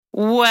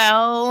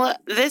Well,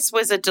 this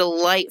was a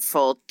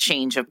delightful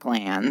change of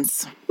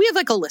plans. We have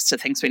like a list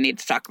of things we need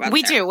to talk about.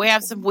 We do. We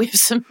have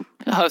some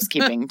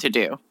housekeeping to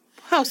do.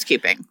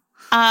 Housekeeping.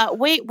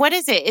 Wait, what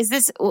is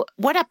it?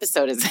 What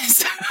episode is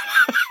this?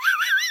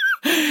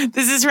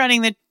 This is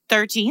running the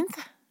 13th,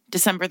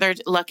 December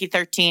 3rd, lucky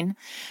 13.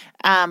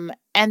 And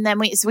then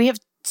we have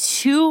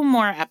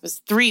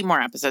three more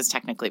episodes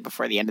technically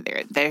before the end of the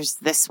year. There's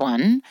this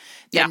one.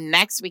 The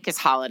next week is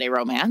Holiday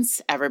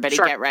Romance. Everybody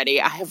get ready.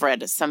 I have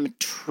read some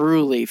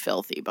truly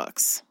filthy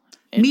books.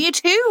 Me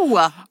too.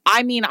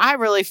 I mean, I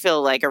really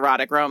feel like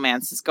erotic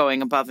romance is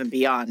going above and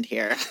beyond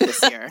here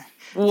this year.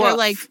 They're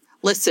like,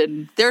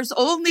 listen, there's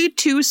only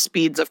 2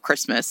 speeds of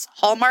Christmas.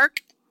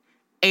 Hallmark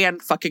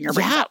and fucking your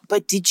brains out.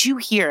 But did you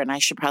hear, and I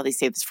should probably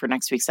save this for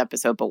next week's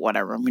episode, but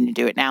whatever, I'm going to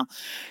do it now.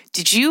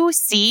 Did you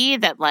see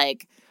that,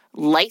 like,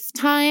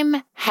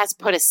 Lifetime has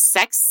put a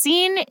sex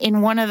scene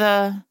in one of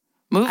the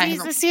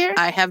movies this year?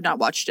 I have not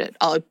watched it.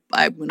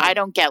 I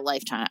don't get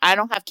Lifetime. I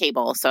don't have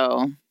cable,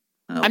 so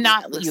I'm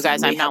not, you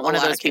guys, I'm not one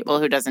of those people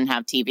who doesn't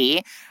have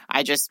TV.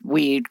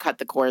 We cut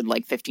the cord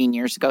like 15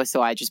 years ago,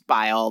 so I just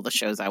buy all the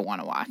shows I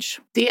want to watch.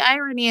 The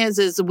irony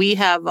is we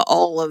have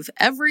all of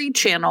every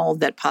channel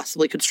that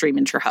possibly could stream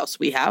into your house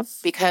we have.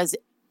 Because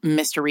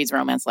Mr. Reed's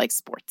Romance likes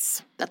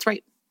sports. That's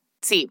right.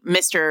 See,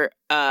 Mr.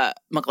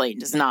 McLean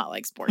does not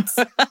like sports.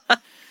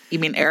 You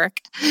mean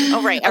Eric?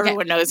 Oh, right. Okay.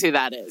 Everyone knows who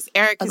that is.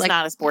 Eric is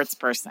not a sports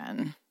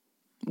person.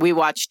 We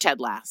watch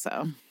Ted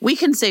Lasso. We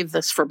can save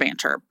this for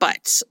banter,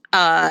 but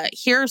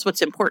here's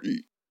what's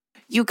important.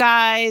 You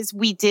guys,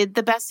 we did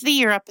the Best of the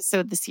Year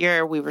episode this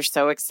year. We were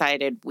so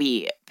excited.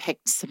 We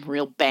picked some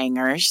real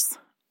bangers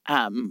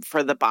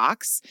for the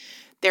box.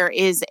 There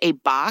is a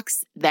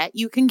box that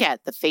you can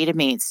get, the Fate of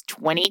Mates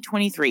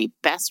 2023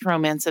 Best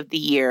Romance of the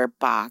Year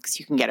box.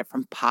 You can get it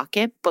from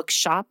Pocket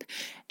Bookshop,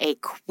 a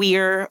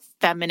queer,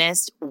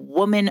 feminist,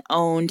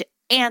 woman-owned,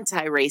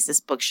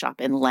 anti-racist bookshop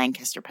in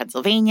Lancaster,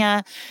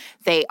 Pennsylvania.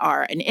 They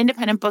are an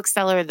independent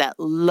bookseller that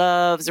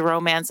loves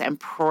romance and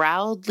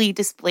proudly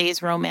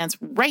displays romance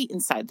right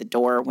inside the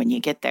door when you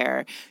get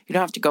there. You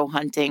don't have to go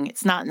hunting.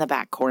 It's not in the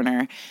back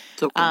corner.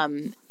 So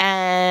cool.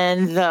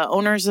 And the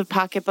owners of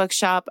Pocket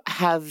Bookshop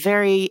have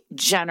very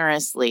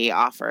generously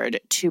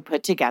offered to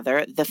put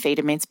together the Fate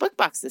of Mates book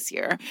box this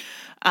year.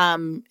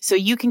 So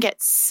you can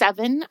get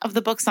 7 of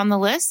the books on the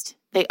list.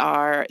 They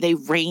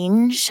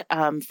range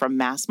from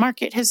mass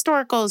market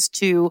historicals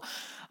to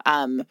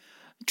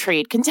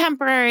trade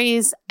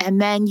contemporaries. And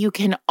then you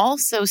can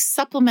also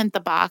supplement the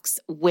box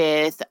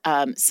with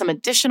some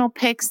additional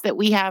picks that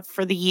we have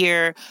for the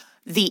year.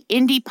 The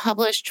indie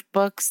published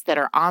books that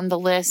are on the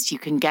list, you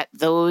can get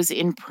those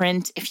in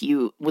print if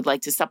you would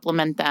like to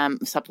supplement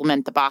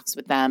the box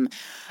with them.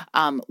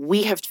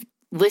 We have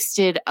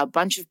listed a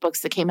bunch of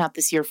books that came out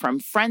this year from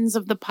friends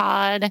of the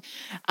pod.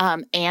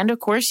 And of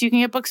course, you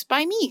can get books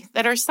by me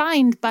that are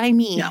signed by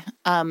me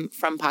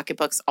from Pocket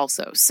Books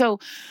also.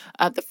 So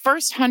the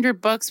first 100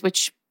 books,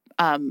 which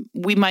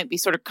we might be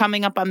sort of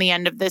coming up on the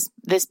end of this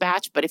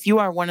batch, but if you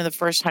are one of the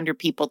first 100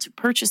 people to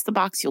purchase the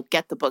box, you'll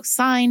get the book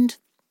signed,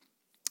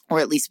 or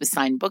at least with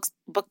signed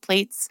book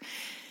plates.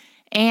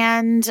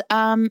 And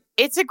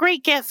it's a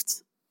great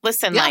gift.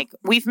 Listen,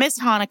 we've missed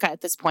Hanukkah at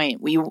this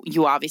point. We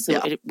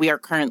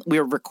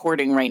are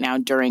recording right now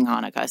during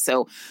Hanukkah.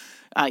 So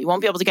you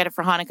won't be able to get it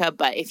for Hanukkah,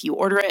 but if you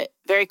order it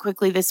very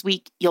quickly this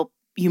week,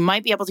 you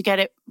might be able to get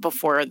it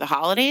before the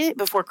holiday,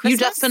 before Christmas.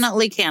 You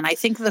definitely can. I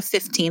think the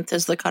 15th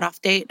is the cutoff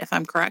date, if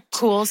I'm correct.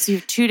 Cool. So you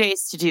have 2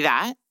 days to do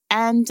that.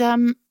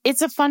 And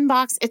it's a fun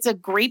box. It's a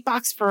great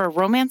box for a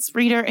romance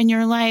reader in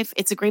your life.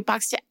 It's a great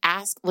box to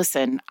ask.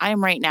 Listen, I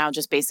am right now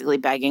just basically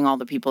begging all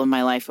the people in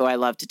my life who I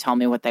love to tell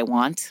me what they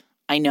want.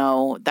 I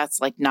know that's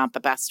like not the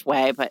best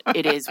way, but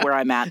it is where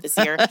I'm at this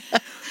year.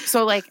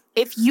 So like,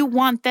 if you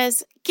want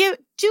this,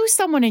 do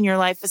someone in your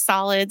life a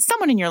solid.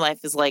 Someone in your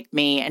life is like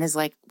me and is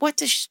like, what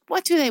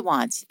do they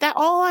want? That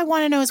all I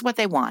want to know is what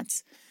they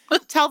want.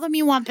 Tell them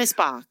you want this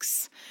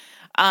box.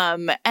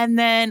 And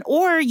then,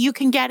 or you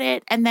can get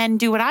it and then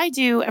do what I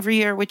do every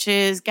year, which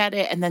is get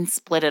it and then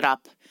split it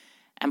up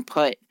and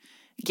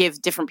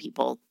give different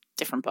people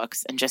different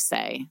books and just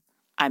say,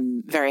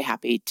 I'm very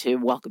happy to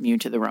welcome you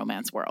to the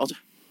romance world.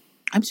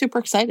 I'm super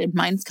excited.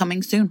 Mine's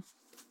coming soon.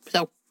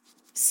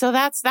 So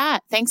that's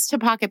that. Thanks to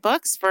Pocket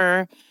Books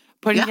for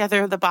putting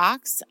together the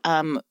box.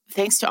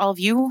 Thanks to all of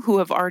you who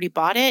have already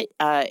bought it.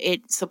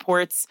 It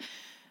supports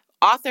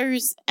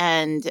authors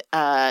and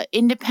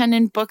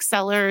independent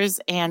booksellers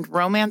and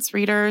romance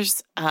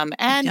readers.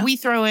 And we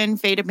throw in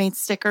Fate of Mates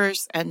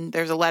stickers, and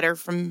there's a letter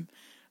from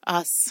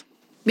us.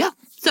 Yeah.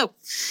 So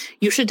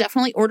you should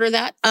definitely order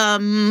that.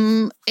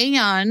 And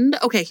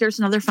okay, here's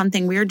another fun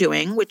thing we are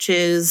doing, which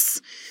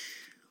is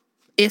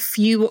if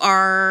you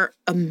are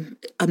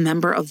a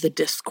member of the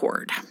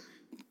Discord.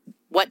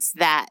 What's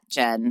that,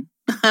 Jen?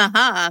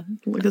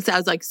 It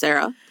sounds like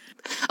Sarah.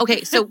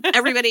 Okay, so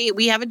everybody,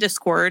 we have a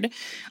Discord,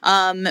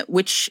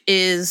 which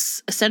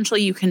is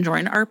essentially you can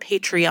join our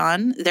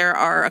Patreon. There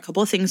are a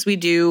couple of things we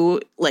do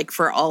like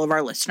for all of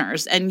our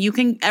listeners, and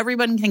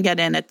everyone can get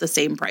in at the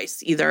same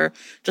price, either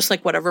just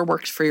like whatever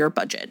works for your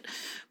budget.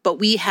 But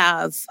we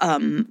have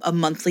a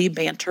monthly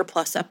Banter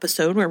Plus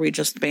episode where we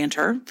just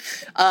banter,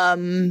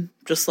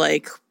 just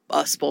like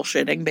us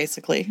bullshitting,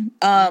 basically.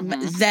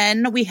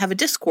 Then we have a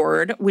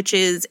Discord, which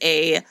is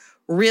a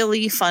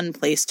really fun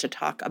place to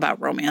talk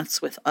about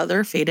romance with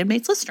other Fated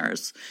Mates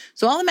listeners.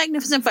 So all the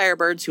Magnificent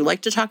Firebirds who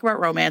like to talk about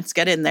romance,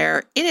 get in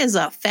there. It is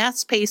a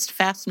fast-paced,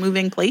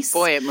 fast-moving place.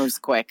 Boy, it moves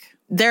quick.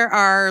 There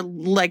are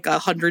like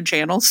 100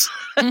 channels.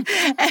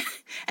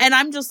 And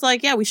I'm just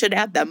like, yeah, we should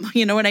add them.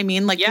 You know what I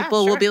mean? Like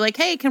people will be like,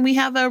 hey, can we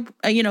have a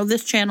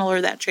this channel or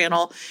that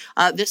channel?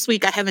 This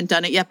week, I haven't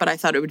done it yet, but I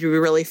thought it would be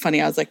really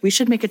funny. I was like, we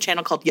should make a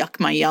channel called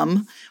Yuck My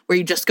Yum, where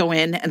you just go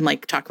in and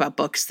like talk about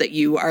books that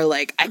you are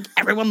like,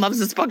 everyone loves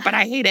this book, but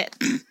I hate it.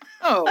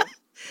 Oh,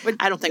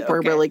 I don't think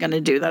we're really going to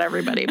do that,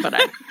 everybody, but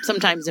I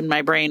sometimes in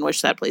my brain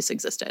wish that place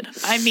existed.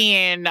 I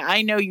mean,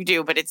 I know you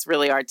do, but it's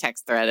really our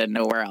text thread and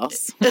nowhere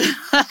else.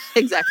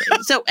 Exactly.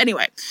 So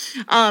anyway,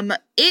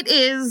 it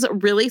is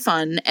really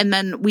fun. And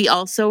then we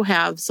also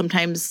have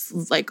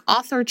sometimes like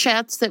author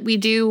chats that we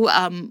do.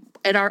 On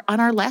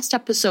our last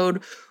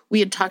episode, we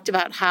had talked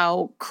about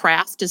how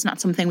craft is not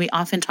something we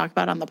often talk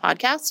about on the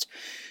podcast.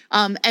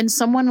 And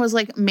someone was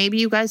like, maybe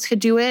you guys could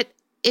do it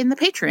in the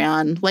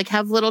Patreon, like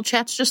have little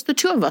chats, just the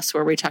two of us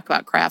where we talk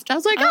about craft. I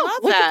was like,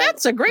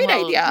 that's a great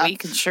idea. We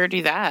can sure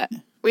do that.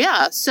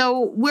 Yeah.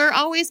 So we're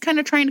always kind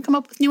of trying to come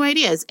up with new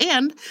ideas.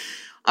 And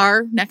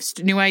our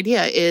next new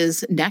idea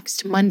is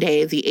next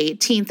Monday, the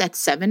 18th at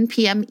 7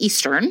 p.m.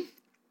 Eastern.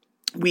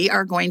 We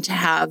are going to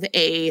have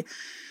a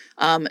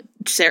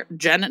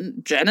Jen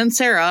and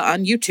Sarah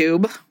on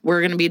YouTube.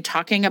 We're going to be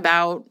talking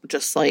about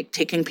just like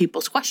taking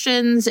people's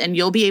questions, and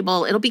it'll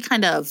be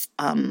kind of,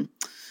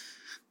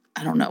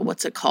 I don't know,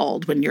 what's it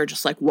called when you're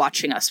just like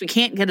watching us. We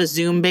can't get a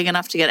Zoom big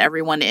enough to get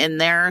everyone in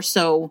there.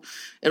 So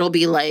it'll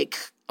be like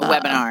a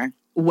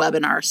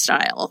webinar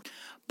style.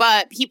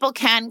 But people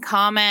can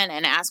comment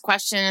and ask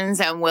questions,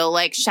 and we'll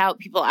like shout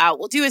people out.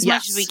 We'll do as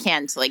much as we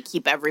can to like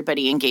keep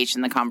everybody engaged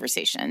in the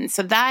conversation.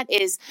 So that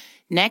is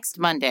next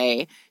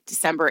Monday,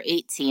 December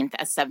 18th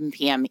at 7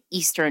 p.m.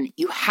 Eastern.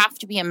 You have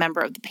to be a member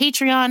of the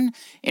Patreon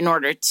in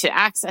order to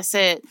access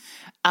it.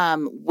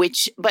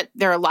 But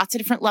there are lots of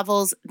different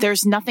levels.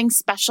 There's nothing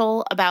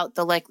special about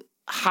the like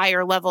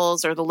higher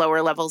levels or the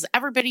lower levels.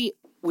 Everybody,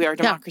 we are a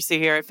democracy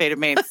here at Fated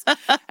Mates.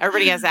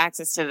 Everybody has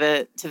access to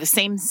the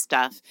same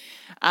stuff.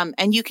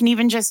 And you can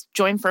even just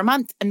join for a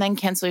month and then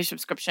cancel your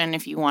subscription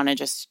if you want to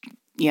just,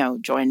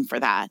 join for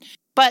that.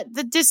 But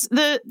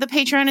the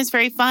Patreon is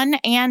very fun,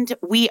 and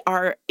we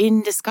are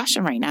in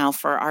discussion right now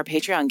for our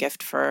Patreon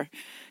gift for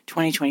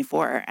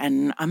 2024,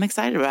 and I'm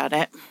excited about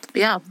it.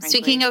 Yeah. Frankly.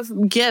 Speaking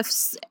of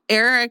gifts,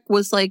 Eric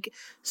was like,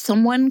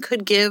 someone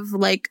could give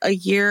like a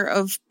year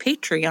of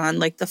Patreon,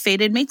 like the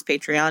Fated Mates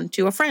Patreon,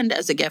 to a friend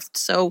as a gift.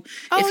 So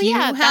if you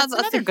have that's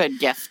another good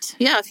gift.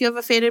 Yeah, if you have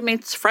a Fated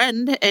Mates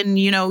friend and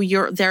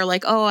they're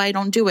like, oh, I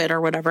don't do it or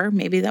whatever,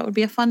 maybe that would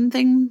be a fun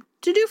thing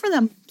to do for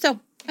them.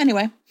 So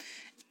anyway.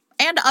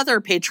 And other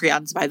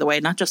Patreons, by the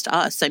way, not just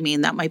us. I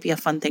mean, that might be a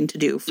fun thing to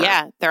do.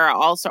 Yeah, there are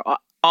also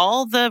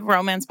all the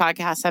romance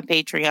podcasts have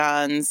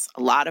Patreons.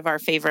 A lot of our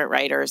favorite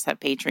writers have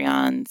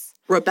Patreons.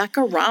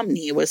 Rebecca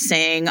Romney was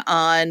saying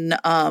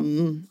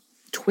on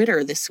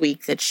Twitter this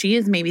week that she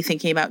is maybe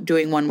thinking about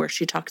doing one where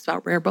she talks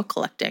about rare book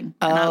collecting.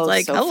 And I was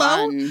like, so hello,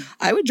 fun.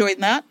 I would join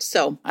that.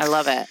 So I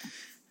love it.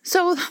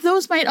 So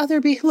those might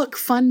be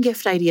fun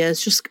gift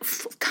ideas just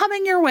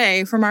coming your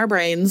way from our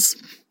brains.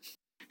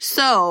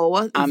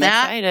 So I'm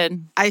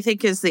excited. I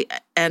think is the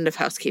end of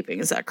housekeeping.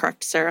 Is that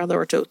correct, Sarah? There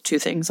were two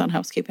things on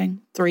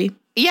housekeeping. 3?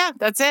 Yeah,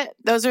 that's it.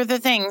 Those are the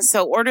things.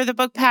 So order the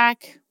book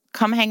pack.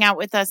 Come hang out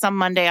with us on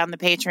Monday on the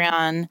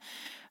Patreon.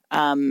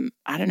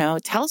 I don't know.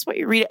 Tell us what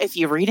you're reading. If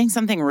you're reading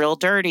something real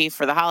dirty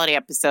for the holiday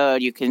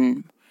episode, you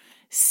can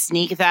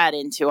sneak that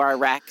into our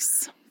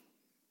Rex.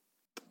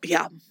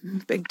 Yeah,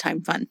 big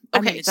time fun. Okay,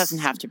 I mean, it doesn't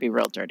have to be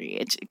real dirty.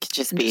 It could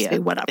just be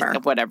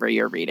whatever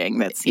you're reading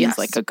that seems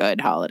like a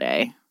good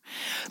holiday.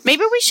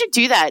 Maybe we should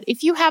do that.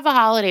 If you have a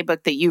holiday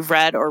book that you've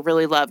read or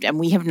really loved and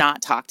we have not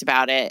talked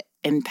about it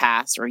in the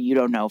past, or you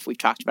don't know if we've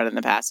talked about it in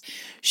the past,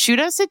 shoot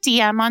us a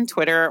DM on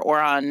Twitter or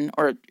on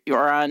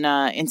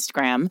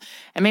Instagram,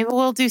 and maybe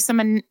we'll do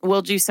some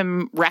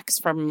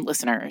recs from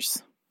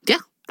listeners. Yeah,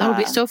 that would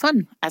be so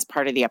fun as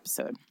part of the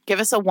episode.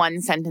 Give us a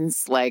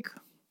 1-sentence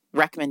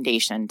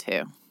recommendation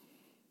too.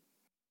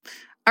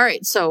 All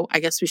right, so I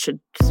guess we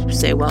should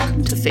say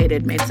welcome to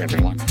Fated Mates,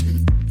 everyone.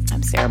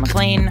 I'm Sarah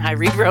McLean. I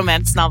read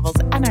romance novels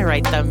and I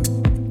write them.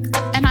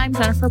 And I'm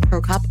Jennifer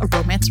Prokop, a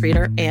romance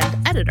reader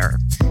and editor.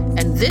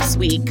 And this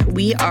week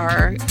we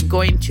are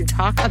going to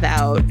talk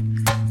about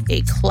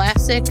a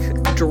classic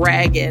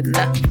dragon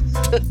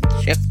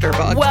shifter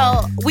book.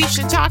 Well, we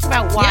should talk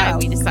about why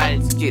we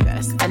decided to do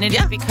this. And it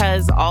is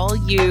because all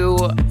you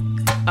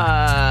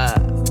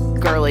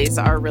girlies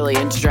are really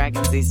into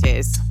dragons these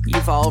days.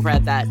 You've all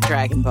read that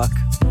dragon book.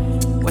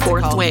 What's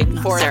Fourth it called? Wing,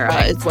 Fourth Sarah,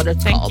 Wing. is what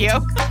it's Thank called. you.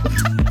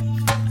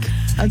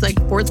 I was like,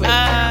 Fourth Wing,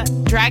 Sarah.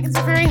 Dragons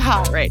are very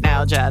hot right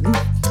now, Jen.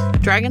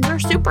 Dragons are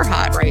super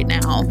hot right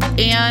now.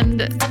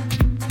 And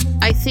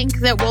I think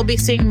that we'll be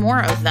seeing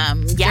more of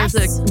them. Yes.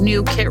 There's a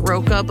new Kit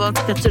Roca book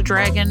that's a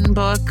dragon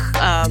book.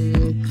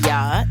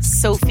 Yeah.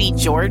 Sophie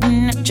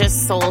Jordan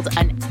just sold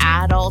an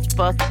adult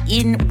book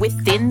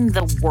within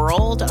the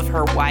world of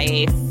her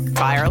YA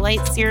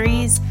Firelight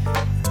series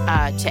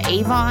to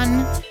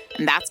Avon.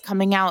 And that's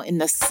coming out in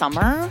the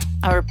summer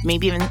or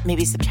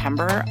maybe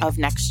September of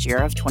next year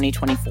of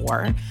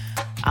 2024.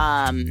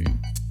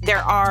 There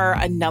are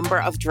a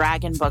number of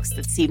dragon books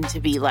that seem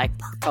to be like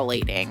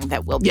percolating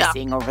that we'll be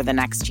seeing over the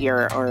next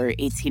year or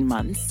 18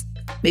 months.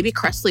 Maybe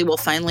Cressley will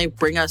finally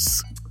bring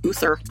us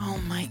Uther. Oh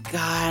my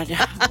God.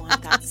 I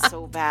want that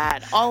so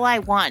bad. All I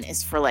want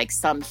is for like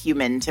some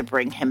human to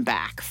bring him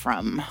back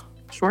from...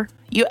 Sure.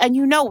 You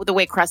the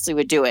way Cressley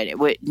would do it, it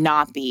would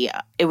not be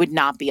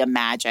a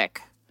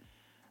magic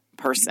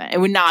person. It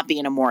would not be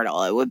an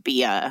immortal. It would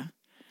be a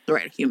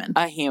human.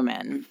 A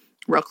human.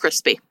 Real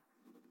crispy.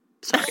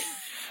 Sorry.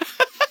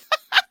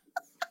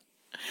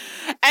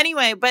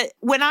 Anyway, but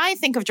when I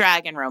think of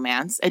dragon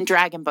romance and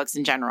dragon books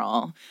in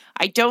general,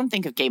 I don't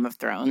think of Game of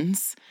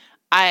Thrones.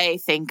 I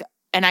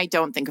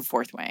don't think of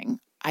Fourth Wing.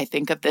 I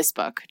think of this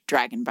book,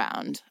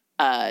 Dragonbound,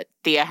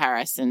 Thea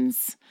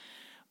Harrison's,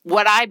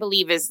 what I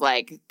believe is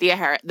like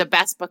the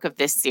best book of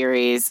this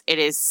series. It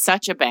is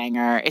such a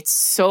banger. It's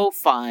so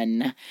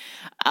fun.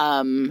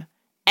 And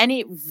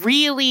it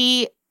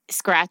really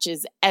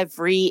scratches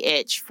every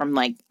itch from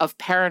of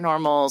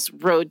paranormals,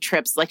 road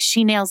trips. Like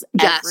she nails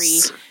every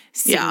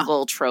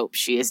single trope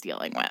she is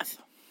dealing with.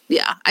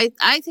 Yeah,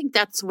 I think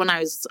that's when I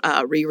was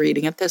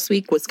rereading it this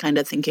week was kind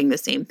of thinking the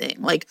same thing.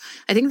 Like,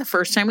 I think the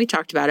first time we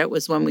talked about it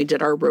was when we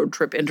did our road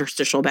trip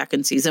interstitial back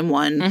in season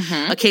 1.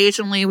 Mm-hmm.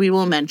 Occasionally we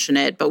will mention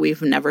it, but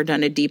we've never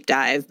done a deep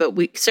dive. But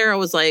Sarah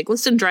was like,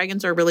 listen,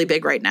 dragons are really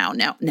big right now.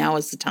 Now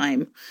is the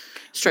time.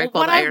 Strike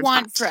while the iron's hot. What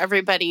I want for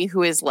everybody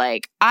who is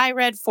like, I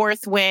read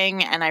Fourth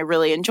Wing and I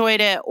really enjoyed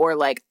it, or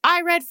like,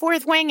 I read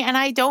Fourth Wing and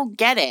I don't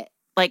get it.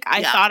 Like,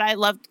 I thought I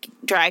loved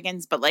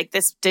dragons, but, like,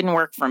 this didn't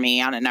work for me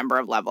on a number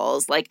of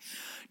levels. Like,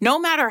 no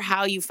matter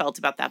how you felt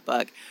about that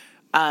book,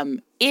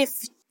 if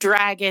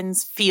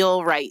dragons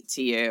feel right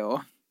to you,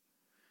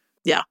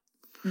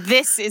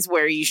 this is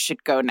where you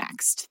should go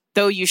next.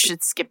 Though you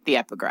should skip the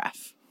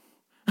epigraph.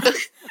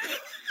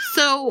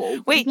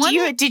 So, wait,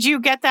 did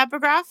you get the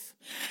epigraph?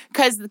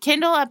 Because the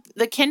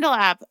Kindle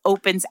app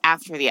opens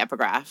after the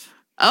epigraph.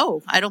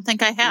 Oh, I don't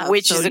think I have.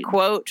 Which is a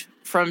quote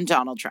from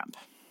Donald Trump.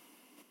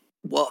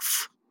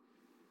 Woof.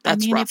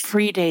 That's rough. It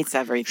predates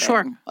everything.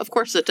 Sure, of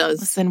course it does.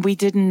 Listen, we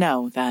didn't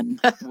know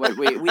then.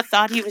 we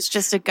thought he was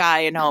just a guy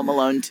in Home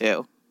Alone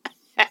 2.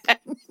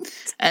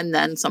 And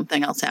then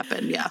something else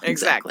happened. Yeah,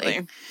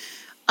 exactly.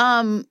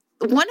 One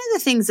of the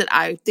things that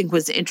I think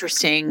was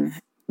interesting,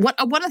 one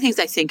of the things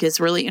I think is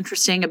really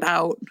interesting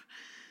about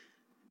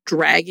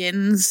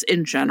dragons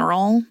in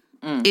general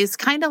is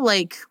kind of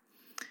like,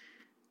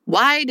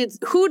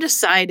 who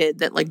decided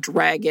that like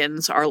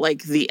dragons are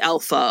like the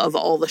alpha of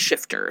all the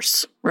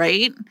shifters,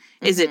 right?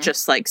 Mm-hmm. Is it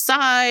just like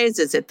size?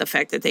 Is it the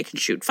fact that they can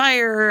shoot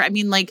fire? I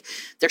mean, like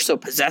they're so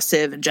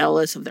possessive and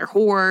jealous of their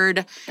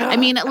horde. I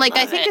think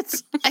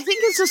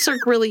it's just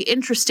like really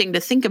interesting to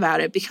think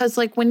about it because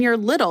like when you're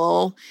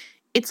little,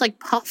 it's like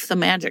Puff the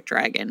magic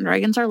dragon.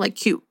 Dragons are like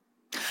cute,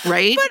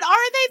 right? But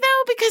are they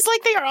though? Because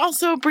like they are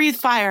also breathe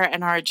fire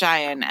and are a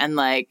giant and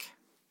like.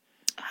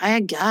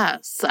 I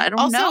guess. I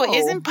don't know. Also,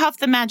 isn't Puff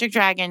the Magic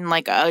Dragon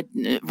like a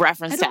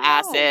reference to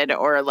acid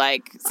or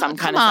like some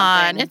kind of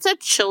something? It's a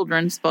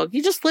children's book.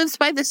 He just lives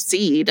by the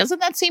sea. Doesn't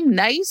that seem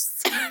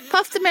nice?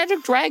 Puff the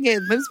Magic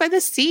Dragon lives by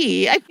the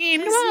sea. I mean,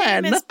 his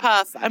name is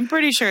Puff. I'm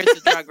pretty sure it's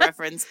a drug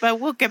reference,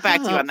 but we'll get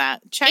back to you on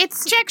that. Check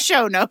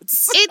show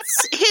notes.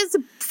 It's his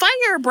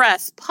fire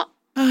breath. Puff.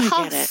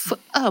 I get it.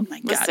 Oh my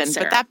God! Listen,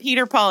 Sarah. But that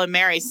Peter, Paul, and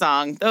Mary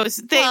song,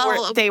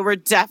 they were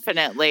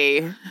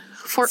definitely.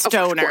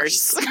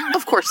 Stoners.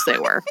 Of course they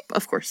were.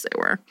 Of course they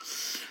were.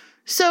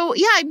 So,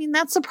 yeah, I mean,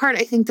 that's the part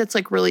I think that's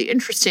like really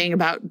interesting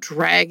about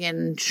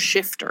dragon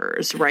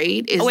shifters,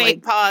 right?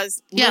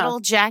 Pause. Yeah. Little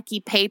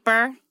Jackie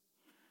Paper.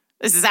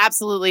 This is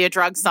absolutely a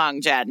drug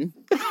song, Jen.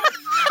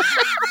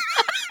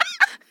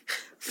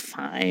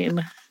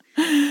 Fine.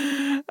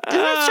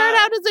 Didn't it start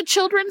out as a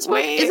children's book?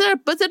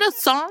 Was it a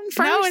song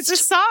first? No, it's a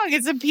song.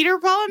 It's a Peter,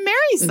 Paul, and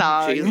Mary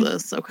song.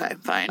 Jesus. Okay,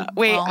 fine.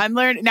 I'm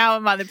learning now.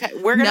 I'm on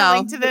the. We're gonna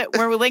link to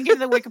we're linking to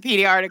the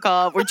Wikipedia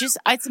article.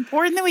 It's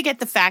important that we get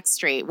the facts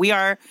straight. We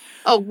are.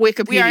 Oh,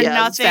 Wikipedia. We are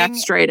nothing.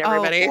 Facts straight,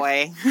 everybody. Oh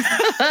boy.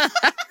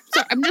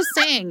 So I'm just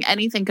saying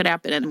anything could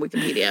happen in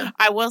Wikipedia.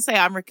 I will say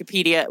on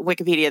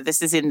Wikipedia,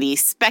 this is in the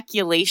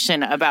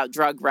speculation about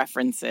drug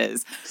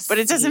references, but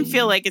it doesn't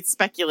feel like it's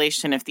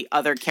speculation if the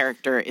other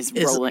character is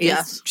rolling.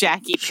 Yes.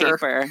 Jackie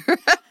Paper.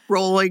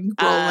 rolling.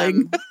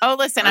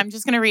 Listen, I'm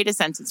just going to read a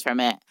sentence from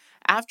it.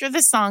 After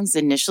the song's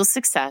initial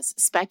success,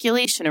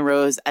 speculation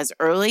arose as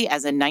early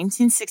as a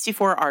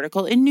 1964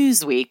 article in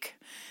Newsweek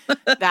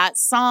that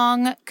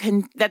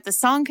the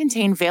song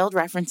contained veiled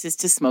references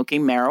to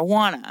smoking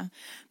marijuana.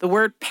 The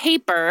word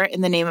paper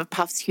in the name of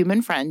Puff's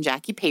human friend,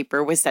 Jackie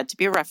Paper, was said to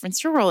be a reference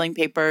to rolling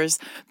papers.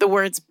 The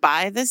words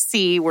by the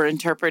sea were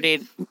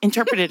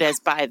interpreted as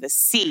by the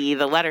sea,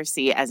 the letter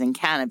C, as in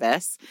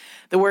cannabis.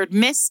 The word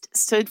mist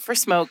stood for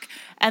smoke,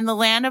 and the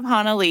land of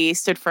Honolulu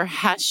stood for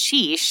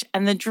hashish,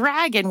 and the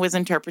dragon was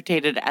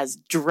interpreted as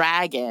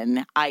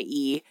dragon,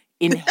 i.e.,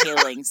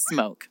 inhaling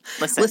smoke.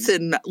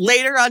 Listen,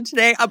 later on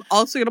today, I'm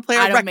also going to play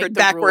a record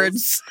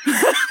backwards.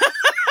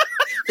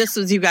 This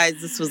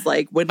was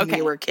like when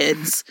we were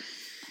kids.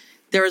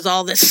 There was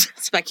all this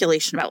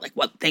speculation about like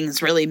what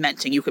things really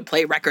meant, and you could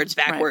play records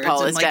backwards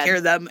and like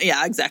hear them.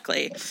 Yeah,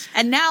 exactly.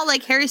 And now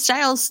like Harry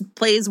Styles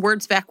plays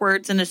words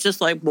backwards, and it's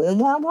just like, blah,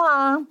 blah,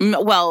 blah.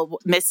 Well,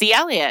 Missy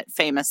Elliott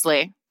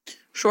famously.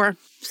 Sure.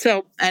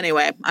 So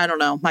anyway, I don't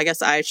know. I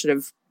guess I should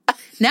have.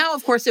 Now,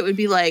 of course, it would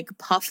be like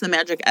Puff the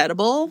Magic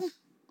Edible.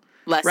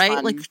 Less right?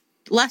 fun. Like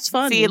less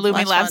fun. See,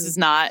 Lumi Labs is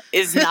not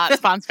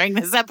sponsoring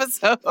this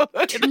episode.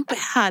 Too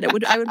bad. I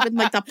would have been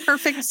like the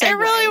perfect segue. It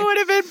really would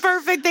have been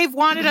perfect. They've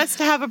wanted us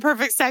to have a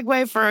perfect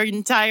segue for an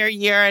entire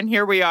year, and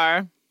here we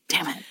are.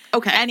 Damn it.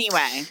 Okay.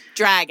 Anyway,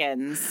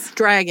 dragons.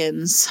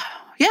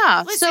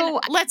 Yeah. Listen,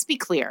 so let's be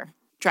clear.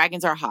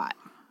 Dragons are hot.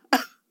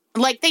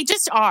 Like, they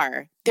just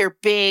are. They're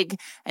big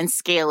and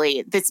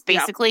scaly. That's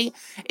basically,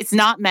 it's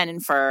not men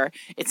in fur.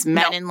 It's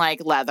men in,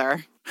 like,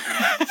 leather.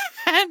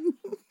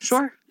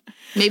 Sure.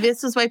 Maybe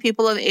this is why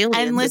people have aliens.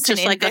 And listen,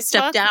 it's just like a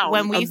step book, down.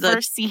 When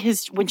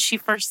she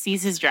first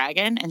sees his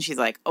dragon, and she's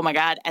like, oh my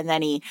God. And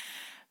then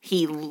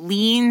he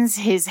leans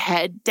his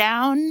head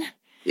down.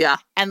 Yeah.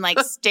 And, like,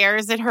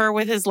 stares at her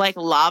with his, like,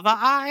 lava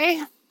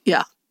eye.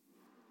 Yeah.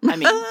 I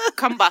mean,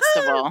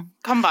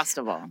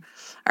 combustible.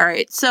 All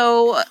right,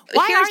 so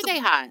why are they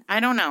hot? I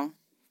don't know.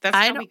 That's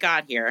how we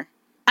got here.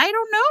 I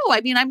don't know.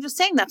 I mean, I'm just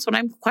saying that's what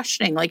I'm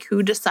questioning. Like,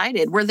 who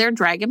decided? Were there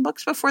dragon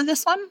books before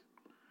this one?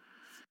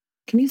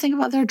 Can you think of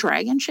other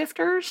dragon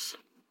shifters?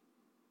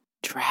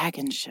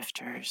 Dragon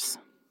shifters.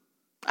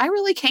 I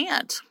really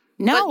can't.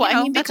 No, but,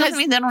 I mean, that doesn't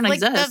mean they don't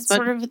like exist.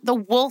 Sort of the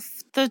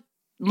wolf, the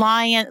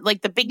lion,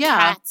 like the big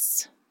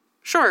cats.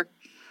 Sure.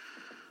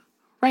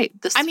 Right.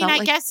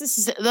 I guess this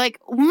is like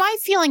my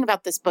feeling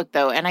about this book,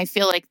 though, and I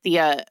feel like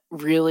Thea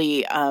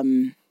really,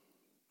 I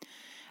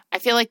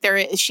feel like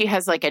she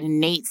has like an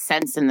innate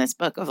sense in this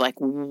book of like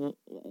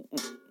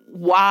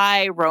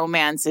why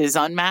romance is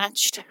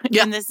unmatched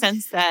in the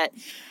sense that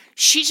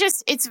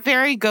it's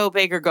very go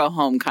big or go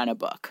home kind of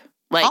book.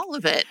 Like all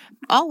of it.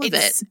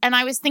 And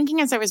I was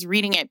thinking as I was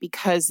reading it,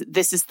 because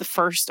this is the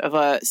first of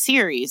a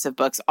series of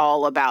books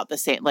all about the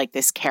same, like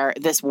this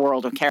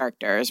world of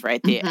characters,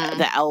 right?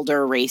 The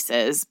elder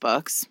races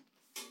books.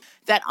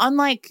 That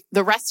unlike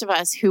the rest of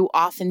us who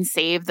often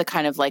save the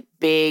kind of like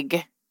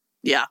big,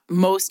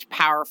 most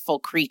powerful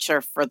creature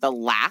for the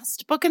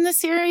last book in the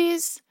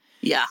series.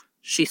 Yeah.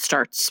 She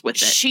starts with it.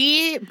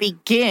 She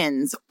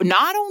begins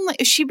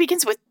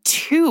with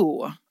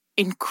two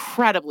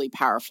incredibly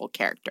powerful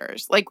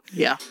characters. Like,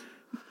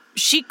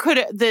 she could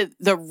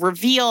the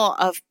reveal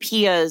of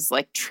Pia's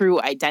like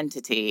true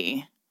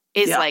identity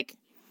is like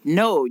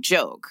no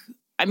joke.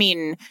 I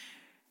mean,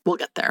 we'll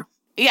get there.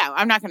 Yeah,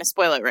 I'm not going to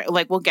spoil it. Right?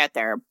 Like, we'll get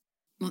there.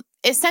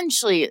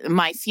 Essentially,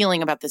 my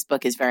feeling about this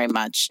book is very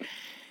much.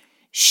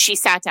 She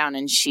sat down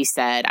and she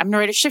said, "I'm going to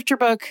write a shifter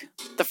book.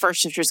 The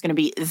first shifter is going to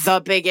be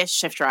the biggest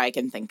shifter I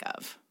can think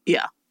of."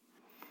 Yeah.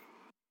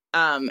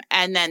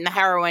 And then the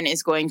heroine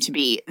is going to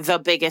be the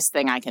biggest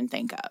thing I can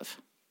think of.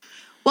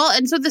 Well,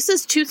 and so this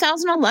is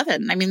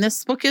 2011. I mean,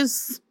 this book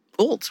is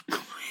old.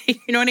 You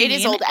know what I mean? It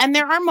is old. And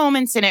there are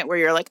moments in it where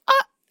you're like,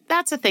 oh,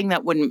 that's a thing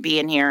that wouldn't be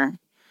in here.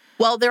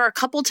 Well, there are a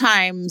couple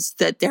times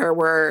that there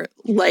were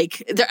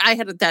like, I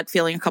had that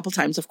feeling a couple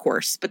times, of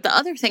course. But the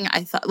other thing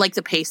I thought, like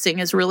the pacing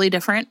is really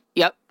different.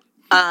 Yep.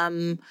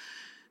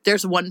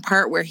 There's one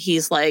part where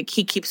he's like,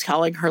 he keeps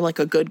calling her like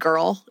a good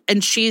girl.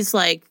 And she's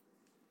like,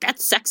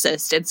 that's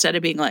sexist, instead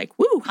of being like,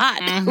 woo,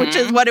 hot, which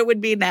is what it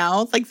would be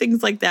now. Like,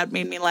 things like that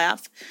made me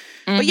laugh.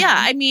 But yeah,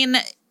 I mean,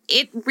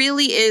 it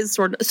really is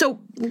sort of, so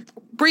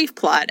brief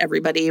plot,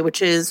 everybody,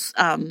 which is,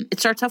 it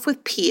starts off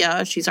with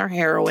Pia. She's our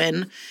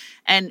heroine,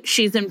 and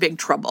she's in big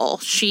trouble.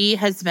 She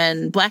has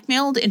been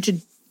blackmailed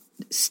into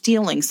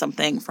stealing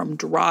something from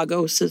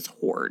Dragos's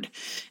horde.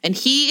 And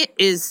he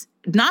is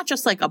not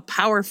just like a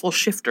powerful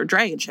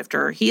dragon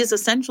shifter. He has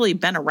essentially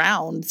been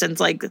around since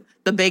like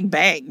the Big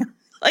Bang.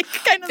 Like,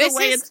 kind of the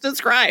way it's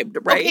described,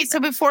 right? Okay,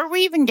 so before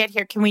we even get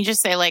here, can we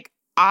just say, like,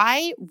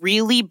 I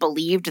really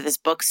believed this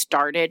book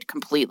started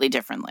completely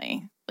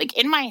differently. Like,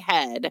 in my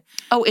head.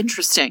 Oh,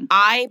 interesting.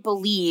 I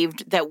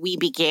believed that we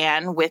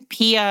began with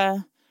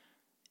Pia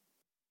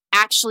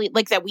actually,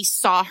 like, that we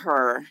saw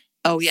her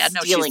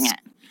stealing it.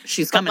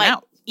 She's coming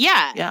out.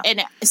 Yeah.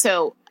 And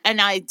so, and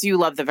I do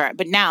love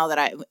but now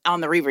that on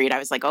the reread, I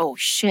was like, oh,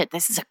 shit,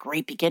 this is a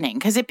great beginning.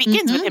 Because it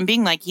begins with him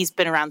being like, he's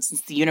been around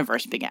since the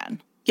universe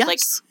began. Yes. Like,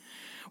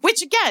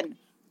 which, again,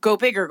 go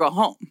big or go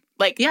home.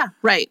 Like, Yeah,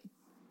 right.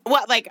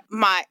 what, like,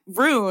 my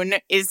Rune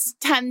is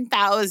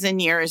 10,000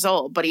 years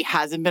old, but he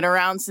hasn't been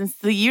around since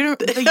the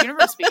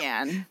universe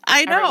began.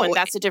 I know. Everyone,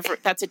 that's a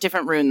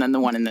different Rune than the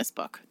one in this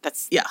book.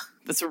 That's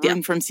a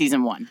Rune from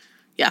season 1.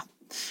 Yeah.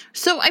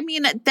 So, I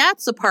mean,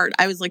 that's the part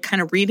I was like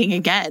kind of reading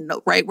again,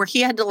 right? Where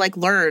he had to like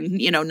learn,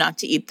 not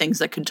to eat things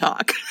that could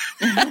talk.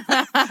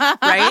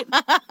 Right?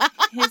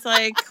 He's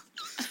like,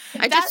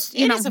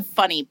 it is a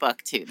funny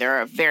book too. There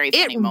are very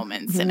funny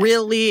moments in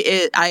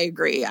it. I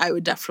agree. I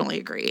would definitely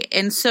agree.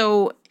 And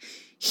so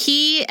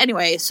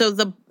so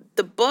the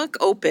book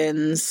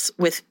opens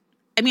with,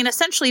 I mean,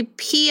 essentially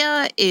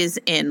Pia is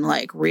in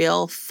like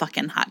real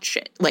fucking hot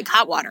shit, like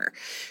hot water.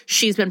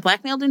 She's been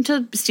blackmailed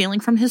into stealing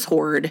from his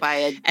hoard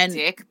by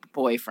dick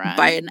boyfriend,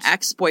 by an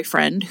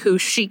ex-boyfriend who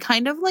she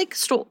kind of like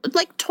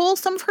told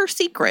some of her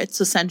secrets,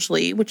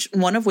 essentially,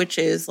 one of which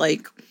is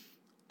like,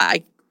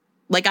 I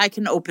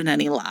can open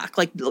any lock.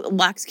 Like,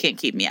 locks can't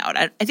keep me out.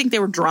 I think they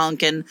were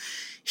drunk, and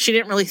she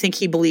didn't really think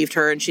he believed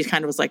her, and she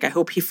kind of was like, I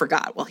hope he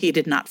forgot. Well, he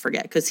did not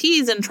forget, because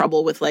he's in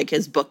trouble with, like,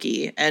 his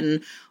bookie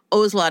and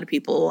owes a lot of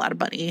people a lot of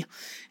money.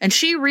 And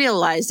she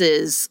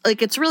realizes,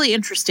 like, it's really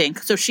interesting.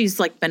 So she's,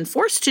 like, been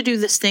forced to do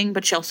this thing,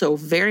 but she also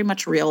very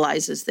much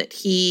realizes that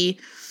he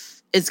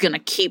is going to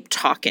keep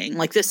talking.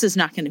 Like, this is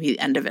not going to be the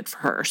end of it for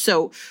her.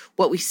 So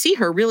what we see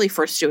her really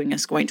first doing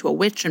is going to a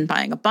witch and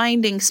buying a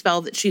binding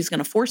spell that she's going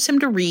to force him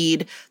to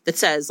read that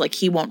says, like,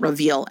 he won't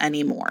reveal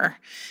anymore.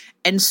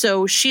 And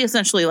so she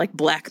essentially, like,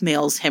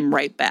 blackmails him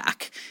right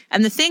back.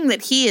 And the thing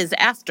that he is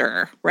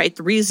after, right,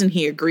 the reason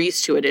he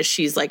agrees to it is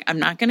she's like, I'm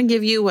not going to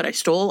give you what I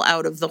stole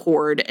out of the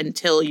hoard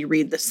until you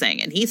read this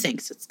thing. And he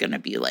thinks it's going to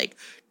be, like,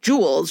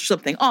 jewels,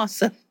 something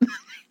awesome.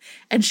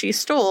 And she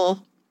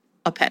stole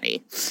a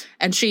penny,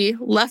 and she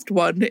left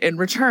one in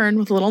return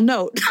with a little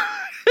note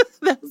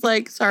that was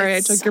like, sorry,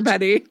 I took your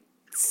penny.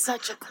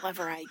 Such a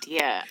clever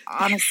idea.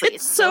 Honestly,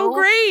 it's so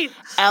great.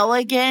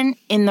 Elegant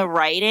in the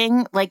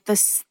writing. Like,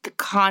 the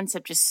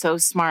concept is so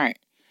smart.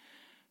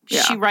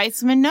 Yeah. She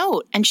writes him a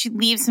note and she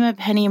leaves him a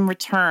penny in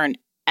return,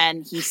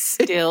 and he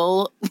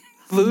still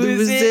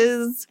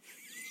loses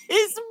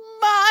his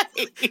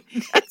mind.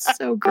 It's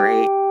so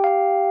great.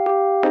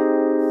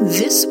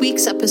 This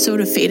week's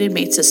episode of Fated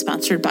Mates is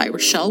sponsored by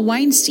Rochelle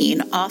Weinstein,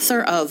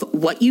 author of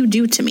What You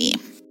Do to Me.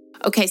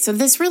 Okay, so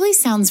this really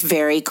sounds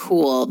very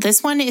cool.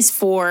 This one is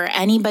for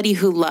anybody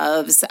who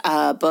loves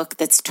a book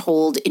that's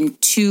told in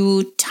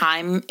two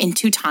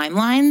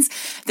timelines.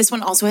 This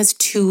one also has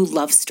 2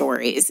 love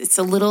stories.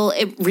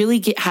 It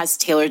really has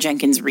Taylor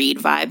Jenkins Reid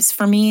vibes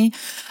for me.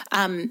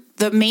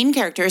 The main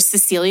character,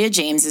 Cecilia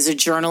James, is a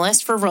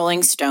journalist for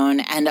Rolling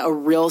Stone and a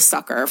real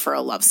sucker for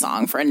a love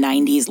song, for a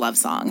 90s love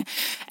song.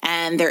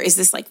 And there is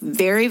this like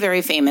very,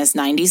 very famous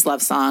 90s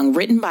love song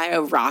written by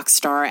a rock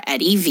star,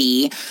 Eddie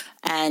V.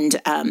 And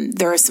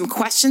there are some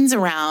questions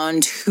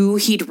around who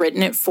he'd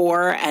written it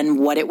for and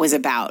what it was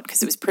about,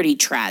 because it was pretty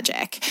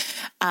tragic.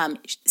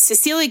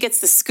 Cecilia gets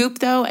the scoop,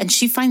 though, and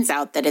she finds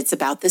out that it's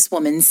about this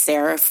woman,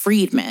 Sarah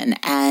Friedman.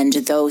 And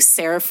though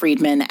Sarah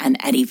Friedman and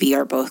Eddie V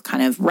are both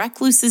kind of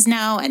recluses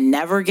now and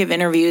never give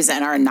interviews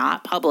and are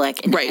not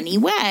public in any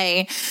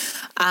way,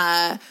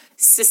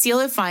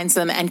 Cecilia finds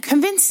them and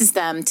convinces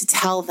them to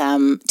tell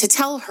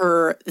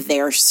her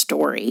their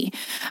story.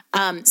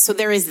 So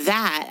there is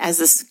that as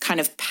this kind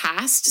of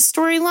past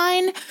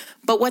storyline.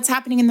 But what's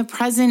happening in the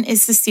present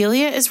is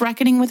Cecilia is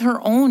reckoning with her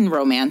own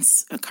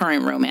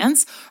current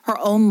romance, her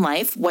own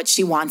life, what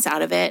she wants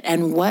out of it,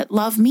 and what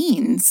love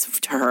means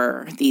to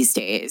her these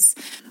days.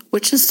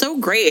 Which is so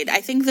great.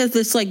 I think that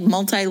this like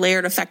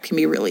multi-layered effect can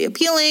be really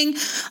appealing.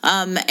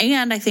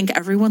 And I think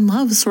everyone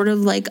loves sort of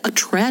like a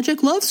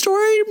tragic love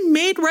story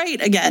made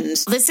right again.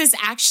 This is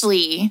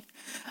actually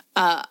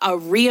a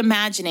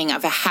reimagining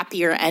of a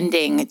happier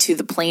ending to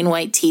the Plain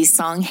White T's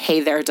song, Hey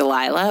There,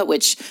 Delilah,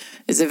 which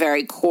is a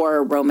very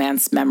core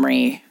romance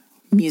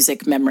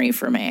music memory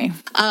for me.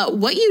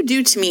 What You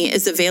Do to Me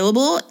is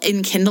available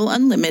in Kindle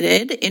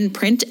Unlimited, in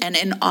print, and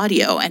in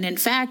audio. And in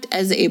fact,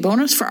 as a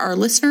bonus for our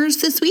listeners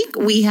this week,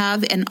 we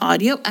have an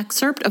audio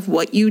excerpt of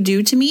What You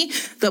Do to Me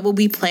that will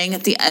be playing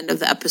at the end of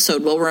the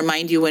episode. We'll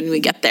remind you when we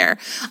get there.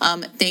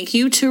 Thank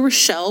you to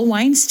Rochelle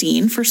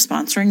Weinstein for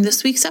sponsoring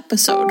this week's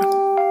episode.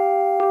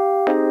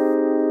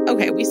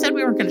 Okay, we said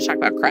we weren't going to talk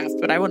about craft,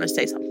 but I want to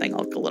say something,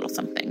 like a little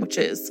something, which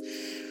is,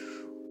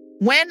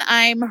 when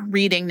I'm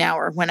reading now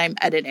or when I'm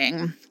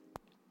editing,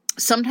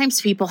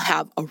 sometimes people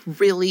have a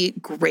really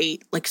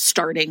great like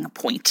starting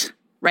point,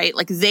 right?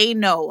 Like they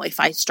know if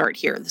I start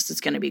here, this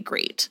is going to be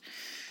great.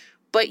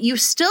 But you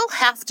still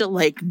have to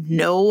like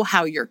know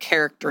how your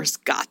characters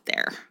got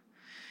there.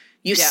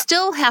 You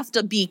still have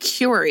to be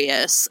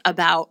curious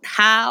about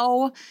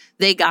how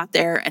they got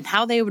there and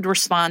how they would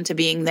respond to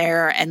being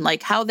there and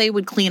like how they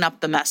would clean up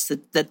the mess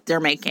that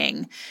they're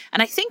making.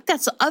 And I think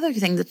that's the other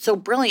thing that's so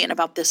brilliant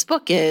about this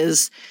book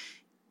is,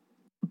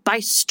 by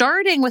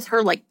starting with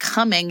her like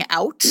coming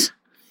out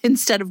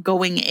instead of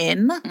going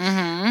in,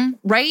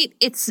 right?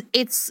 It's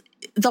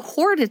the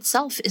hoard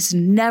itself is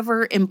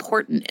never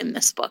important in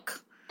this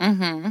book.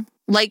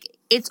 Like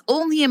it's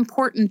only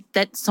important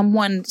that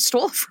someone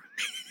stole from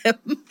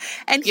him.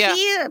 And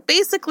he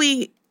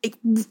basically,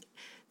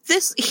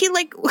 he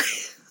like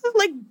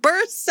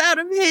bursts out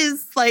of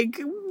his like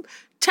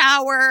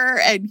tower,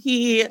 and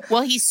he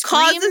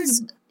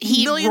screams,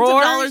 he millions of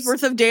dollars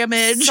worth of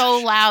damage so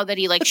loud that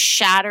he like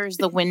shatters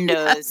the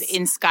windows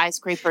in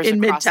skyscrapers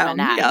in across Midtown.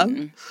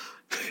 Manhattan.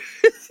 Yeah.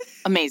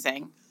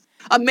 Amazing.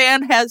 A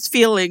man has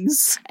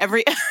feelings.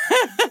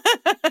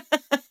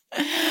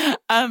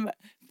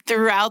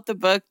 Throughout the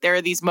book, there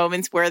are these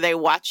moments where they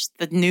watch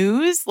the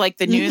news, like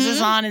the news is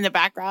on in the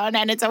background,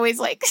 and it's always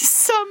like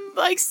some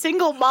like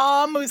single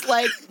mom who's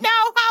like, "Now,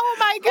 how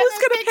am I going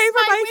to pay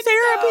for my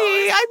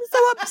therapy? I'm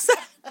so upset."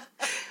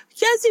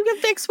 Yes, you can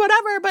fix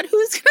whatever, but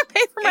who's going to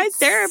pay for my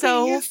therapy?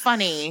 So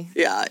funny.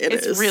 Yeah,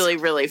 it's really,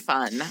 really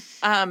fun.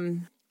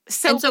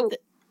 So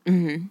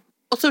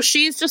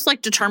she's just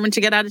like determined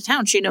to get out of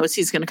town. She knows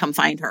he's going to come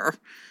find her,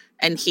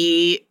 and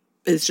he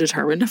is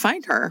determined to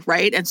find her,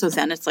 right? And so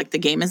then it's like the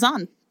game is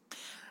on.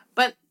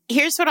 But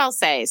here's what I'll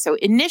say. So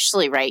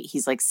initially, right,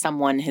 he's like,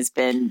 someone has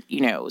been,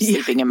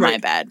 sleeping in my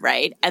bed,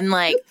 right? And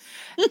like,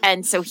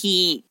 and so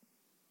he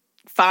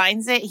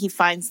finds it. He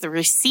finds the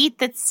receipt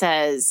that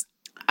says,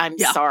 "I'm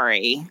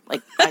sorry.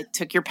 Like, I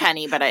took your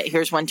penny, but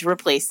here's one to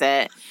replace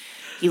it."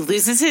 He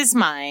loses his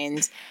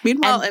mind.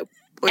 Meanwhile,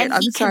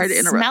 I'm sorry to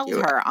interrupt you.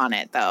 Smell her on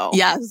it, though.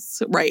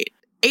 Yes, right.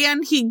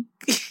 And he...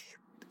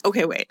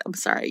 Okay, wait, I'm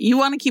sorry. You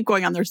want to keep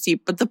going on the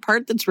receipt, but the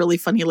part that's really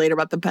funny later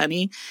about the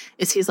penny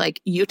is he's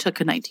like, "You took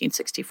a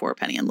 1964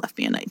 penny and left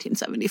me a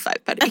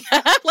 1975 penny."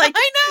 Like,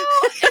 I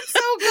know. It's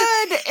so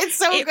good. It's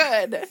so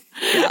good.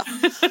 Yeah.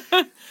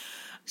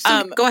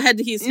 So go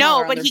ahead. He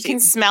can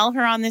smell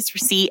her on this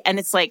receipt, and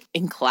it's like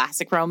in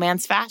classic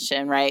romance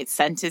fashion, right?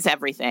 Scent is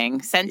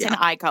everything. Scent and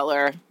eye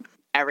color.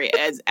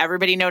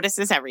 Everybody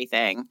notices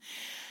everything.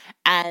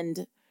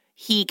 And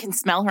he can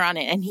smell her on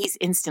it, and he's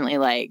instantly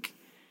like,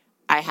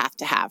 "I have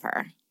to have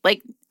her."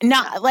 Like,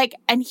 not like,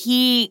 and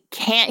he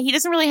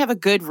doesn't really have a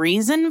good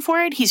reason for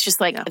it. He's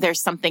just like,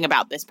 there's something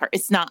about this part.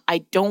 It's not, I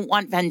don't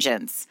want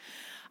vengeance.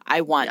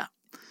 I want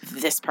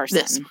this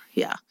person.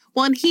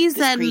 Well, and he's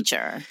this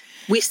creature.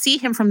 We see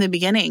him from the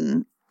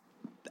beginning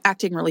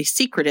acting really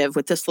secretive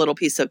with this little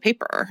piece of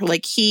paper.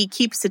 Like, he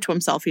keeps it to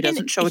himself. He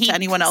doesn't show it to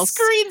anyone else.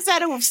 Screams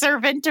at a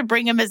servant to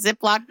bring him a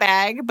Ziploc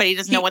bag, but he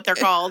doesn't know what they're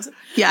called.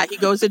 Yeah, he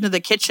goes into the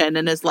kitchen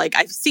and is like,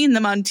 "I've seen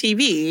them on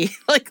TV.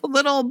 Like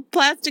little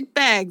plastic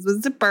bags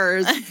with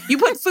zippers. You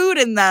put food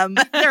in them."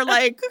 They're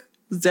like,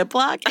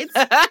 "Ziploc?"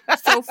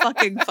 It's so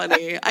fucking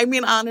funny. I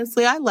mean,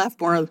 honestly, I laugh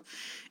more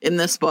in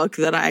this book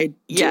than I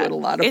do in a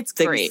lot of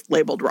things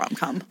labeled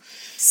rom-com.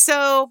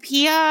 So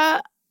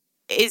Pia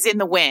is in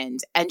the wind,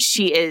 and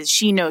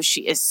she knows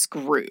she is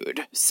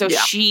screwed. So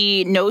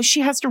she knows she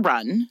has to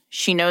run.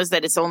 She knows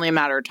that it's only a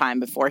matter of time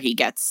before he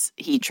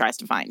tries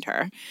to find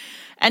her.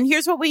 And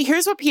here's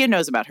what Pia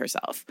knows about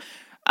herself.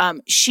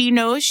 She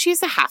knows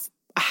she's a half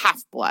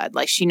blood.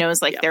 Like, she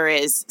knows there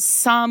is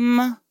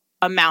some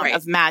amount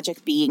of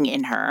magic being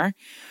in her.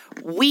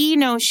 We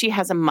know she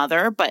has a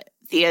mother, but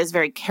Thea is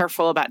very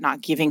careful about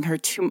not giving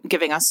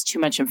us too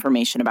much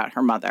information about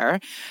her mother.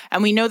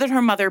 And we know that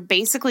her mother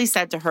basically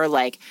said to her,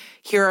 like,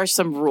 "Here are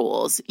some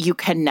rules. You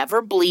can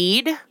never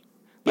bleed.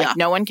 Like,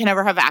 no one can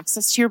ever have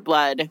access to your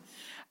blood.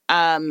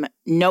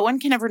 No one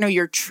can ever know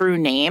your true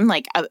name.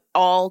 Like,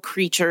 all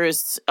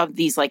creatures of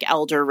these, like,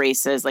 elder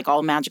races, like,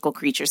 all magical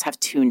creatures have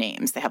two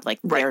names. They have, like,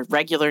 their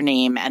regular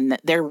name and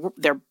their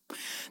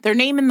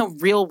name in the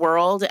real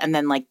world, and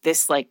then, like,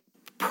 this, like,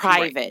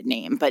 private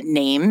name. But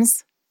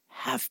names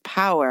have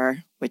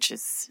power," which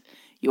is,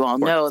 you all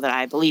know that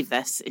I believe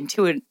this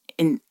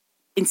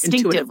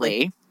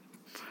instinctively.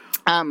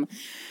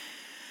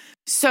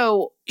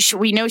 So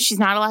we know she's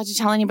not allowed to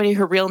tell anybody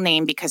her real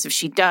name, because if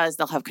she does,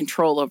 they'll have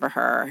control over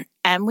her.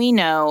 And we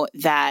know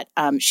that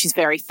she's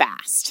very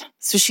fast.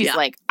 So she's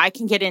like, "I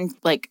can get in,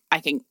 like,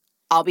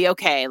 I'll be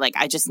okay. Like,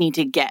 I just need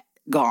to get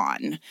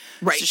gone."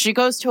 Right. So she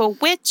goes to a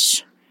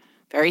witch.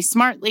 Very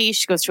smartly,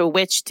 she goes to a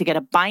witch to get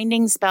a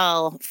binding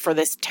spell for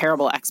this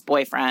terrible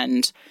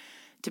ex-boyfriend,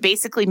 to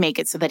basically make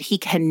it so that he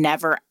can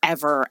never,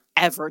 ever,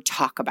 ever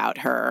talk about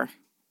her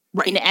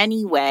in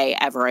any way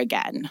ever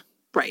again.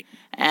 Right.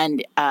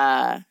 And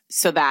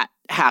so that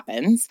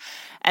happens.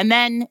 And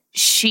then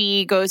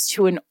she goes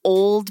to an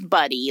old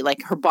buddy,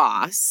 like her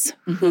boss,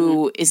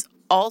 who is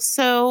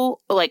also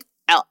like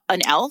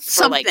an elf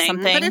or like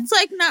something. But it's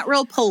like not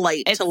real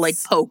polite to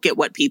like poke at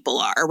what people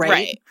are,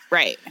 right?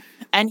 Right.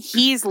 And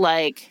he's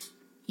like,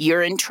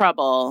 "You're in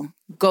trouble.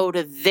 Go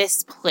to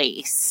this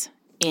place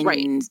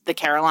in the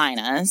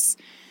Carolinas,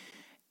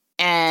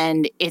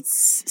 and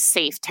it's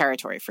safe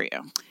territory for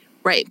you."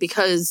 Right,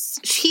 because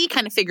he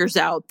kind of figures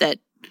out that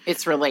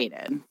it's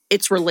related.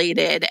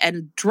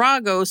 And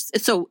Dragos,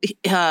 so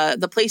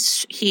the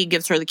place he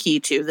gives her the key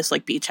to, this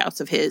like beach house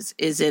of his,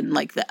 is in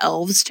like the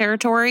elves'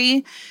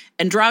 territory,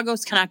 and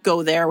Dragos cannot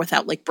go there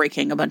without like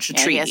breaking a bunch of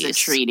treaties. He has a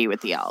treaty with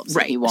the elves.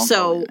 Right. He won't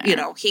so,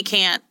 he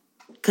can't,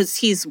 because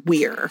he's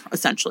weird,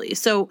 essentially.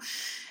 So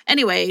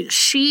anyway,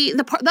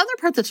 the other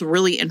part that's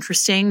really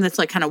interesting, that's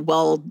like kind of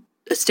well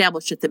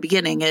established at the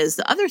beginning is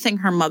the other thing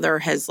her mother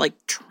has like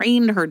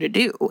trained her to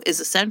do is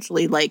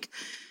essentially like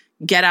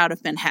get out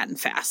of Manhattan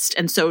fast.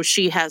 And so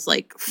she has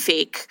like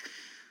fake,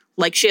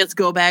 like she has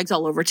go bags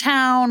all over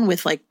town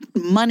with like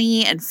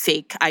money and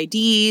fake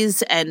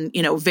IDs. And,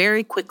 you know,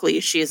 very quickly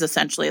she is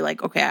essentially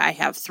like, okay, I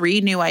have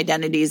 3 new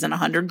identities and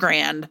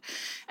 $100,000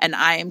 and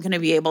I am going to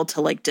be able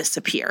to like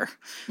disappear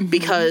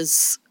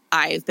because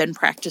I've been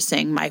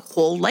practicing my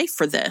whole life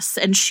for this.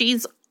 And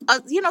she's,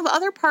 you know, the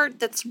other part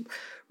that's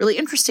really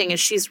interesting is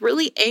she's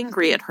really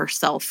angry at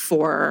herself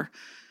for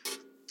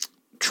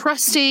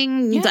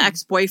trusting the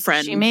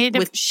ex-boyfriend.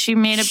 She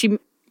made a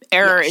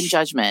error in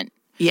judgment.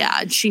 Yeah,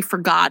 and she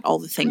forgot all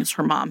the things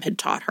her mom had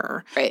taught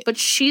her. Right. But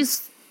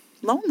she's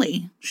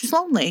lonely. She's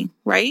lonely,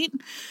 right?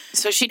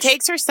 So she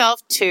takes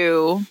herself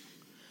to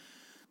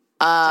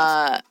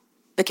the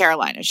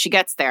Carolinas. She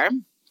gets there.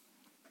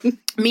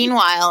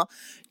 Meanwhile,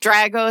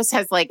 Dragos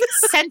has like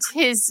sent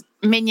his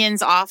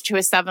minions off to a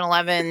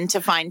 7-Eleven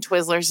to find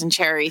Twizzlers and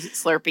cherry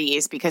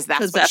Slurpees because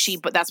that's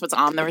what's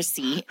on the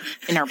receipt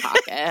in her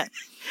pocket,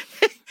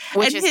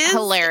 which is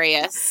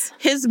hilarious.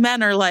 His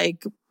men are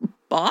like,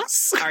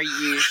 boss, are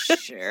you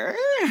sure?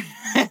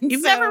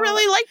 You've never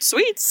really liked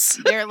sweets.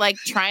 They're like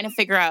trying to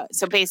figure out.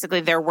 So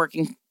basically, they're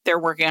working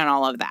on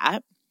all of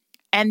that,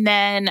 and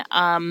then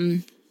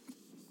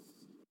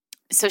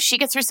so she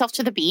gets herself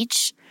to the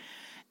beach,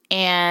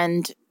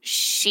 and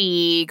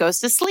she goes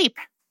to sleep.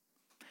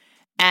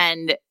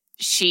 And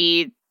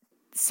she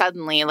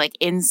suddenly, like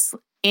in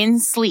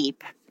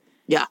sleep,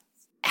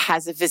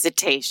 has a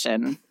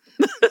visitation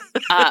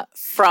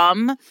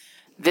from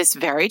this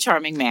very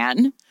charming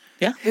man,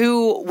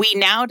 who we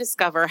now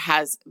discover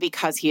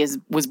because he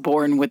was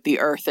born with the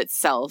earth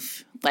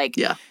itself.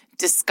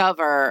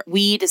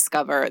 We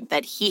discover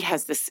that he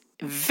has this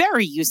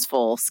very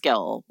useful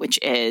skill, which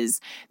is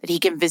that he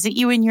can visit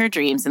you in your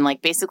dreams and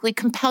like basically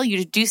compel you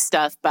to do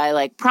stuff by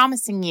like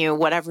promising you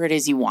whatever it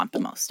is you want the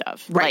most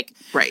of. Right.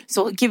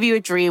 So he'll give you a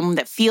dream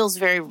that feels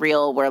very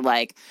real where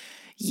like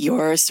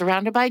you're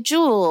surrounded by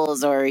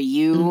jewels or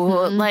you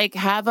like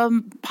have a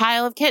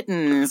pile of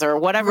kittens or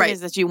whatever it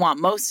is that you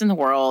want most in the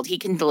world. He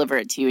can deliver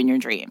it to you in your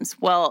dreams.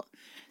 Well,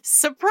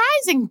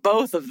 surprising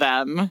both of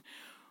them,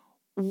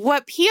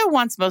 what Pia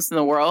wants most in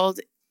the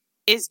world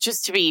is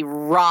just to be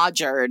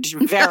Rogered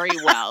very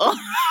well.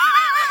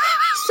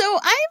 So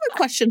I have a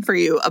question for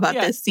you about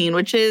this scene,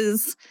 which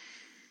is,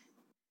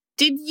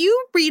 did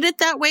you read it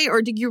that way,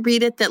 or did you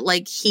read it that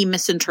like he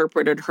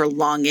misinterpreted her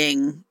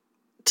longing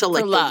to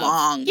like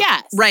belong?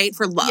 Yes. Right,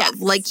 for love.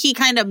 Yes. Like he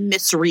kind of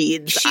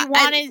misreads.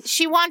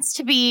 She wants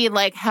to be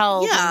like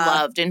held and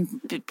loved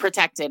and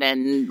protected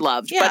and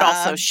loved, but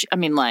also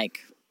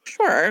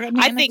sure.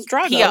 I think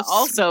Pia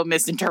also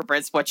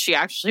misinterprets what she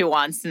actually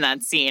wants in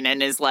that scene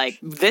and is like,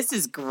 this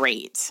is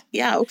great.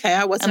 Yeah, okay.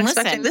 I wasn't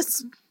expecting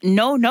this.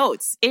 No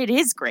notes. It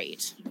is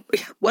great.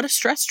 What a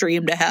stress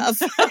dream to have.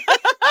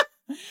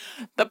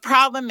 The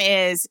problem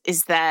is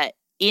that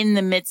in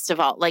the midst of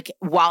all, like,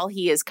 while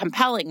he is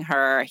compelling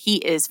her, he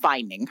is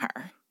finding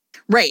her.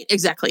 Right,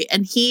 exactly.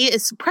 And he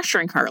is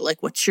pressuring her, like,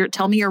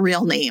 tell me your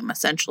real name,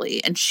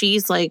 essentially. And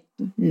she's like,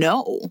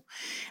 no.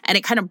 And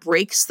it kind of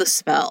breaks the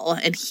spell.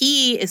 And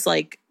he is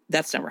like,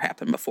 that's never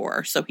happened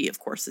before. So he, of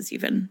course, is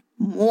even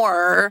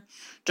more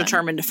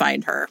determined to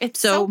find her. It's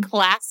so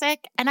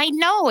classic. And I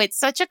know it's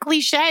such a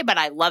cliche, but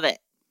I love it.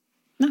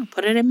 No,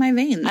 put it in my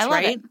veins, I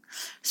love it.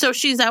 So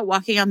she's out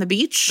walking on the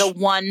beach. The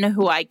one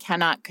who I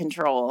cannot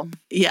control.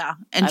 Yeah.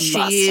 And I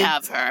must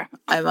have her.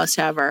 I must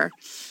have her.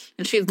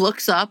 And she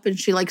looks up and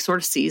she like sort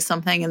of sees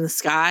something in the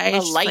sky.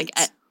 A light. Like,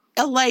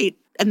 a light.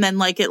 And then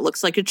like it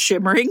looks like it's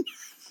shimmering.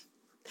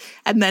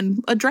 And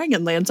then a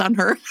dragon lands on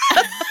her.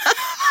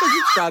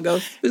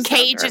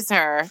 Cages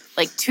her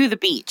like to the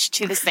beach,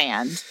 to the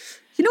sand.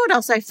 You know what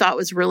else I thought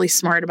was really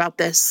smart about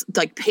this?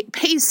 Like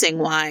pacing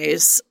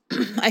wise,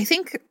 I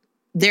think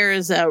there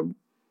is a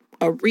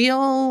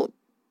real,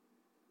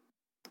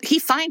 he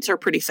finds her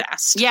pretty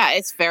fast. Yeah,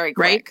 it's very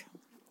quick. Right?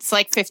 It's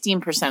like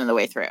 15% of the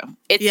way through.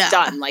 It's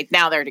done. Like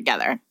now they're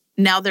together.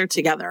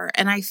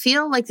 And I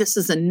feel like this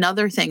is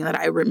another thing that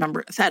I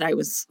remember that I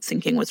was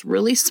thinking was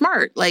really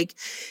smart. Like,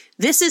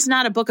 this is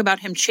not a book about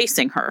him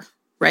chasing her,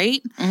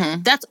 right?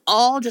 Mm-hmm. That's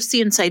all just the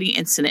inciting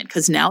incident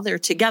because now they're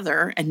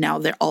together and now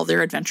all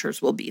their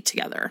adventures will be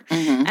together.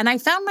 Mm-hmm. And I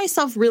found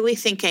myself really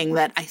thinking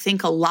that I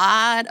think a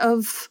lot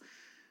of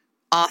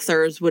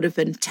authors would have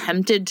been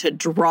tempted to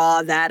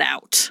draw that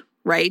out,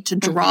 right? To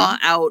draw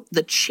out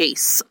the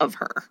chase of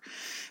her.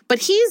 But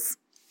he's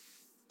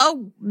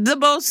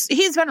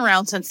been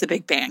around since the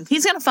Big Bang.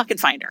 He's going to fucking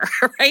find her,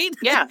 right?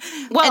 Yeah.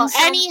 Well,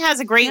 and he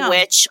has a great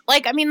witch.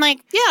 Like, I mean,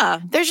 like,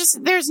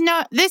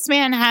 this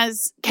man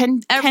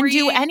can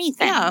do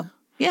anything.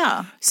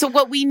 Yeah. So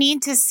what we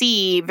need to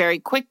see very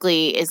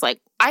quickly is like,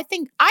 I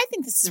think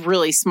this is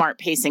really smart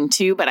pacing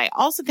too, but I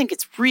also think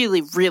it's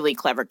really, really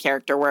clever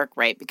character work,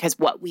 right? Because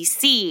what we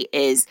see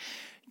is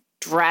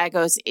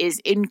Dragos is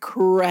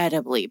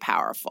incredibly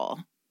powerful.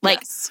 Like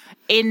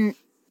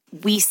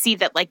we see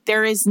that like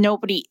there is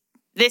nobody,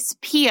 this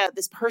Pia,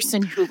 this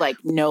person who like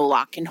no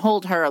lock can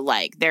hold her,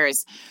 like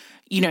there's,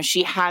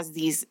 she has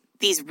these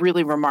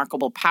really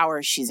remarkable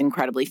powers. She's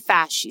incredibly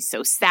fast. She's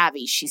so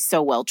savvy. She's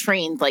so well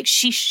trained. Like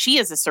she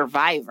is a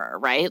survivor,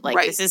 right?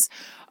 Like this is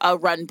a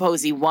run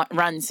Posey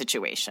run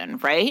situation,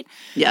 right?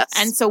 Yes.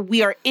 And so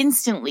we are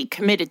instantly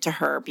committed to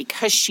her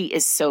because she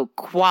is so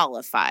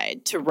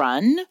qualified to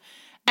run,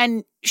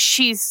 and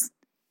he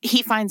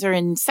finds her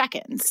in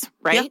seconds,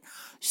 right? Yep.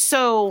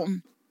 So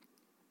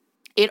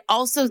it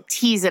also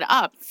tees it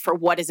up for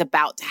what is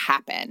about to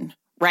happen.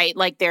 Right?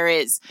 Like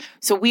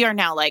so we are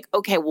now like,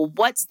 okay, well,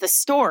 what's the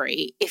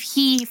story? If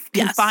he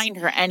can find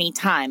her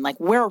anytime, like,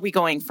 where are we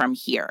going from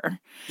here?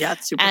 Yeah,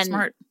 it's super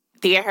smart.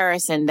 Thea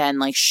Harrison then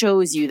like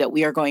shows you that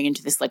we are going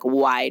into this like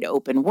wide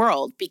open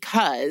world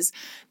because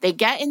they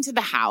get into the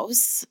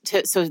house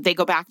so they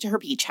go back to her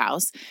beach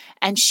house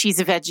and she's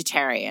a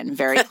vegetarian,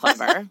 very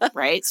clever,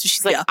 right? So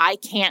she's like, I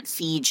can't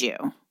feed you.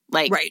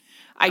 Like,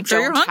 I'm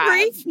sure you're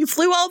hungry. You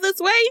flew all this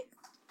way.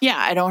 Yeah,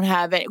 I don't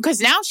have it. Because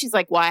now she's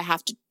like, well, I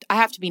have to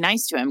be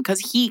nice to him because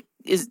he's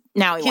going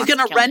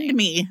to rend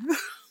me.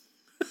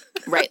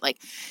 Right. Like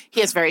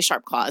he has very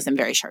sharp claws and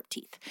very sharp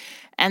teeth.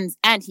 And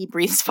he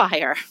breathes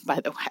fire, by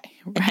the way.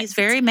 Right? And he's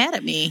very mad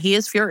at me. He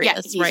is furious,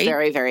 yeah, he's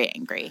very, very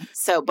angry.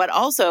 So, but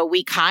also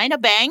we kind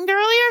of banged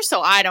earlier,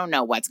 so I don't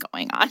know what's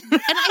going on.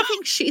 And I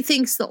think she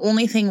thinks the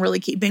only thing really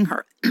keeping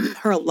her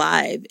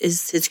alive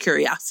is his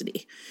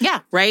curiosity. Yeah.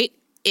 Right?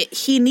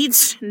 He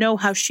needs to know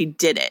how she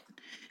did it.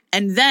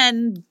 And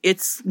then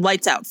it's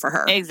lights out for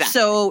her. Exactly.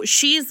 So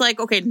she's like,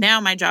 okay, now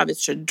my job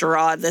is to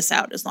draw this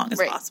out as long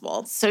as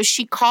possible. So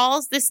she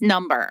calls this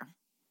number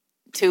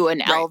to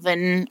an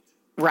elven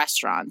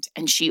restaurant,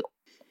 and he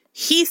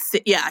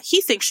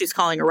thinks she's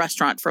calling a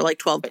restaurant for like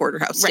 12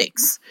 porterhouse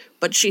steaks,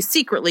 but she's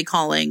secretly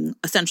calling.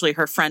 Essentially,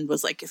 her friend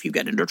was like, "If you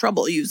get into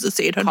trouble, use this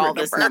 800 call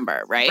this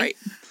number, right?"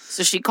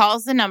 So she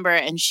calls the number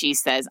and she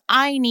says,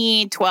 "I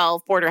need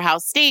 12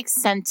 porterhouse steaks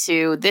sent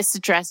to this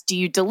address. Do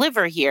you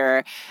deliver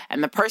here?"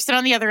 And the person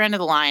on the other end of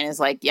the line is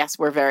like, "Yes,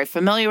 we're very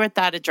familiar with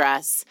that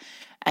address."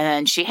 And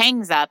then she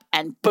hangs up,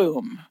 and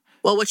boom.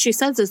 Well, what she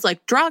says is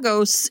like,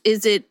 Dragos,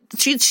 is it?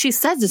 She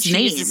says his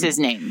name. She uses his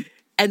name.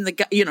 And the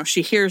guy,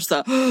 she hears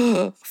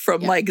the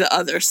from like the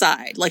other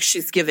side, like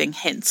she's giving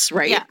hints,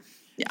 right?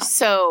 Yeah.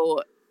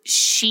 So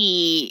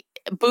 12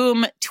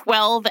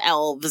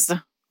 elves.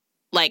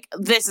 Like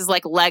this is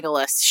like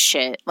Legolas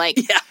shit. Like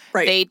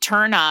they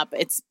turn up.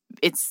 It's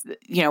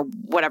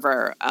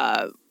whatever.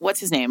 What's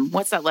his name?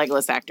 What's that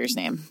Legolas actor's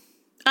name?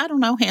 I don't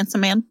know.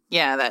 Handsome man.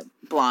 Yeah, that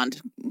blonde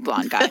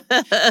guy.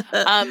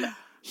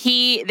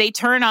 They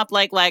turn up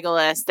like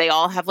Legolas. They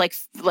all have like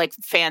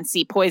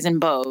fancy poison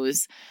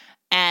bows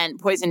and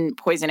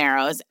poison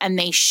arrows, and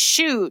they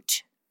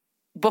shoot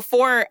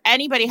before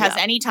anybody has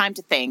any time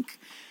to think.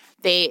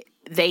 They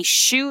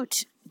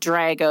shoot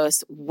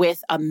Dragos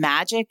with a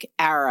magic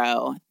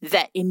arrow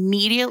that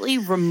immediately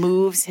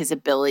removes his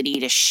ability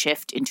to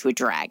shift into a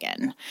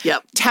dragon.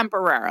 Yep.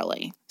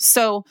 Temporarily.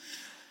 So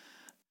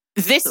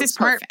this is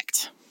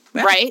perfect.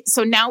 Yeah. Right?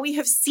 So now we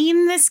have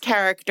seen this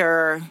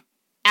character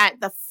at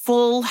the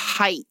full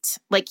height.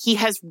 Like he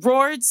has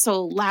roared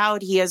so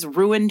loud he has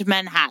ruined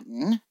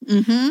Manhattan.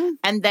 Mm-hmm.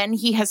 And then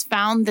he has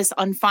found this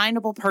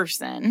unfindable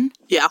person.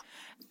 Yeah.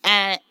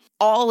 And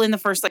all in the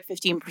first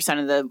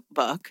 15% of the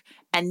book.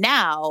 And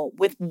now,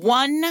 with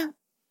one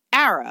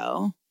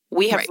arrow,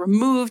 we have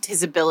removed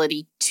his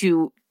ability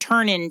to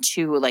turn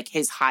into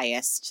his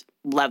highest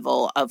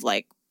level of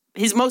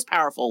his most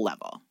powerful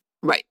level.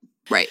 Right.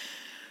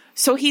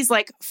 So he's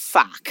like,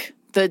 fuck.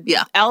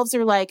 The elves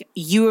are like,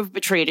 you have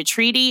betrayed a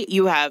treaty.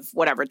 You have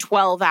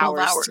 12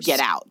 hours to get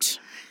out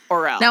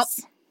or else. Now,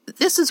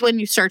 this is when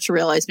you start to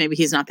realize maybe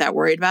he's not that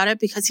worried about it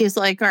because he's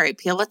like, all right,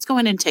 Pia, let's go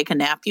in and take a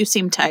nap. You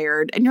seem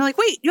tired. And you're like,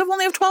 wait, you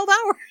only have 12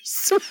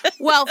 hours.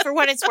 Well, for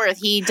what it's worth,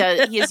 he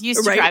is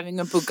used to driving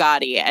a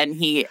Bugatti and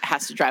he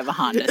has to drive a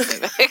Honda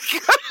Civic.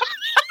 It's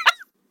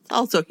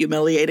also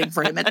humiliating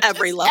for him at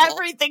every level.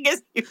 Everything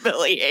is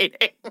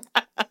humiliating.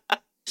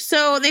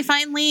 So they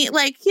finally,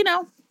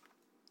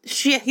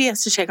 he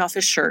has to take off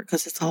his shirt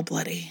because it's all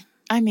bloody.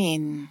 I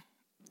mean,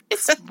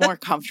 it's more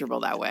comfortable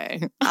that way.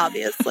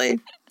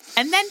 Obviously.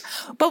 And then,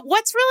 but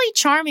what's really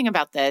charming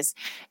about this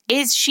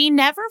is she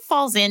never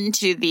falls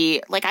into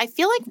the, I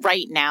feel like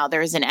right now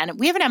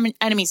we have an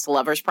enemies to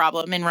lovers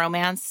problem in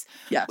romance.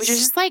 Yes. Which is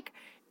just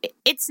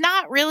it's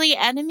not really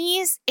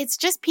enemies. It's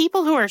just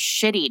people who are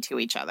shitty to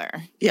each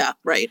other. Yeah,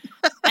 right.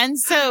 And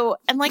so,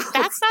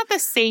 that's not the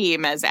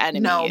same as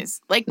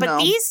enemies. No.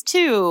 These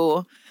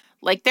two,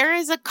 there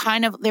is a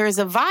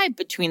vibe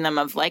between them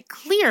of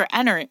clear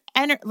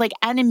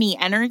enemy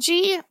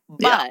energy,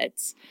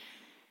 but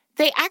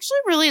they actually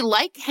really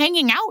like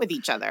hanging out with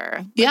each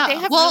other. They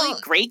have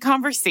really great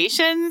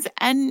conversations,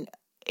 and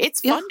it's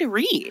fun to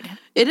read.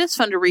 It is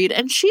fun to read.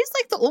 And she's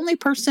the only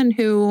person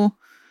who,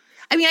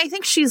 I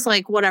think she's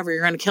whatever,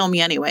 you're going to kill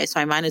me anyway,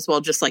 so I might as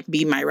well just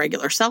be my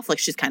regular self.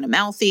 She's kind of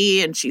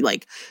mouthy, and she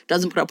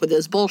doesn't put up with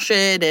this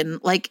bullshit. And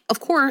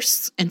of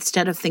course,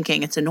 instead of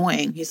thinking it's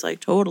annoying, he's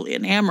totally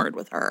enamored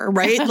with her,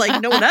 right?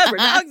 No one ever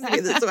talks to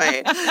me this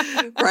way,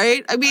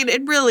 right?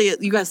 It really,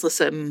 you guys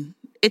listen,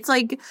 it's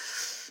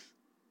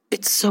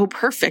It's so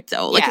perfect,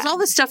 though. Like, it's all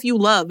the stuff you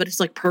love, but it's,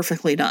 like,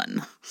 perfectly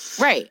done.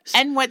 Right.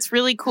 And what's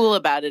really cool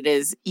about it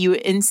is you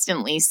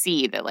instantly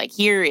see that, like,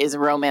 here is a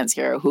romance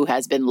hero who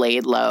has been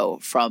laid low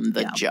from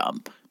the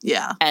jump.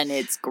 Yeah. And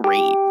it's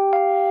great.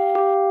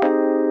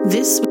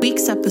 This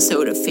week's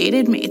episode of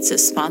Fated Mates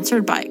is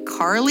sponsored by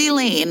Carly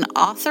Lane,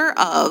 author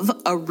of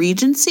A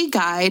Regency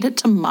Guide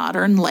to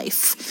Modern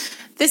Life.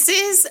 This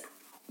is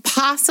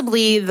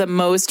possibly the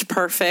most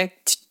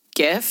perfect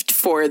gift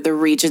for the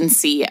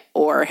Regency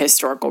or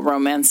historical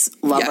romance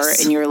lover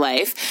in your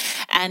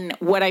life. And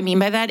what I mean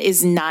by that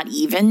is not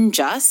even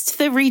just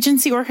the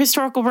Regency or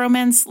historical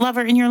romance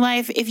lover in your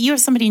life. If you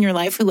have somebody in your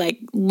life who like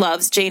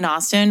loves Jane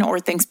Austen or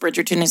thinks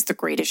Bridgerton is the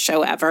greatest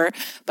show ever,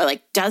 but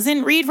like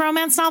doesn't read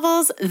romance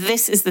novels,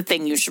 this is the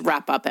thing you should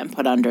wrap up and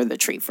put under the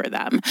tree for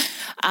them.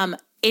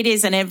 It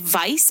is an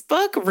advice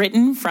book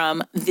written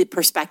from the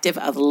perspective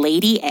of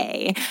Lady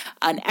A,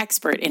 an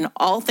expert in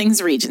all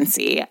things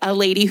Regency, a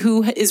lady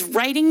who is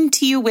writing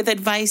to you with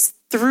advice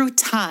through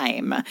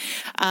time.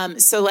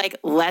 So, like,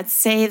 let's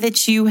say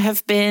that you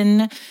have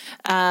been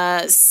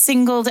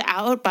singled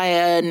out by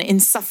an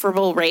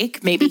insufferable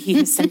rake. Maybe he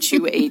has sent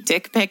you a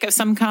dick pic of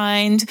some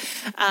kind.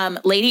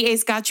 Lady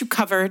A's got you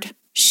covered.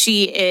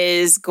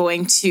 She's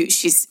going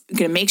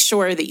to make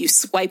sure that you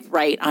swipe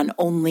right on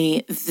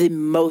only the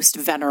most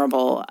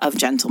venerable of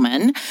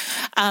gentlemen.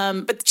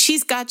 But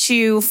she's got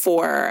you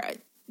for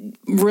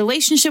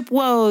relationship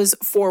woes,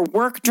 for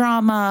work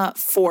drama,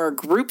 for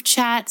group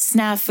chat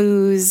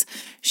snafus.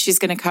 She's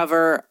going to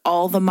cover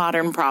all the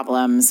modern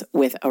problems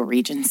with a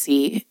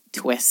Regency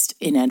twist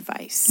in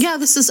advice. Yeah,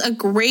 this is a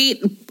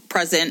great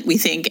present, we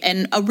think,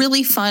 and a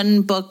really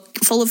fun book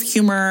full of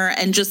humor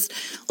and just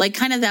like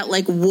kind of that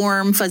like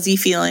warm, fuzzy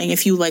feeling.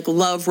 If you like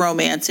love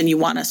romance and you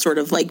want to sort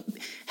of like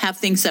have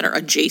things that are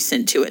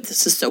adjacent to it,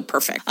 this is so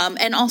perfect.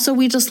 And also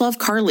we just love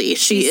Carly.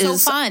 She's so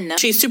fun.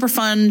 She's super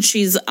fun.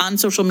 She's on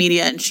social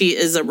media and she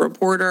is a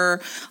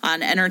reporter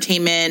on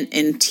entertainment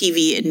and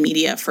TV and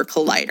media for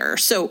Collider.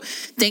 So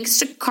thanks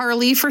to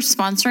Carly for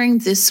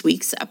sponsoring this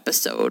week's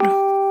episode.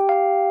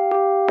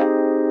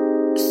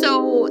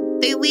 So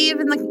they leave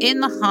in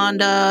the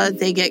Honda.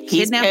 They get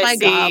kidnapped by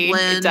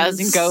goblins. It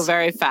doesn't go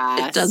very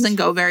fast.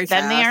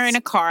 Then they are in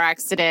a car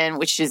accident,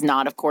 which is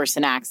not, of course,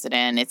 an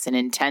accident. It's an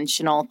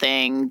intentional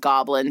thing.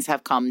 Goblins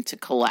have come to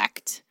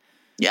collect.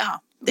 Yeah,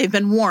 they've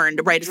been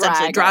warned, right?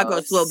 Essentially,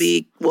 Dragos will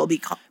be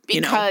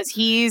because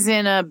he's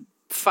in a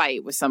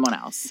fight with someone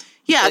else.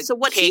 Yeah. So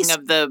what king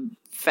of the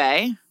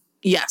Fae?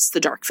 Yes,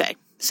 the Dark Fae.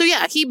 So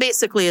yeah, he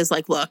basically is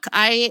like, look,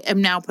 I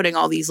am now putting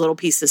all these little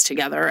pieces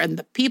together, and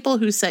the people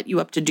who set you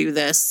up to do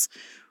this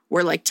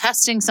were like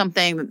testing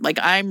something. Like,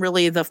 I'm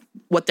really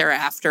what they're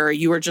after.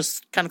 You were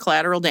just kind of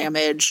collateral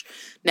damage.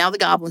 Now the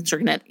goblins are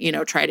gonna,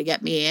 try to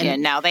get me in. Yeah.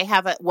 Now they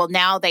have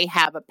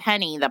a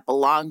penny that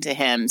belonged to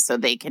him, so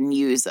they can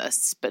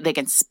they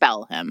can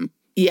spell him.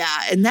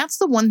 Yeah, and that's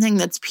the one thing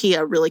that's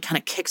Pia really kind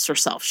of kicks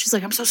herself. She's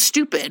like, I'm so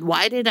stupid.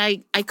 Why did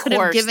I could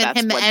have given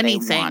him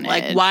anything?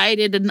 Like, why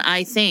didn't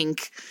I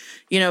think,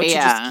 to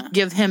just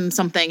give him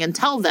something and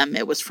tell them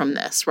it was from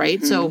this, right?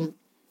 Mm-hmm. So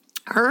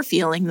her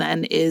feeling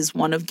then is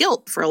one of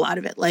guilt for a lot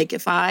of it. Like,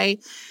 if I'm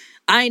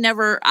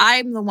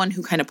the one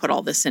who kind of put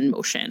all this in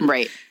motion.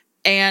 Right.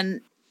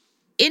 And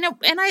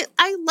I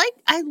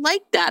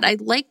like that. I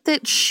like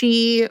that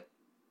she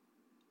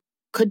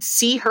could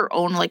see her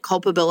own like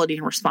culpability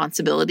and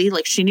responsibility.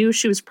 Like, she knew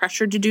she was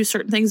pressured to do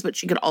certain things, but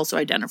she could also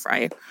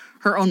identify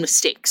her own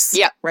mistakes.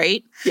 Yeah.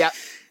 Right? Yeah.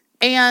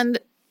 And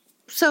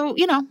so,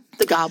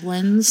 the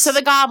goblins. So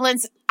the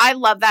goblins, I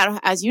love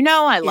that. As you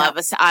know, I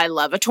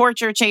love a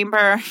torture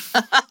chamber.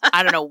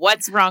 I don't know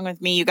what's wrong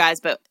with me, you guys,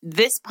 but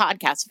this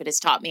podcast, if it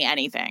has taught me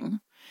anything,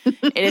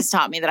 it has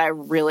taught me that I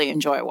really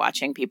enjoy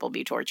watching people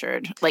be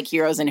tortured, like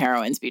heroes and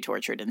heroines be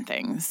tortured in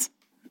things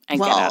and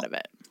get out of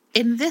it.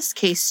 In this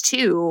case,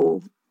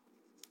 too,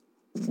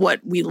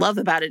 what we love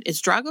about it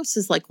is Dragos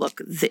is like,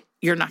 look,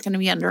 you're not going to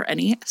be under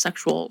any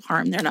sexual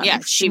harm. They're not. Yeah,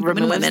 she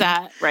removes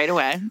that right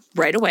away.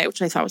 Right away, which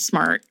I thought was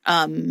smart.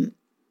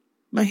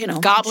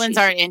 But, goblins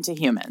aren't into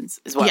humans,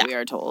 is what we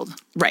are told.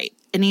 Right.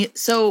 And he's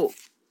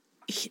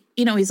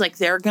like,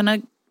 they're going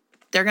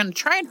to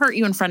try and hurt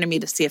you in front of me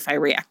to see if I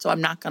react. So I'm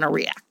not going to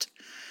react.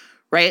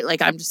 Right?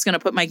 Like, I'm just going to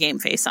put my game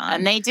face on.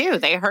 And they do.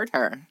 They hurt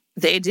her.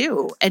 They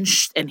do. And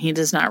he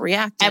does not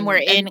react. And we're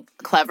in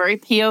clever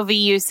POV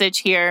usage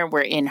here.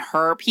 We're in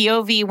her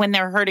POV when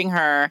they're hurting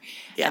her.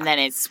 Yeah. And then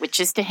it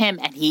switches to him,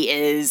 and he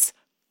is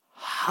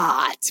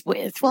hot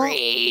with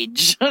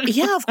rage.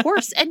 Yeah, of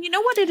course. And you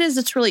know what it is?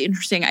 It's really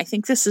interesting. I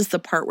think this is the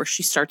part where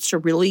she starts to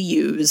really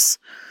use,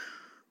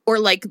 or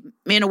like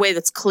in a way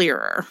that's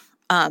clearer,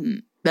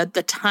 that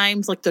the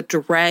times like the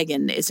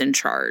dragon is in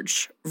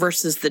charge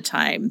versus the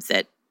time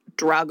that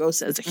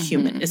Dragos as a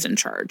human is in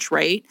charge,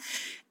 right?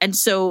 And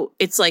so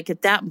it's like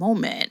at that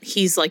moment,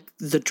 he's like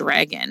the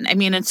dragon. I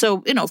mean, and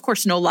so, of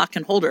course, no lock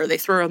and hold her. They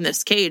throw her in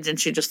this cage and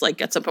she just like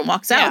gets up and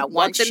walks out.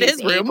 Once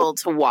she's able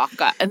to walk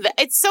up.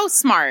 It's so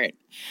smart.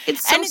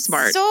 It's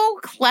smart. So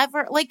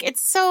clever. Like, it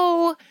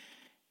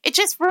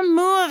just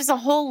removes a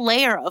whole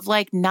layer of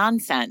like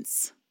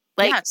nonsense.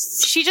 Like,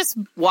 Yes. she just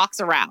walks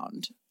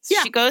around. So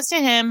Yeah. she goes to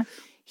him.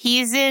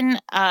 He's in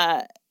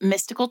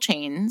mystical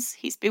chains.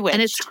 He's bewitched.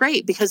 And it's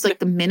great because, like,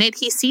 the minute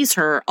he sees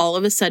her, all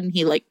of a sudden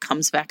he, like,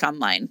 comes back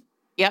online.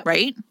 Yep.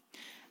 Right?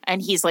 And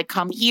he's like,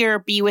 come here,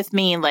 be with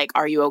me. Like,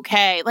 are you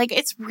okay? Like,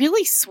 it's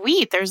really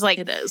sweet. There's like,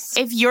 It is.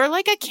 if you're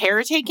like a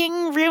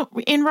caretaking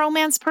in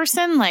romance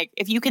person, like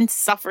if you can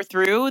suffer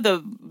through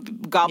the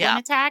goblin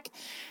attack,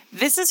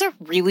 this is a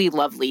really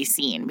lovely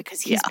scene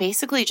because he's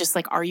basically just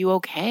like, are you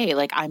okay?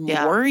 Like, I'm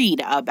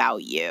worried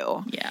about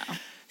you. Yeah.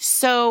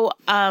 So,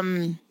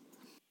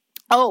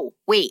 oh,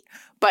 wait,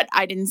 but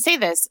I didn't say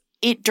this.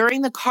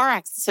 During the car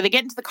accident, so they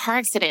get into the car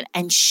accident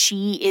and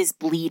she is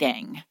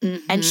bleeding.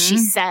 And she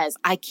says,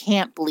 I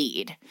can't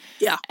bleed.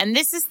 Yeah. And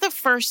this is the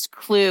first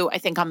clue, I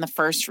think, on the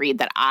first read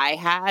that I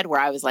had where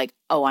I was like,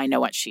 oh, I know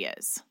what she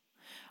is.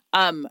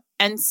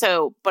 And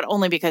so, but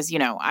only because, you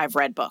know, I've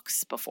read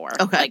books before.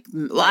 Okay.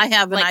 Well, I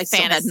haven't. I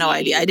still had no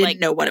idea. I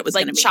didn't know what it was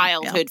going to be.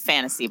 Childhood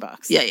fantasy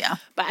books. Yeah, yeah.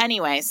 But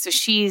anyway, so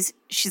she's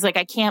like,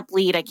 I can't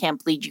bleed. I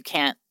can't bleed. You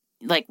can't,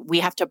 like, we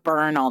have to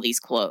burn all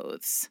these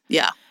clothes.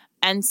 Yeah.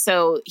 And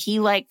so he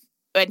like,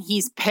 and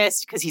he's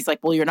pissed because he's like,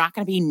 well, you're not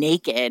going to be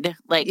naked.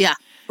 Like, yeah,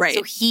 right.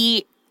 So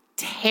he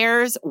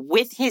tears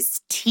with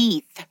his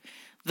teeth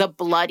the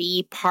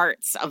bloody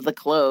parts of the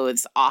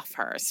clothes off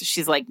her. So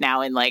she's like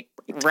now in like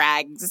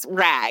rags.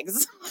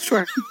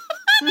 Sure.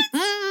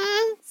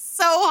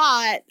 So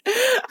hot.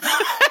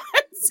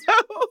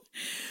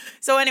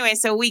 So anyway,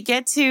 so we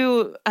get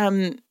to,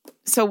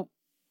 so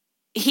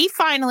he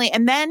finally,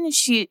 and then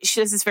she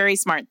does this very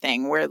smart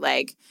thing where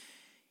like,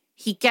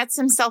 he gets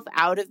himself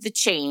out of the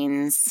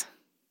chains,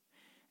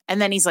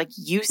 and then he's like,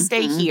 you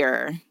stay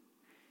here.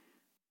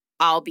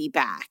 I'll be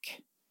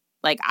back.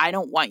 Like, I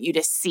don't want you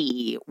to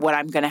see what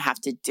I'm going to have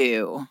to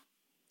do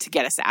to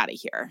get us out of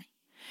here.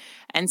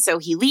 And so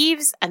he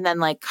leaves and then,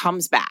 like,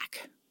 comes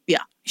back.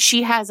 Yeah. Does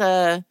she have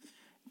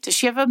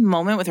a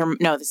moment with her?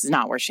 No, this is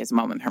not where she has a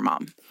moment with her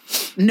mom.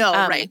 No,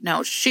 right.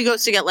 No, she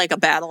goes to get, like, a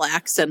battle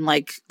axe and,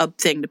 like, a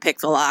thing to pick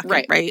the lock.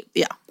 Right. Right?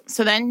 Yeah.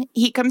 So then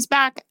he comes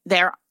back.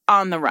 They're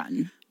on the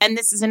run. And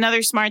this is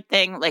another smart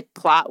thing, like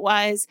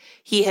plot-wise.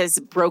 He has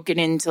broken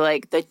into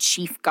like the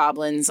chief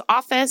goblin's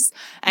office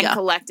and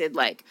collected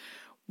like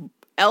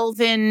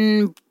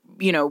elven,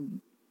 you know,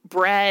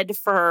 bread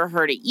for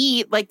her to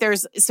eat. Like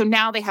so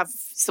now they have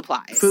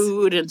supplies.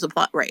 Food and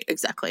supply. Right,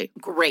 exactly.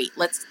 Great.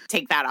 Let's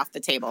take that off the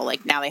table.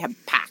 Like now they have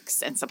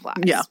packs and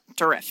supplies. Yeah.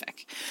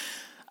 Terrific.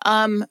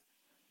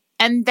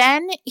 And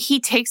then he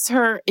takes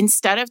her,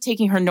 instead of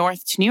taking her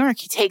north to New York,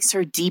 he takes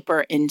her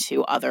deeper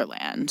into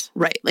Otherland.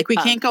 Right. Like, we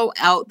can't go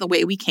out the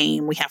way we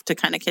came. We have to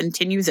kind of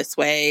continue this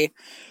way.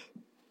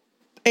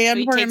 And so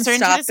he we're takes her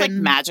into this, like,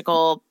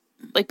 magical,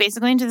 like,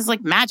 basically into this,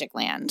 like, magic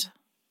land.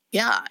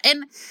 Yeah.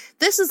 And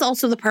this is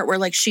also the part where,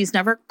 like, she's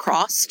never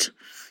crossed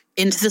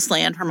into this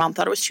land. Her mom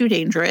thought it was too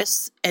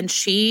dangerous. And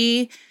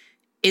she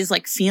is,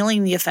 like,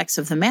 feeling the effects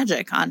of the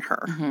magic on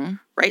her. Mm-hmm.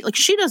 Right? Like,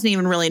 she doesn't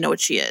even really know what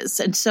she is.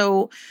 And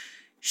so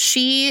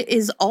she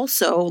is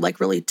also like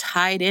really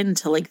tied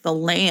into like the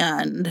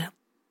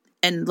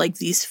and like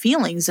these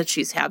feelings that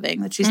she's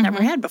having that she's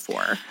never had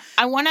before.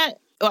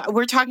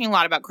 We're talking a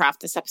lot about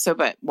craft this episode,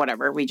 but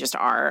whatever, we just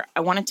are.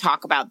 I want to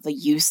talk about the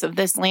use of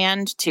this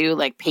land too,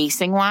 like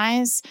pacing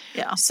wise.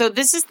 Yeah. So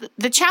this is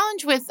the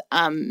challenge with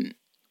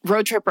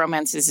road trip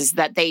romances is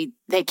that they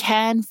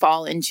can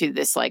fall into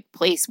this like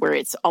place where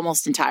it's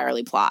almost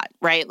entirely plot,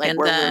 right? Like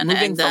we're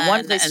moving from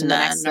one place to the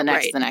next, the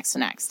next, the next, the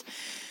next.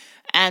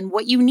 And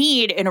what you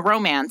need in a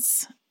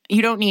romance,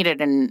 you don't need it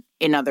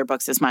in other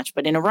books as much,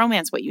 but in a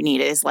romance, what you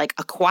need is like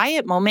a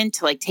quiet moment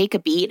to like take a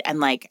beat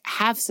and like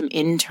have some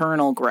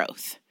internal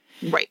growth.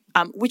 Right.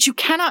 Which you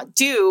cannot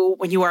do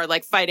when you are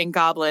like fighting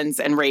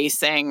goblins and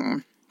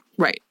racing.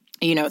 Right.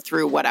 You know,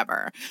 through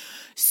whatever.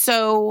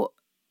 So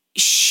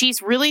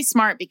she's really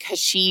smart because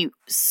she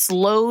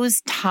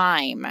slows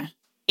time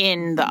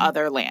in the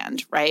other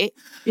land, right?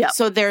 Yeah.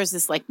 So there's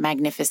this like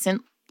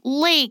magnificent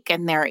lake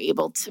and they're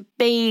able to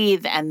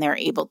bathe and they're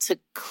able to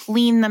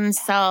clean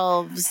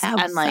themselves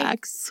and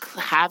like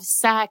have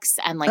sex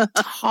and like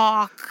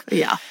talk.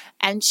 Yeah.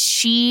 And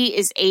she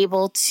is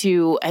able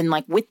to, and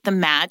like with the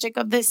magic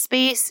of this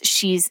space,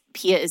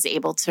 Pia is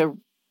able to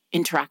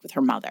interact with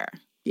her mother.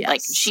 Yes.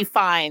 Like she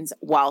finds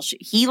while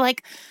he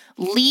like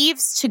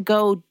leaves to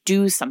go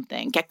do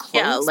something, get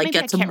clothes. Yeah, like maybe,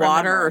 get some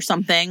water or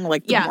something,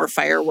 like more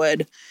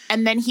firewood.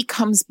 And then he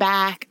comes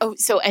back.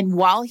 And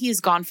while he's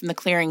gone from the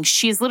clearing,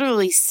 she's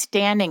literally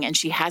standing and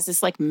she has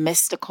this like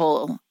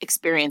mystical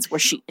experience where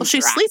she's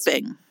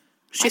sleeping.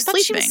 She's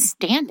sleeping. She was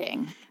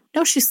standing.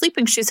 No, she's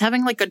sleeping. She's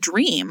having like a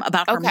dream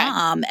about her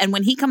mom. And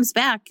when he comes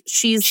back,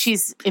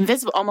 she's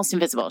invisible, almost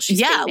invisible. She's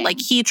fading. Like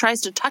he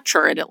tries to touch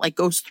her and it like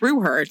goes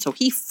through her. So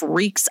he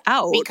freaks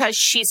out. Because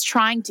she's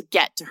trying to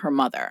get to her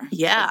mother.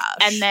 Yeah.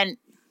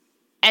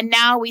 And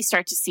now we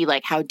start to see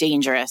like how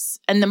dangerous.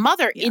 And the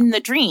mother in the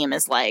dream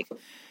is like,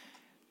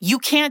 you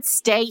can't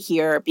stay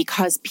here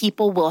because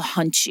people will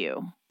hunt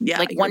you. Yeah.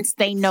 Like once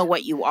they know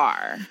what you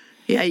are.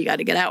 Yeah, you got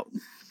to get out.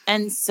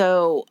 And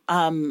so,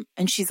 and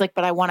she's like,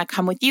 but I want to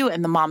come with you.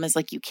 And the mom is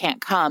like, you can't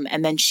come.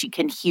 And then she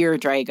can hear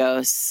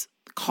Dragos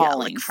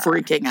calling her.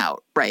 Freaking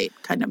out, right?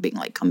 Kind of being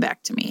like, come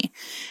back to me.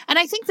 And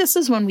I think this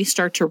is when we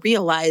start to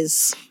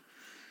realize,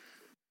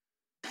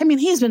 I mean,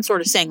 he's been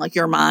sort of saying like,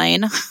 you're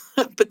mine,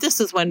 but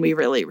this is when we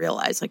really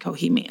realize like, oh,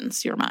 he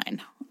means you're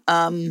mine.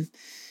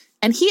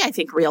 And he, I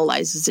think,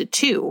 realizes it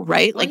too,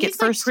 right? Well, like he's at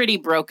first, pretty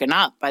broken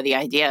up by the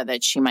idea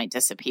that she might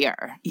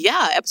disappear.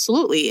 Yeah,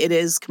 absolutely. It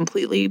is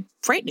completely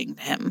frightening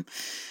to him.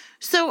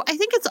 So I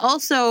think it's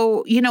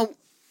also,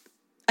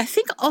 I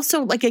think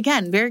also, like,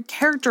 again, very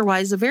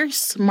character-wise, a very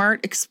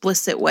smart,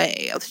 explicit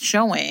way of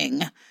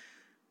showing,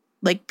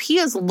 like,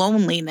 Pia's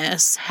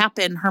loneliness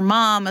happened. Her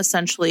mom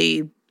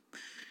essentially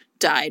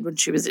died when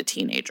she was a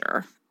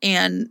teenager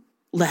and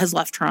has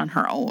left her on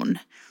her own.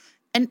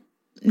 And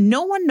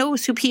no one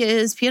knows who Pia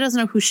is. Pia doesn't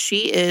know who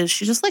she is.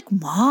 She just, like,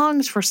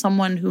 longs for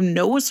someone who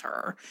knows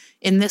her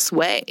in this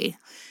way.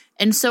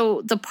 And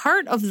so the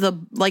part of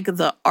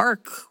the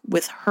arc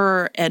with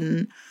her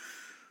and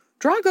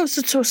Dragos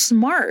that's so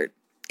smart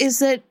is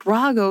that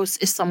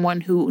Dragos is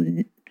someone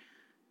who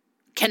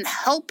can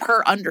help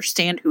her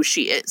understand who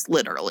she is,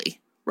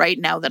 literally, right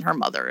now that her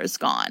mother is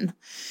gone.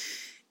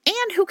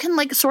 And who can,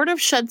 like, sort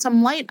of shed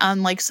some light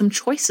on, like, some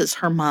choices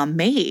her mom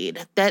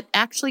made that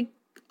actually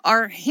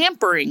are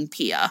hampering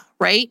Pia,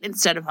 right?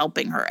 Instead of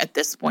helping her at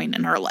this point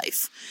in her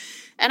life.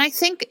 And I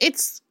think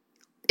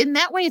in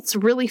that way, it's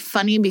really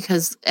funny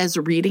because as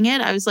reading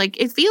it, I was like,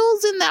 it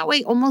feels in that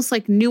way almost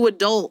like new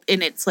adult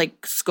in its,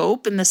 like,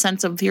 scope, in the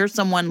sense of here's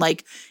someone,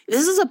 like,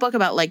 this is a book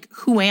about, like,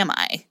 who am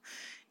I?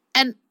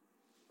 And,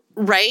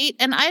 right?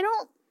 And I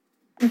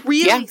don't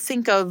really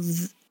think of,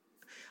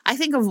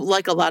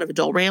 like, a lot of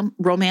adult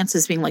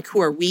romances being like,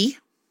 who are we?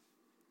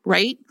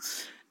 Right?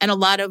 And a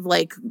lot of,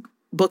 like,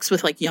 books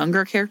with, like,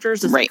 younger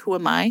characters is like, who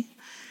am I?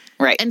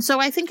 Right. And so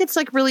I think it's,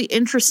 like, really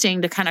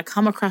interesting to kind of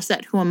come across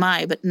that who am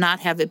I, but not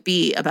have it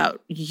be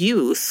about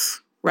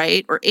youth,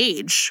 right? Or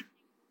age.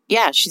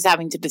 Yeah, she's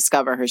having to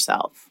discover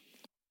herself.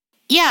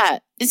 Yeah,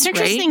 it's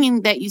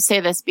interesting that you say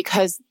this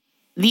because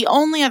the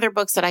only other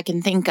books that I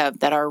can think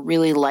of that are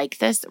really like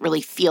this, that really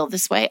feel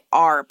this way,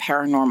 are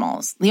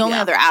paranormals. The only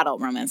other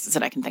adult romances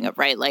that I can think of,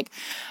 right? Like,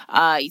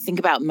 you think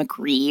about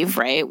McGreeve,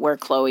 right? Where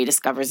Chloe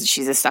discovers that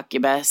she's a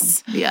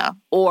succubus. Yeah.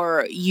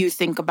 Or you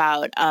think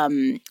about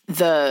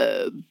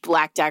the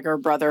Black Dagger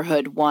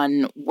Brotherhood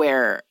one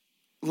where,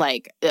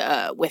 like,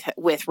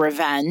 with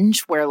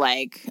Revenge, where,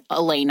 like,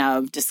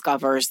 Elena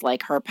discovers,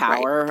 like, her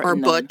power. Right. Or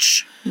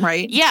Butch,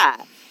 right?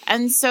 Yeah.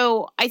 And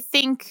so I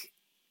think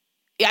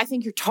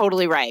you're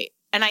totally right.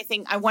 And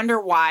I wonder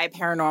why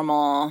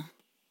paranormal,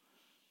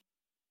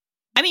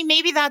 I mean,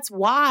 maybe that's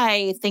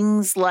why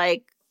that's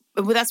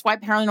why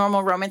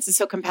paranormal romance is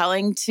so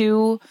compelling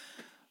to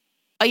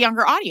a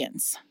younger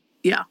audience.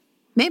 Yeah,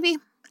 maybe.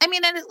 I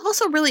mean, and it's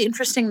also really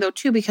interesting, though,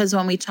 too, because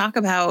when we talk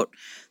about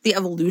the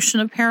evolution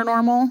of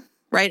paranormal,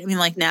 right? I mean,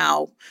 like,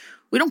 now,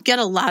 we don't get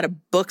a lot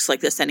of books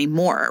like this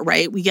anymore,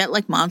 right? We get,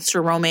 like,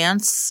 monster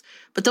romance,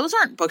 but those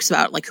aren't books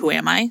about, like, who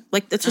am I?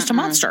 Like, it's just a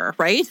monster,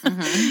 right?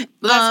 Mm-hmm.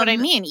 Well, that's what I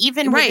mean.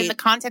 Even within the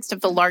context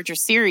of the larger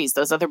series,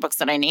 those other books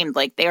that I named,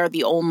 like, they are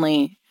the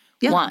only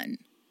one.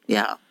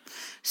 Yeah.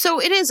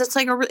 So it is. It's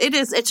like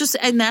it's just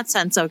in that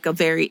sense, like, a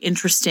very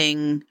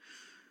interesting,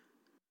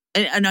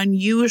 an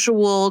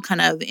unusual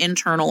kind of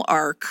internal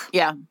arc.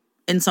 Yeah.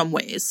 In some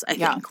ways, I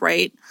think,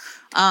 right?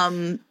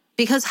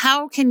 Because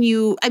how can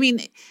you, I mean,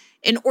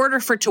 in order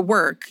for it to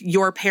work,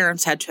 your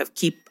parents had to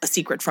keep a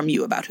secret from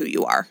you about who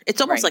you are. It's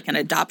almost like an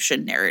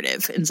adoption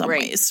narrative in some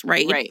ways,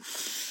 right? Right.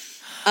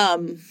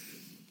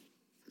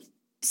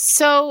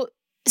 So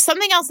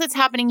something else that's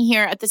happening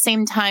here at the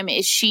same time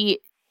is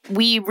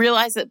we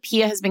realize that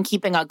Pia has been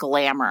keeping a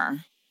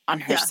glamour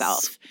on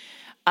herself.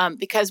 Yes.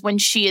 Because when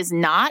she is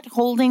not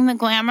holding the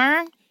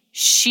glamour,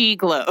 she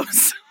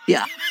glows.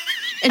 Yeah.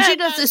 And she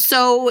does this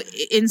so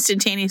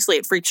instantaneously,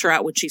 it freaks her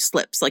out when she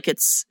slips. Like,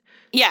 it's,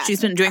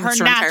 she's been doing this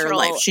her entire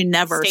life. She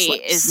never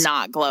slips. Is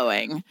not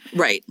glowing.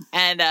 Right.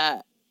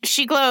 And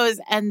she glows,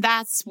 and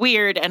that's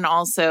weird. And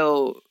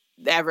also,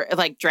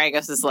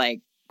 Dragos is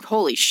like,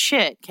 holy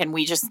shit,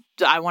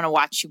 I want to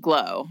watch you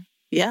glow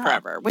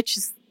forever, which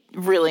is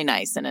really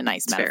nice and a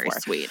nice metaphor. Very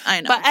sweet. I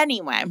know. But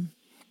anyway,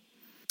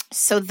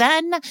 so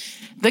then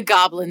the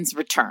goblins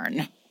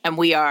return, and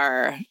we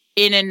are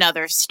in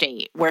another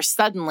state where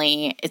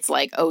suddenly it's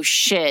like, oh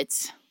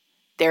shit,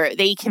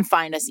 they can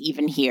find us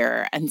even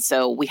here. And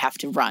so we have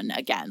to run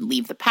again,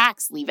 leave the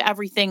packs, leave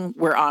everything.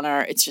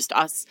 It's just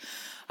us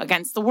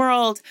against the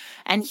world.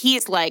 And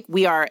he's like,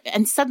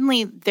 and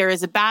suddenly there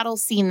is a battle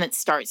scene that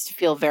starts to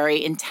feel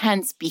very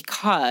intense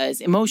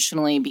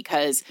emotionally,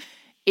 because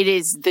it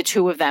is the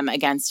two of them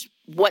against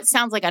what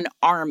sounds like an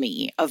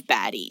army of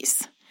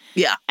baddies.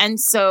 Yeah. And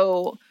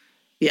so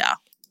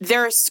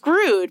they're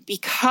screwed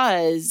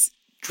because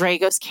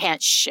Dragos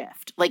can't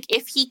shift. Like,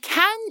 if he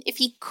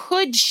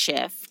could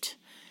shift,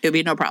 it would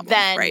be no problem.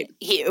 Then right.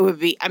 It would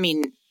be, I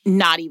mean,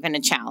 not even a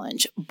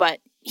challenge, but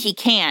he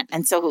can't.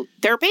 And so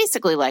they're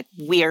basically like,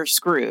 we're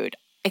screwed.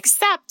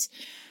 Except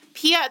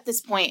Pia at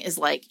this point is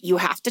like, you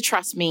have to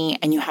trust me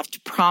and you have to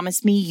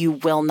promise me you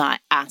will not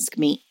ask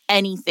me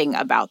anything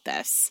about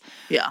this.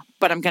 Yeah.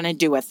 But I'm going to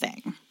do a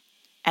thing.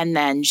 And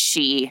then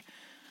he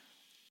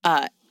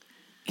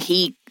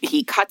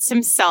cuts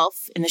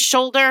himself in the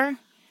shoulder.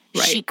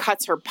 Right. She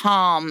cuts her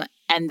palm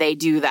and they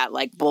do that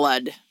like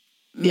blood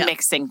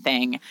mixing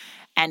thing.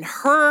 And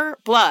her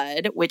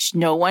blood, which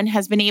no one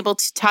has been able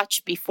to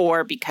touch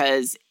before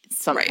because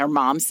her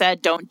mom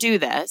said, don't do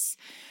this,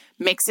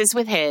 mixes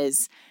with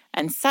his.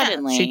 And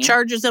suddenly... she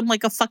charges him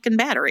like a fucking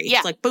battery. Yeah.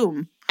 It's like,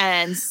 boom.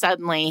 And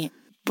suddenly,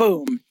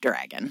 boom,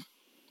 dragon.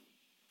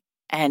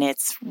 And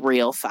it's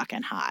real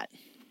fucking hot.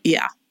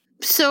 Yeah.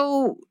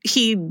 So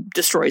he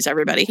destroys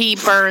everybody. He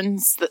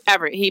burns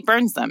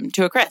them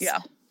to a crisp. Yeah.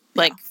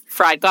 Like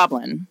fried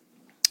goblin.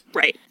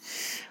 Right.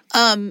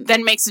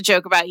 Then makes a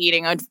joke about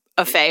eating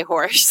a fey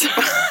horse.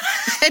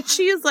 And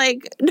she is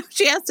like, no,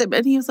 she asked him,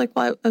 and he was like,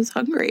 well, I was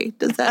hungry.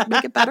 Does that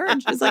make it better?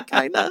 And she's like,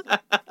 kind of.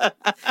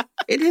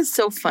 It is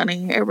so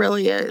funny. It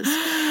really is.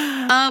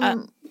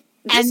 And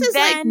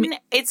then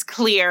it's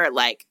clear,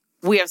 like,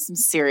 we have some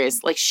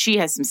serious, like, she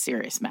has some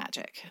serious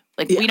magic.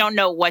 Like, we don't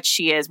know what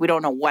she is. We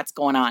don't know what's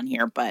going on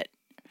here, but.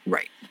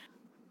 Right.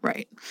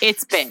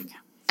 It's big.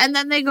 And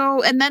then they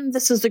go, and then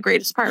this is the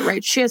greatest part,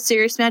 right? She has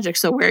serious magic.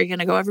 So where are you going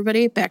to go,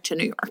 everybody? Back to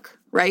New York,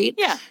 right?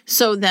 Yeah.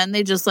 So then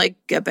they just, like,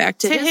 get back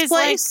to his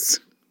place.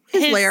 Like,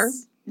 his lair.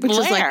 Which is,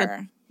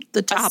 like,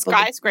 the top of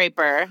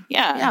skyscraper.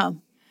 Yeah.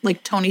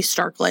 Like Tony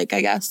Stark, like,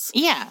 I guess.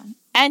 Yeah.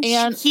 And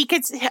he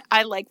gets,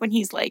 I like when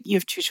he's like, you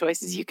have two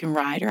choices. You can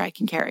ride or I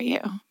can carry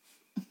you.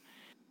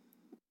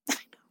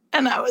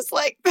 And I was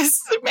like, this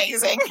is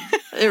amazing.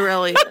 It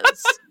really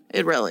is.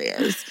 It really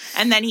is.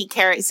 And then he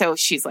carries, so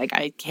she's like,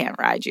 I can't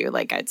ride you.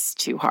 Like, it's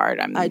too hard.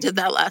 I did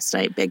that last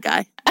night, big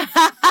guy.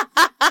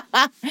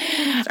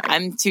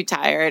 I'm too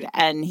tired.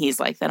 And he's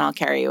like, then I'll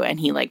carry you. And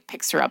he like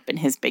picks her up in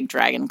his big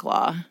dragon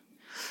claw.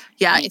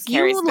 Yeah. If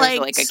you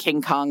like a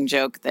King Kong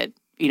joke that,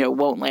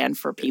 won't land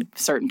for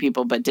certain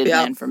people, but did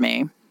land for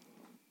me.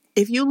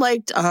 If you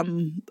liked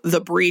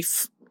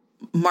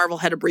Marvel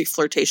had a brief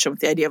flirtation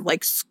with the idea of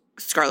like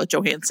Scarlett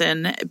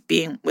Johansson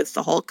being with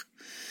the Hulk,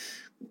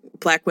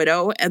 Black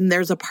Widow, and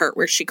there's a part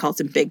where she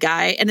calls him big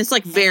guy, and it's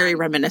like very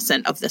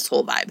reminiscent of this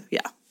whole vibe. Yeah.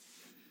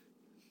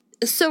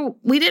 So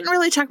we didn't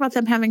really talk about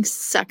them having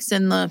sex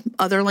in the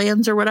other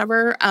lands or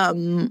whatever.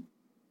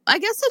 I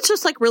guess it's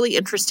just like really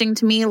interesting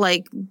to me.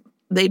 Like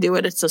they do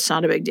it. It's just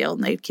not a big deal.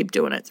 And they keep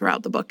doing it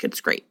throughout the book.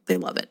 It's great. They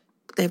love it.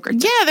 They have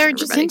great. Yeah. They're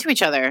just into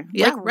each other.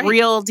 Yeah. Like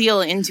real deal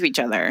into each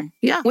other.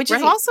 Yeah. Which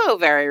is also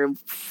very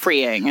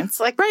freeing. It's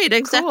like, right.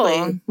 Exactly.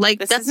 Cool. Like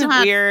this that's isn't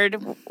not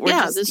weird.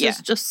 This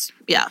is just,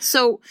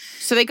 So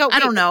they go,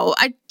 I don't know.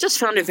 I just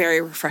found it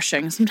very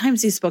refreshing.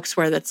 Sometimes these books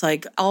where that's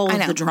like all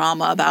of the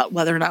drama about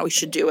whether or not we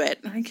should do it.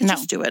 I can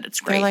just do it. It's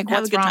great. They're like,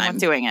 what's wrong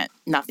with doing it?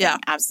 Nothing. Yeah.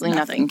 Absolutely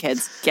nothing.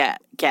 Kids get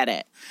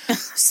it.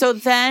 So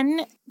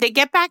then they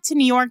get back to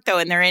New York though,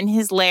 and they're in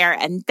his lair.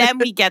 And then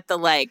we get the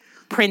like,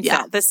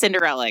 princess, the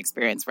Cinderella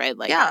experience, right?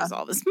 Like, there's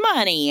all this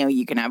money.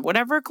 You can have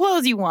whatever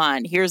clothes you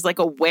want. Here's like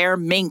a wear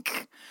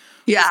mink.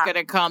 Who's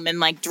gonna come and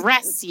like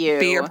dress you,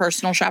 be your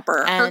personal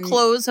shopper. And her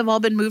clothes have all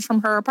been moved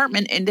from her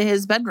apartment into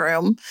his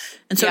bedroom,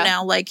 and so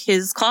now like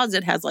his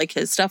closet has like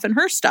his stuff and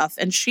her stuff,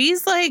 and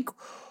she's like,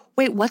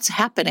 "Wait, what's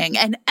happening?"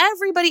 And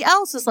everybody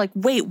else is like,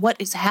 "Wait, what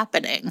is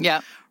happening?"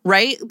 Yeah,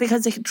 right?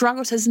 Because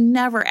Dragos has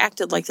never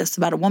acted like this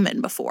about a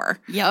woman before.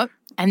 Yep,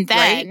 and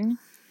then.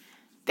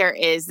 There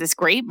is this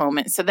great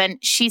moment. So then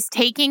she's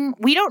taking,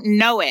 we don't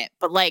know it,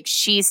 but like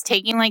she's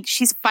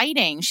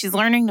fighting. She's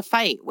learning to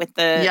fight with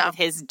with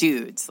his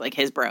dudes, like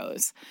his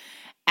bros.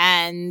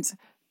 And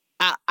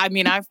I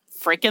mean, I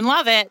freaking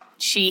love it.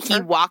 He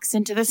walks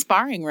into the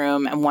sparring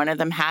room and one of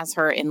them has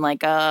her in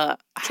like a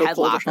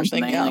headlock or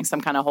something, like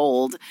some kind of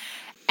hold.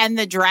 And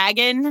the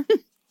dragon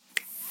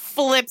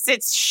flips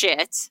its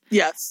shit.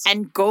 Yes.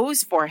 And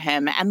goes for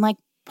him and like,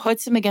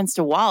 puts him against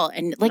a wall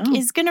and like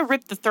is gonna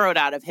rip the throat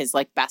out of his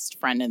like best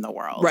friend in the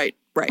world. Right.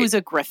 Who's a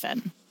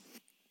griffin.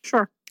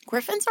 Sure.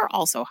 Griffins are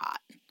also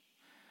hot.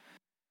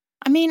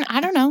 I mean,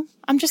 I don't know.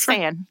 I'm just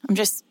saying. I'm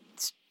just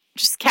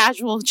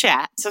casual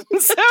chat. So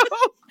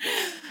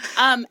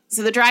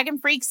the dragon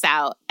freaks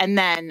out and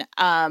then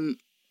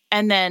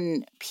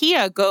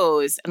Pia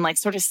goes and like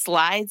sort of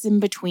slides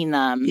in between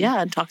them.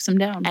 Yeah, and talks him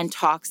down. And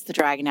talks the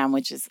dragon down,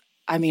 which is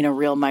a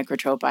real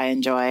microtrope I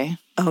enjoy.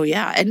 Oh,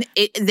 yeah. And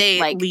they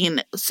like,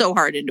 lean so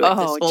hard into it. Oh,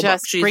 this whole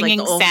just book. Bringing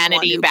like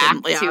sanity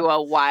back to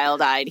a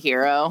wild-eyed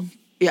hero.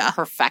 Yeah.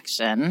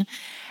 Perfection.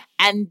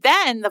 And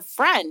then the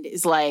friend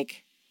is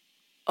like,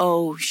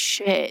 oh,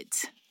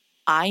 shit.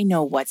 I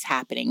know what's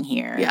happening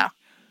here. Yeah.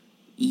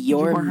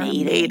 You're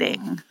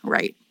mating.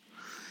 Right.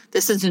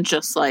 This isn't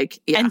just like...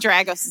 Yeah. And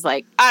Dragos is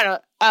like,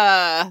 am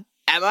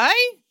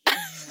I?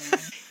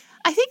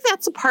 I think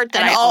that's a part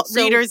that all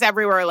readers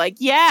everywhere are like,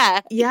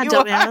 yeah,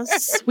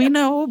 dumbass. We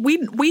know, we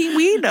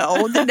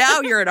know that now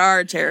you're in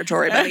our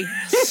territory, buddy.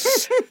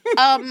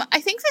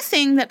 I think the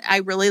thing that I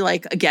really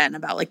like again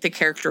about like the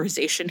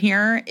characterization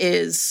here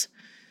is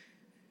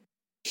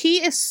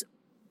he is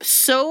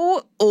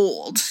so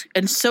old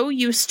and so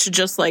used to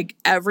just like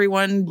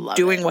everyone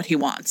doing what he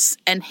wants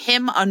and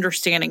him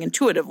understanding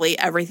intuitively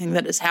everything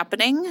that is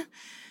happening,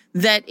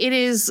 that it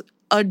is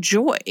a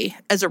joy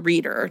as a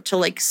reader to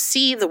like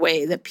see the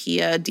way that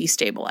Pia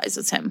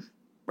destabilizes him,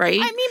 right?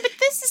 I mean, but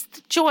this is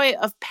the joy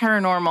of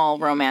paranormal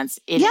romance.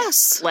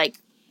 Yes.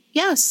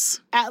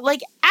 Yes. At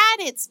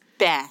its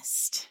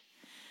best.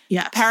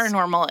 Yes.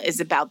 Paranormal is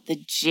about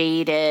the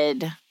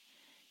jaded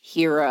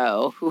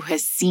hero who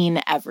has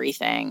seen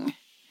everything,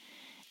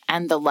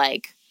 and the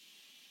like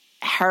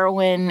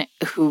heroine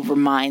who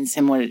reminds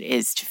him what it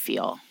is to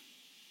feel.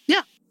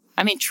 Yeah.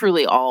 I mean,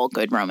 truly all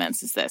good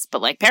romance is this,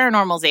 but like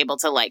paranormal is able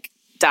to like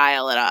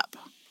dial it up.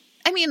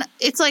 I mean,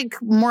 it's like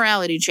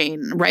morality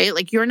chain, right?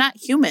 Like you're not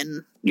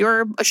human.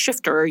 You're a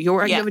shifter. You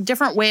have a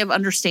different way of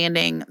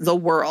understanding the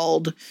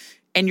world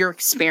and your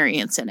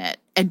experience in it.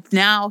 And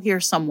now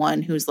here's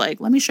someone who's like,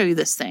 let me show you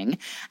this thing.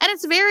 And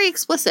it's very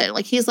explicit.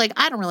 Like he's like,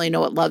 I don't really know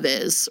what love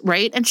is,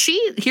 right? And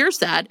she hears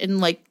that and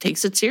like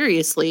takes it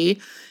seriously.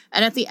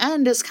 And at the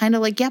end is kind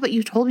of like, yeah, but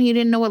you told me you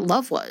didn't know what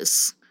love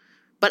was.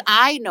 But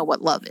I know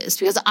what love is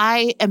because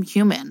I am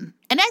human.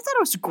 And I thought it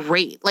was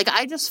great. Like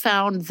I just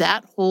found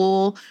that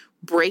whole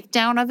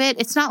breakdown of it.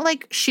 It's not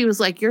like she was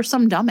like, you're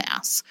some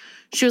dumbass.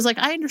 She was like,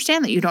 I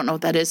understand that you don't know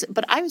what that is,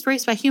 but I was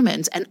raised by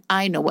humans and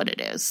I know what it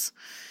is.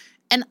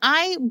 And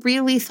I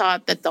really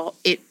thought that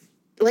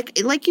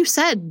like you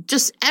said,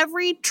 just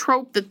every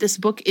trope that this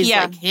book is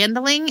like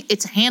handling,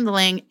 it's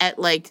handling at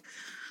like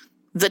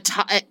the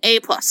top, A+.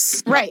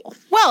 Right.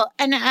 Well,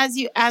 and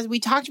as we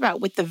talked about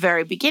with the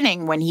very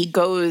beginning, when he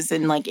goes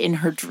and like in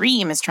her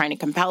dream is trying to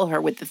compel her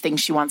with the thing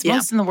she wants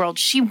most in the world,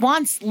 she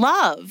wants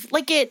love.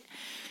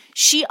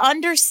 She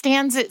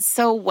understands it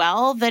so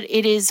well that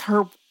it is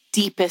her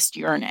deepest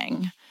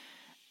yearning.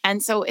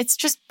 And so it's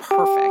just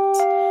perfect.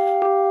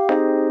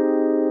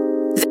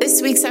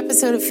 This week's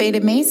episode of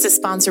Fated Mates is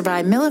sponsored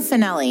by Mila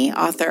Finelli,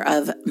 author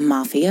of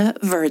Mafia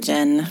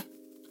Virgin.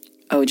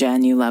 Oh,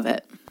 Jen, you love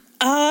it.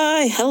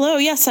 Hello.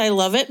 Yes, I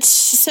love it.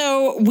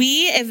 So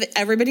if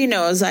everybody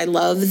knows, I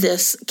love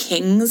this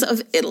Kings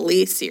of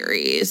Italy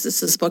series.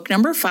 This is book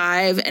number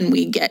 5, and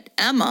we get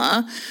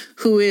Emma,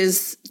 who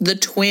is the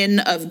twin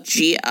of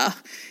Gia.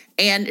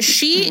 And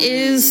she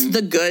is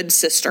the good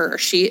sister.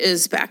 She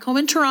is back home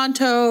in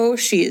Toronto.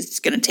 She is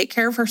going to take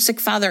care of her sick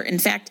father. In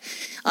fact,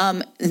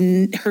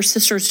 her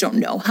sisters don't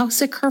know how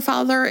sick her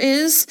father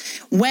is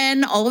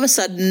when all of a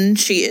sudden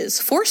she is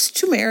forced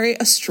to marry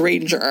a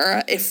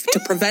stranger to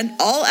prevent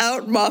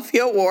all-out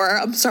mafia war.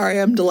 I'm sorry,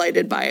 I'm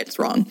delighted by it. It's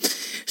wrong.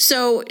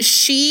 So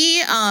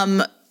she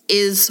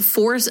is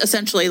forced,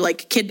 essentially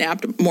like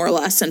kidnapped more or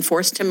less, and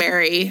forced to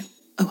marry...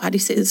 Oh, how do you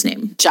say his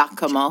name?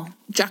 Giacomo.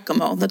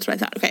 That's what I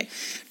thought. Okay.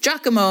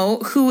 Giacomo,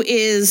 who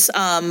is,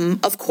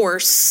 of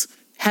course,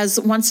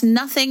 wants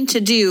nothing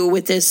to do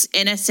with this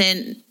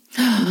innocent,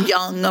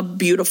 young,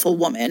 beautiful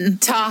woman.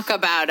 Talk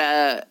about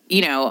a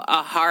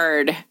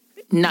hard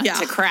nut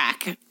to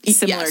crack,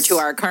 similar to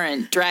our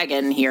current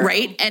dragon here.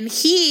 Right. And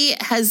he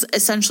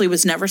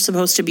was never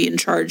supposed to be in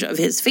charge of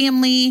his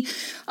family,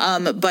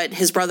 but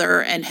his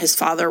brother and his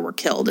father were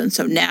killed. And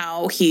so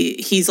now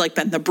he's like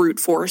been the brute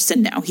force,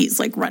 and now he's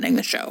like running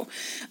the show.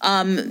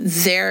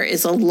 There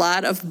is a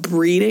lot of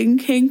breeding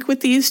kink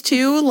with these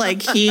two.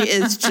 Like he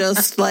is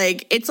just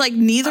like, it's like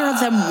neither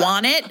of them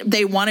want it.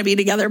 They want to be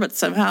together, but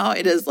somehow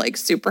it is like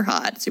super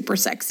hot, super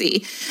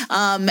sexy.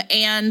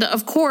 And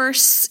of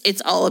course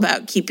it's all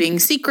about keeping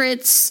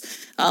secrets,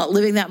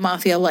 living that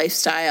mafia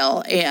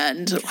lifestyle.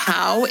 And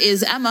how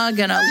is Emma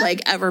gonna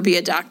like ever be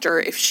a doctor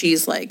if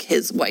she's like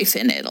his wife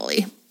in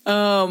Italy?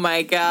 Oh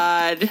my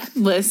God.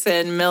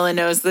 Listen, Mila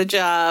knows the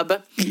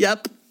job.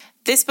 Yep.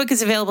 This book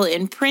is available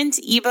in print,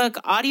 ebook,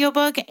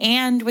 audiobook,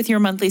 and with your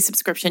monthly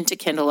subscription to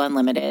Kindle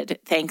Unlimited.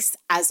 Thanks,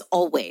 as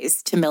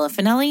always, to Mila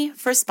Finelli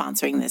for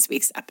sponsoring this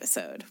week's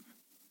episode.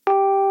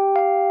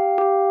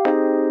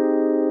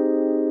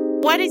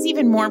 What is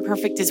even more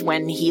perfect is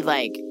when he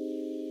like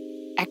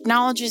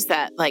acknowledges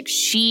that like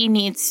she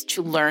needs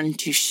to learn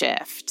to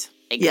shift.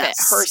 Like, yes.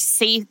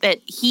 That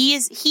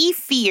he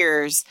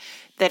fears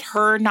that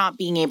her not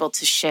being able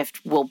to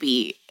shift will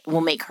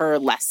make her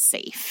less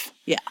safe.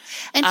 Yeah.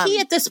 And he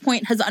at this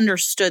point has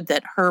understood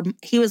that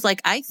he was like,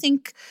 I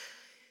think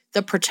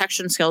the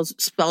protection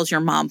spells your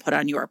mom put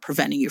on you are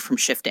preventing you from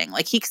shifting.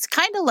 Like he's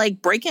kind of like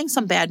breaking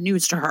some bad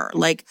news to her.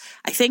 Like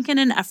I think in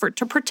an effort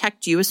to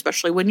protect you,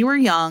 especially when you were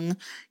young,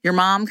 your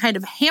mom kind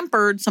of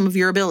hampered some of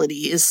your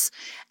abilities.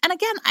 And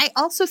again, I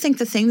also think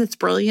the thing that's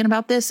brilliant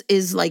about this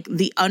is like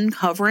the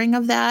uncovering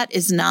of that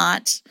is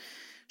not,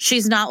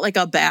 she's not like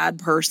a bad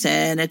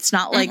person. It's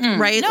not like,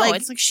 right? No, like,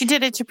 it's like she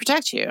did it to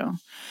protect you.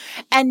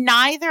 And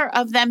neither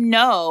of them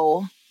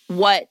know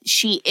what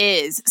she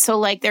is. So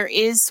like there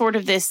is sort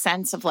of this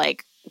sense of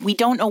like, we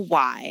don't know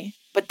why,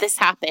 but this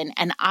happened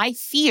and I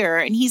fear.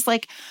 And he's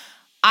like,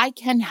 I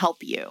can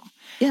help you.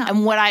 Yeah.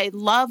 And what I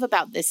love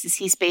about this is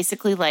he's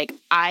basically like,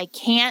 I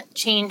can't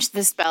change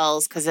the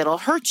spells because it'll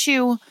hurt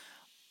you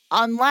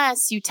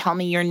unless you tell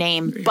me your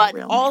name. But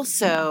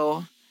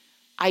also,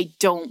 I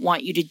don't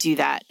want you to do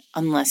that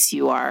unless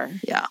you are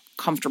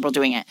comfortable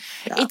doing it.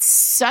 Yeah. It's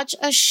such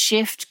a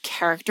shift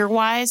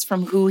character-wise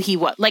from who he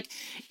was. Like,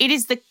 it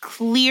is the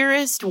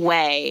clearest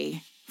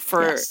way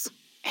for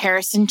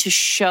Harrison to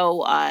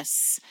show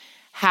us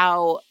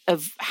how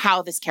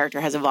this character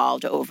has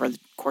evolved over the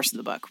course of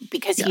the book.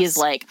 Because he is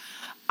like,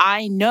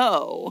 I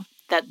know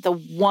that the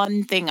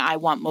one thing I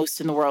want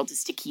most in the world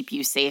is to keep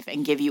you safe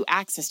and give you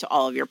access to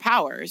all of your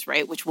powers,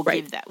 right? Which will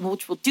do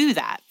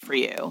that for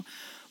you.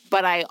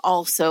 But I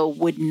also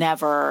would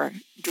never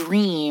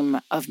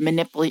dream of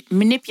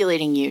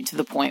manipulating you to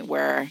the point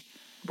where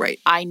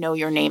I know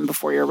your name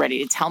before you're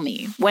ready to tell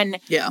me. When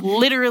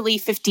literally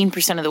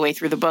 15% of the way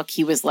through the book,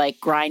 he was like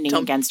grinding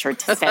against her,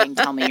 saying,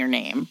 "Tell me your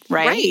name."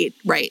 Right.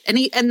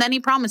 And then he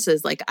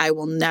promises, like, I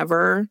will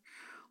never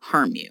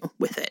harm you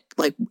with it.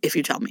 Like, if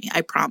you tell me,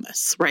 I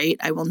promise. Right.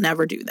 I will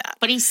never do that.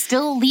 But he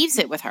still leaves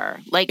it with her.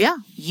 Like,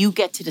 you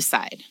get to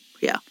decide.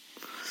 Yeah.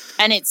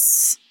 And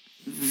it's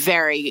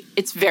very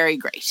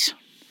great.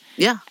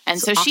 Yeah. And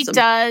so awesome. She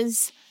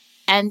does.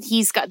 And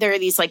there are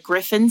these like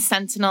Griffin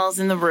sentinels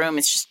in the room.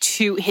 It's just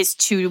his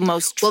two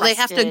most trusted they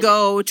have to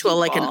go to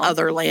like an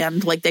other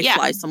land. Like they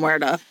fly somewhere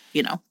to,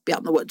 be out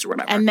in the woods or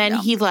whatever. And then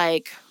he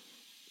like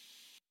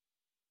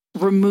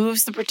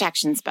removes the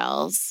protection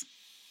spells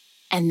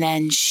and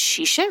then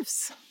she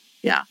shifts.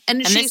 Yeah.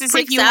 And this is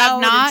if you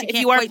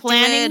are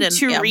planning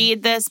to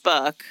read this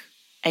book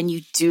and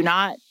you do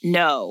not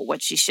know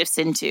what she shifts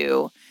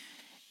into,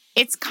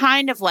 it's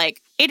kind of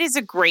like, it is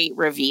a great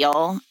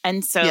reveal.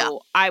 And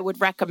so I would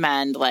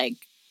recommend, like,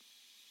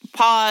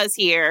 pause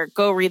here,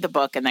 go read the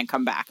book, and then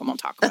come back and we'll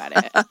talk about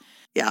it.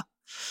 Yeah.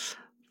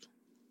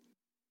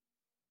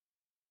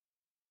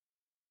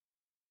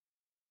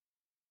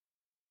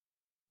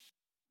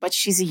 But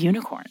she's a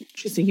unicorn.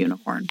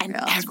 And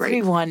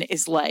everyone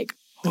is like,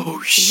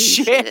 oh,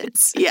 shit.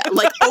 Yeah,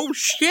 like, oh,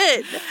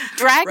 shit.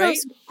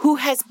 Dragos, who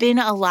has been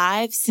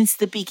alive since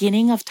the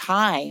beginning of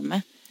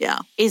time,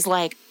 is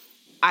like,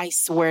 I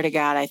swear to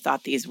God, I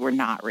thought these were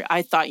not real.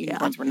 I thought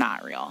unicorns were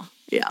not real.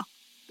 Yeah.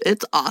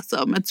 It's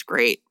awesome. It's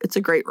great. It's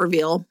a great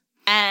reveal.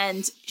 And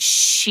and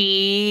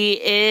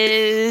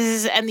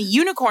the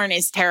unicorn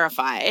is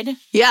terrified.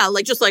 Yeah,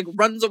 like just like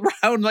runs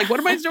around like,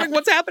 what am I doing?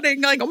 What's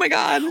happening? Like, oh my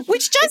God.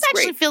 Which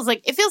feels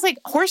like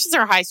horses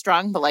are high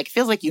strung, but like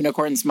feels like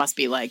unicorns must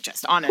be like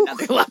just on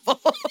another level.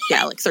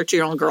 Yeah, like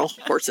 13-year-old girl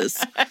horses.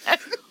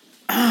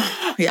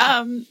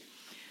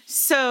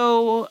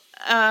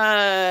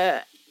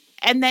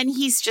 And then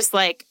he's just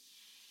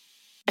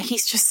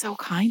so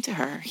kind to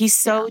her. He's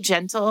so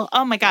gentle.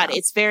 Oh my God.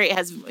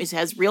 It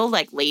has real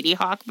like Lady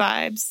Hawk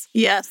vibes.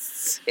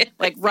 Yes.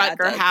 Like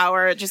Rutger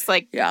Hauer, just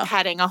like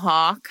petting a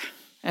hawk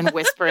and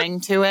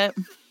whispering to it.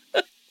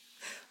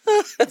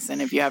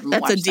 Listen, if you haven't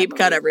watched That's a deep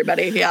cut,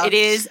 everybody. Yeah. It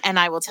is. And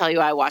I will tell you,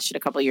 I watched it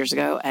a couple of years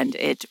ago and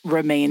it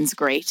remains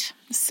great.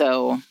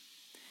 So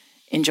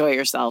enjoy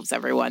yourselves,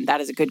 everyone. That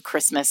is a good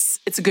Christmas.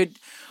 It's a good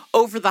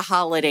over the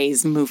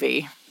holidays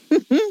movie.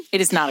 It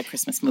is not a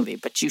Christmas movie,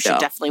 but you should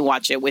definitely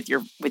watch it with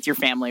your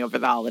family over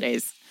the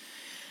holidays.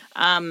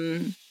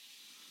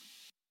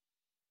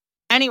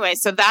 Anyway,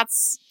 so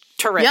that's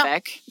terrific.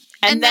 Yep.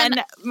 And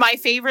then my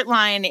favorite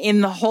line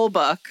in the whole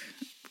book,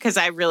 because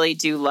I really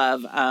do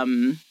love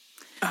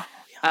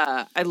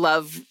I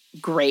love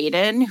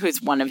Graydon,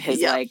 who's one of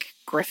his like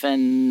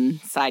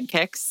Griffin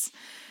sidekicks.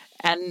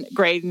 And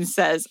Graydon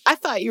says, I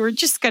thought you were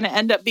just going to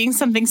end up being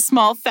something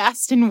small,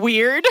 fast, and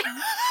weird.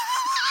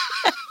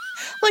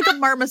 Like a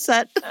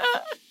marmoset.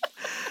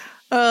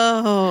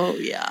 Oh,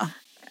 yeah.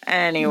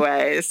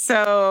 Anyway,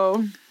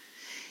 so.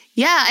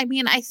 Yeah, I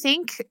mean, I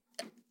think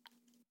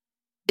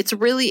it's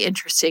really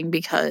interesting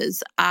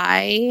because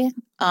my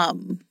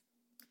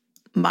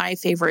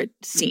favorite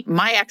scene,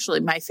 my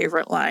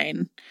favorite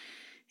line,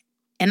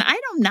 and I'm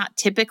not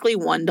typically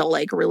one to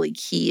like really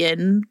key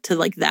in to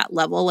like that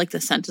level, like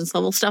the sentence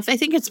level stuff. I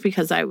think it's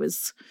because I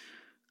was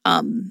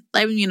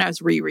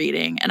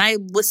rereading and I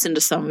listened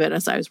to some of it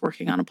as I was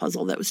working on a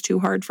puzzle that was too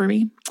hard for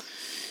me.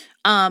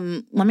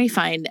 Let me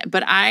find it.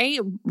 But I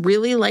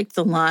really like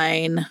the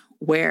line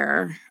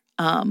where,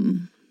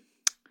 and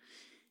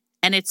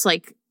it's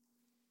like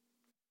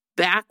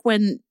back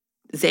when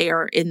they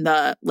are in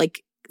the,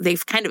 like,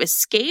 they've kind of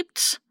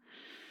escaped.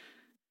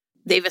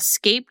 They've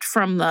escaped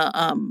from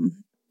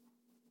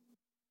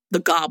the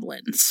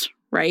goblins,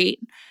 right?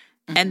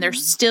 Mm-hmm. And they're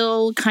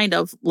still kind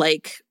of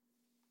like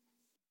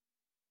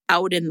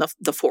out in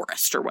the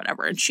forest or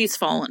whatever, and she's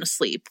fallen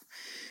asleep.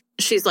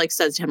 She's like,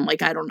 says to him,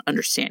 like, I don't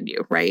understand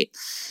you, right?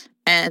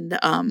 And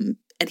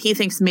he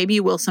thinks maybe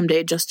you will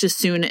someday, just as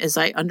soon as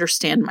I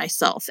understand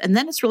myself. And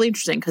then it's really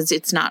interesting because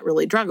it's not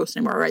really Dragos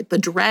anymore, right? The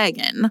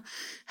dragon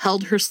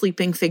held her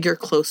sleeping figure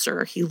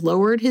closer. He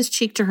lowered his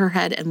cheek to her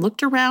head and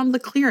looked around the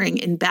clearing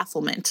in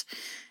bafflement,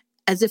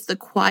 as if the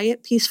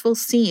quiet, peaceful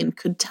scene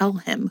could tell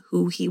him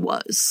who he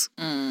was.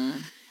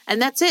 And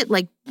that's it.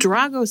 Like,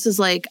 Dragos is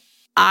like,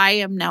 I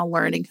am now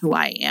learning who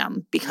I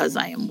am because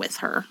I am with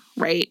her,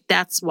 right?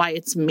 That's why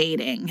it's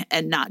mating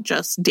and not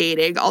just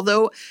dating.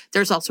 Although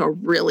there's also a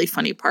really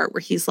funny part where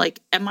he's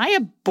like, am I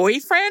a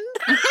boyfriend?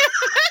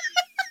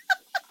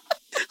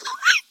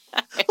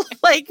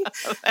 Like,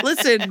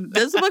 listen,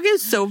 this book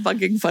is so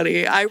fucking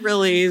funny. It's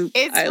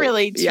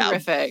really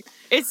terrific.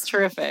 Yeah. It's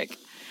terrific.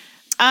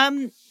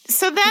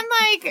 So then,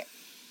 like,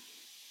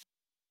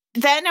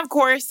 of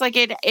course, like,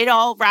 it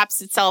all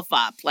wraps itself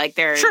up. Like,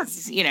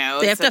 there's, you know,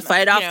 they have to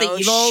fight off the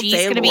evil. She's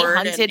going to be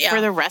hunted for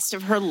the rest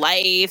of her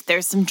life.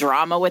 There's some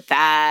drama with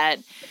that.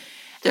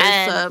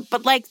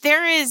 But, like,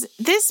 there is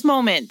this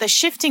moment, the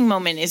shifting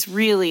moment is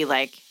really,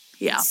 like,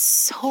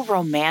 so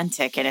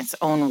romantic in its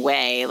own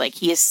way. Like,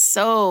 he is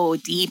so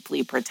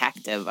deeply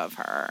protective of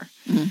her.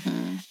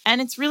 Mm-hmm.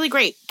 And it's really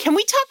great. Can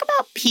we talk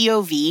about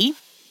POV?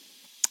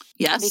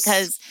 Yes.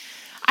 Because,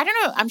 I don't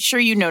know, I'm sure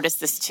you noticed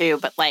this too,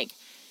 but, like,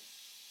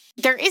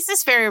 there is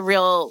this very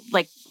real,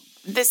 like,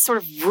 this sort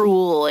of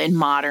rule in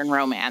modern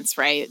romance,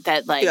 right?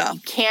 That, like, you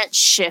can't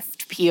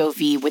shift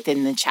POV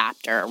within the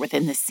chapter,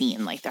 within the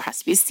scene. Like, there has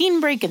to be a scene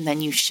break, and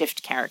then you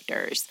shift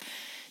characters.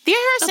 Thea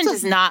Harrison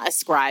does not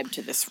ascribe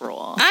to this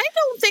rule. I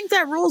don't think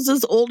that rule's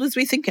as old as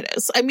we think it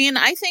is. I mean,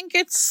 I think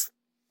it's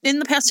in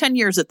the past 10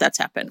 years that's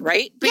happened,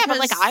 right? Because, yeah, but,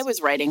 like, I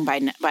was writing by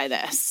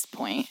this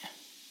point.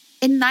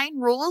 In 9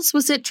 Rules,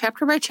 was it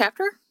chapter by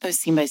chapter? It was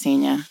scene by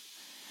scene, yeah.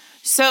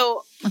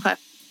 So, okay.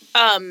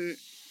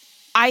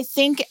 I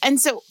think,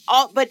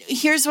 but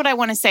here's what I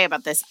want to say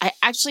about this. I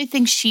actually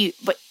think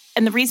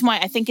and the reason why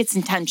I think it's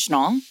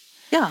intentional.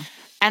 Yeah.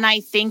 And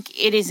I think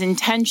it is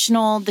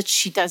intentional that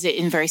she does it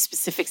in very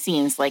specific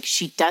scenes. Like,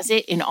 she does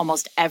it in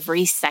almost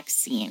every sex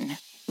scene.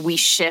 We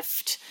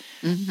shift.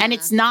 Mm-hmm. And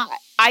it's not,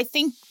 I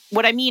think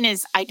what I mean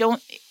is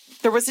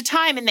there was a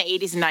time in the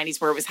 80s and 90s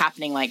where it was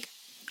happening like,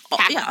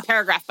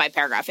 paragraph by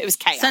paragraph. It was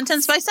chaos.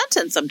 Sentence by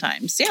sentence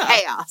sometimes. Yeah.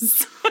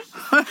 Chaos.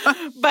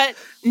 But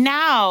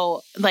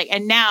now,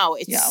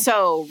 it's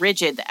so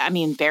rigid. I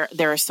mean, there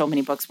are so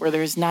many books where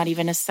there's not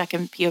even a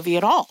second POV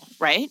at all,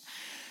 right?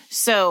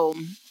 So...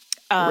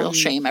 real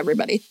shame,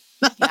 everybody.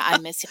 Yeah,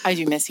 I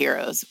do miss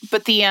Heroes.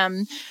 But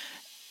I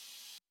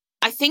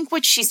think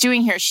what she's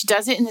doing here, she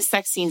does it in the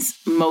sex scenes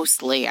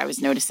mostly. I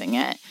was noticing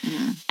it.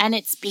 Mm. And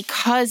it's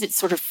because it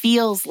sort of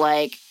feels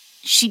like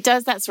she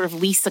does that sort of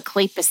Lisa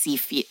Kleypas-y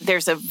feel.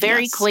 There's a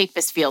very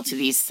Kleypas feel to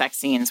these sex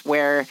scenes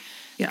where,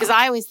 because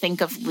I always think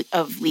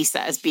of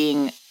Lisa as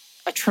being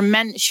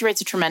she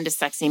writes a tremendous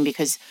sex scene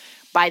because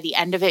by the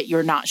end of it,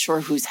 you're not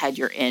sure whose head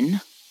you're in.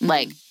 Mm-hmm.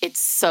 Like,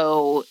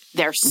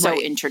 they're so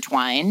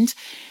intertwined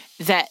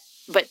but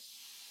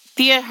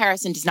Thea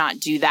Harrison does not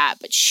do that,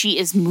 but she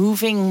is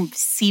moving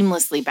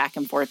seamlessly back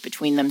and forth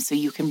between them so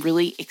you can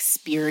really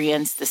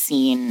experience the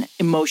scene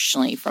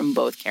emotionally from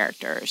both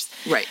characters.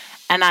 Right.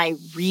 And I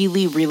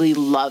really, really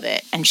love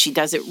it. And she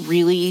does it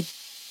really,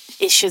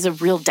 she has a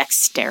real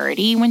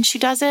dexterity when she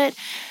does it.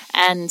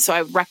 And so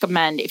I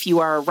recommend if you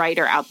are a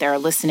writer out there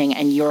listening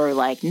and you're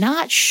like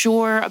not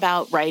sure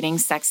about writing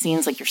sex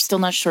scenes, like you're still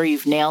not sure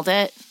you've nailed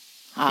it.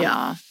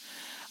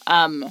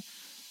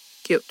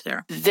 Cute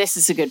there. This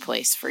is a good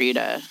place for you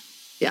to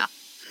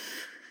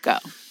go.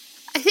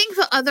 I think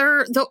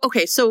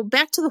so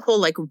back to the whole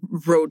like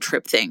road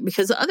trip thing,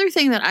 because the other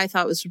thing that I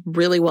thought was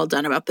really well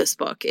done about this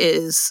book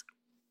is,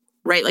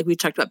 right, like we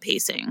talked about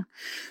pacing.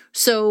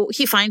 So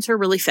he finds her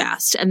really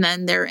fast, and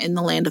then they're in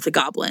the land of the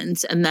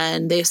goblins, and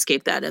then they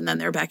escape that, and then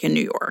they're back in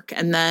New York.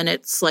 And then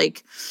it's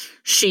like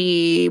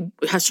she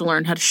has to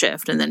learn how to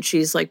shift, and then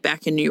she's like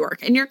back in New York.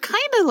 And you're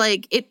kind of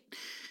like,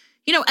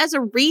 as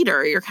a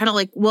reader, you're kind of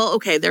like, well,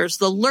 okay, there's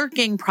the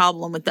lurking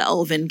problem with the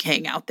Elven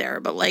King out there,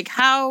 but like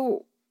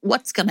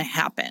what's going to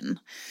happen?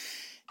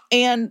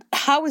 And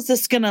how is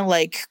this going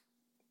to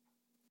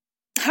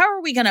how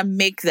are we going to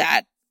make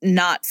that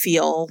not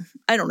feel,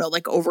 I don't know,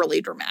 like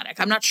overly dramatic?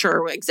 I'm not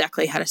sure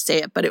exactly how to say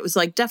it, but it was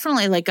like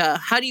definitely like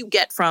how do you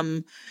get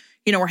from,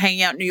 we're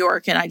hanging out in New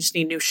York and I just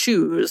need new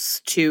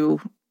shoes to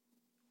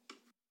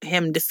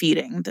him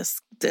defeating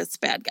this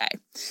bad guy.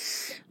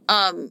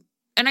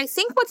 And I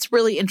think what's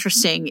really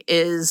interesting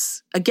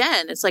is,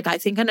 again, it's like, I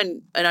think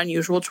an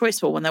unusual choice,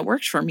 but one that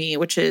works for me,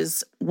 which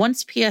is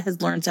once Pia has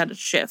learned how to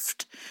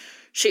shift,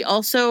 she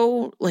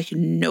also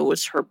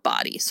knows her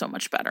body so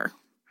much better.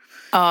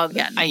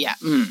 Again,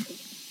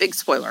 big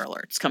spoiler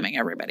alerts coming,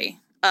 everybody.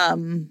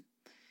 And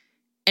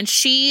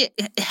she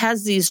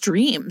has these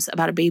dreams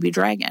about a baby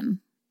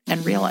dragon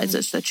and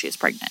realizes that she's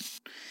pregnant.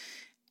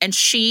 And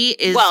she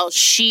is... Well,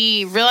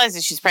 she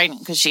realizes she's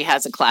pregnant because she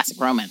has a classic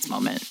romance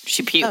moment.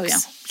 She pukes. Oh, yeah.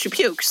 She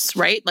pukes,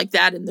 right? Like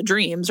that in the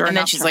dreams. And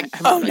then she's like,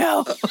 oh,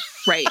 no.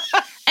 Right.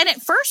 And at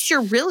first,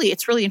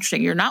 it's really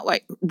interesting. You're not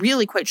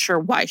really quite sure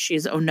why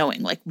she's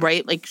oh-knowing.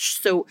 Right?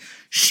 So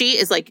she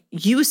is like,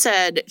 you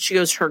said, she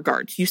goes to her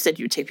guards. You said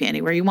you would take me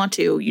anywhere you want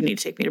to. You need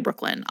to take me to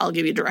Brooklyn. I'll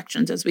give you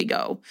directions as we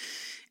go.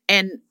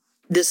 And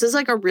this is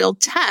like a real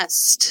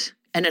test.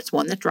 And it's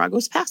one that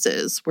Dragos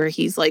passes where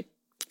he's like,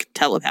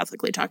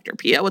 telepathically talk to her.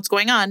 Pia, what's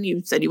going on?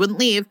 You said you wouldn't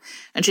leave.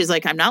 And she's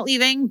like, I'm not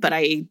leaving, but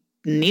I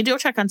need to go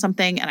check on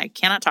something and I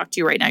cannot talk to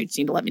you right now. You just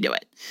need to let me do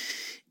it.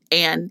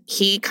 And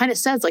he kind of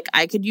says,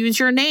 I could use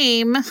your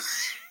name.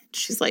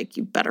 She's like,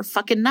 you better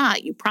fucking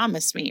not. You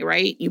promised me,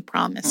 right? You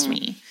promised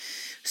me.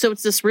 So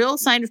it's this real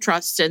sign of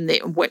trust. And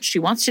what she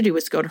wants to do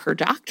is go to her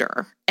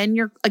doctor. And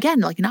you're, again,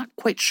 not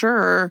quite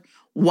sure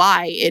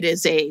why it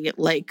is a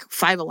like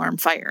 5-alarm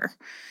fire.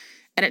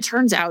 And it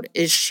turns out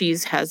is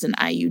she's has an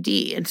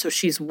IUD. And so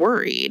she's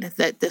worried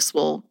that this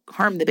will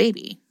harm the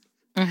baby.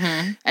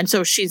 Mm-hmm. And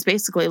so she's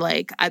basically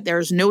like,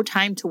 there's no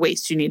time to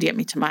waste. You need to get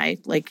me to my,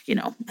 like, you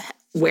know,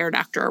 wear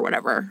doctor or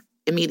whatever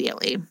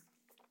immediately.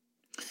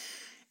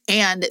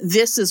 And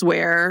this is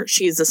where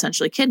she's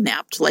essentially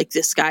kidnapped. Like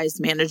this guy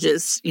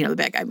manages, you know, the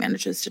bad guy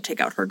manages to take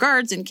out her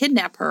guards and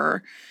kidnap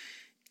her.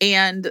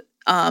 And,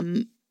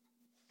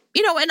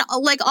 you know, and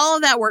like all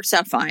of that works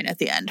out fine at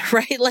the end,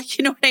 right? Like,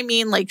 you know what I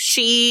mean? Like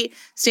she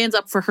stands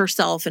up for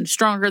herself and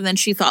stronger than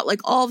she thought,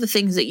 like all the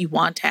things that you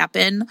want to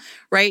happen,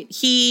 right?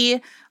 He, you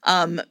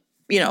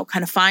know,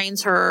 kind of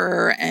finds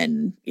her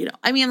and, you know,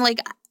 I mean, like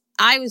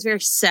I was very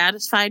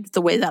satisfied with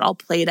the way that all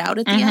played out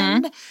at the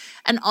end,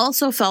 and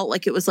also felt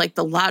like it was like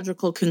the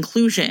logical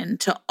conclusion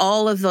to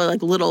all of the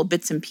like little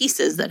bits and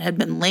pieces that had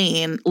been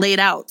laid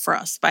out for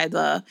us by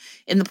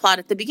in the plot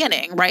at the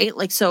beginning, right?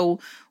 Like,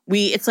 so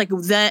it's like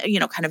that, you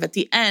know, kind of at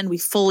the end, we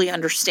fully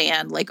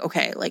understand like,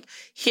 okay, like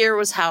here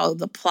was how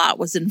the plot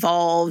was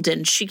involved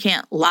and she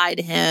can't lie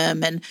to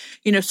him. And,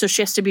 you know, so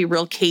she has to be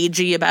real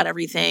cagey about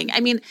everything. I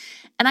mean,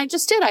 and I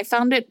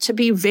found it to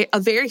be a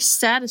very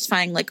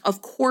satisfying, like,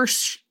 of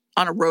course,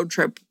 on a road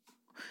trip,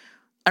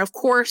 and of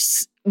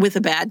course, with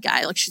a bad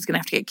guy, like she's going to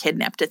have to get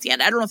kidnapped at the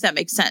end. I don't know if that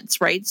makes sense,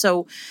 right?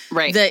 So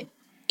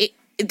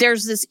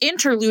there's this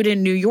interlude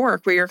in New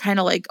York where you're kind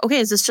of like, okay,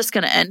 is this just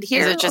going to end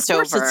here? Is it just of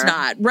course over? It's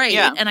not, right?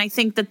 Yeah. And I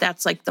think that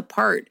that's like the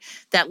part,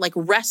 that like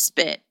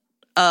respite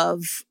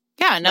of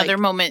another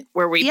moment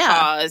where we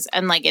pause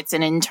and like it's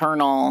an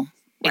internal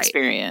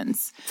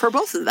experience for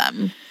both of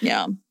them.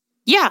 Yeah.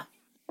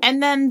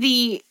 And then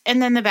the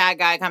bad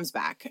guy comes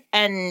back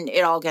and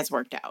it all gets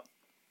worked out.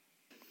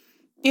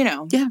 You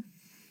know. Yeah.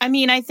 I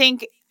mean, I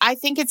think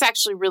it's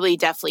actually really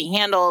deftly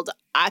handled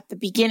at the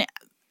beginning.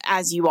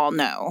 As you all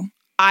know,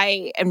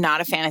 I am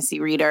not a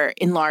fantasy reader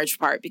in large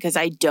part because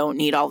I don't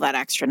need all that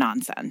extra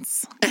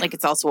nonsense. Like,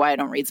 it's also why I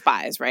don't read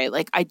spies, right?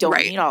 Like, I don't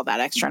need all that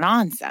extra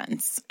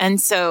nonsense.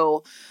 And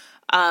so,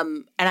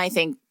 and I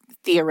think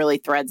Thea really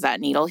threads that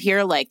needle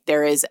here. Like,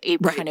 there is a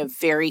kind of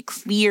very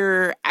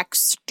clear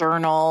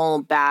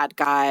external bad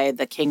guy,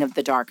 the king of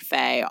the dark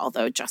fae,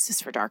 although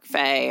justice for dark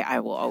fae,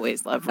 I will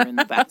always love ruin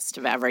the best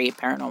of every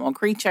paranormal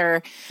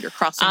creature. You're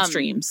crossing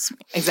streams.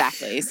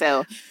 Exactly.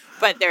 So,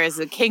 but there is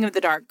a king of the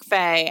dark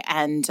fae,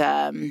 and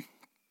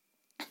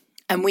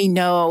we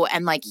know,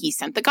 and like he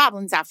sent the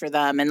goblins after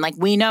them, and like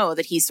we know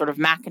that he's sort of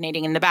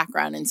machinating in the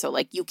background, and so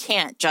like you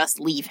can't just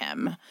leave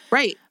him.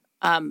 Right.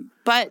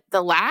 But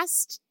the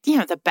last, you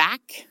know, the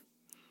back,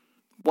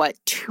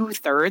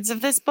 2/3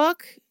 of this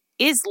book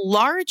is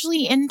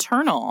largely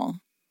internal.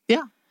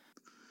 Yeah.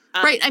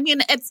 Right. I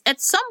mean, at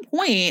some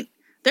point,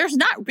 there's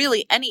not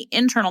really any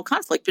internal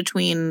conflict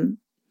between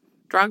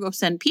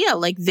Dragos and Pia.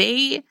 Like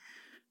they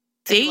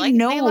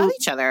know they love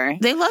each other.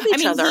 They love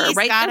each other,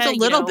 right? There's a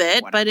little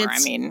bit, but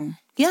it's, I mean,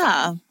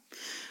 yeah.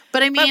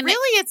 But I mean, but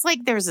really, it's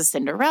like there's a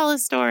Cinderella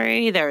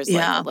story. There's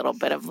like a little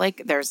bit of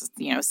like, there's,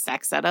 you know,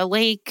 sex at a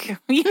lake.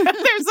 You know,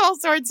 there's all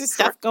sorts of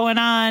stuff going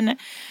on.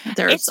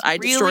 I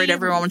destroyed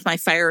everyone with my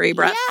fiery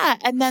breath. Yeah.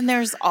 And then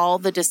there's all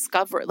the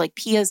discovery, like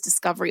Pia's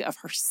discovery of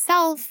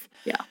herself.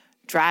 Yeah.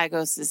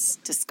 Dragos's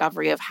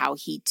discovery of how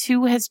he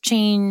too has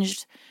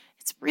changed.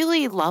 It's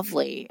really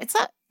lovely.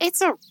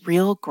 It's a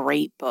real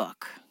great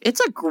book. It's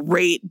a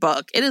great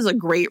book. It is a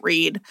great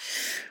read.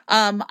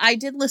 I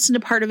did listen to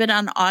part of it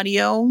on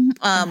audio.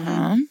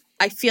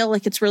 I feel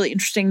like it's really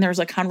interesting. There's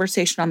a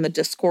conversation on the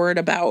Discord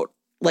about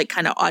like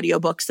kind of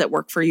audiobooks that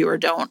work for you or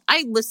don't.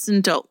 I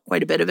listened to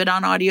quite a bit of it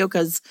on audio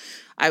because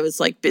I was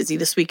like busy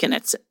this week and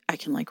I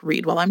can like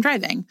read while I'm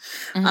driving.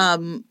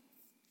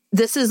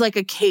 This is like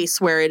a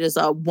case where it is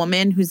a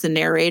woman who's the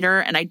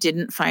narrator, and I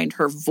didn't find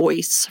her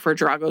voice for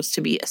Dragos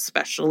to be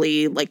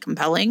especially like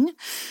compelling.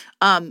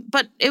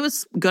 But it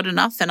was good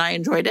enough and I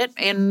enjoyed it.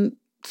 And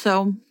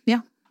so,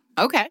 yeah.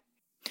 Okay.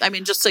 I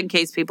mean, just in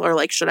case people are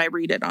like, should I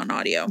read it on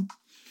audio?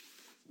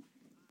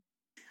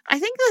 I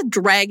think the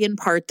dragon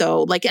part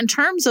though, like in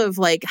terms of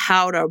like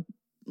how to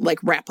like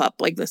wrap up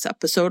like this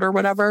episode or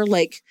whatever,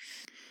 like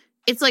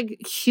it's like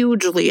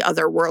hugely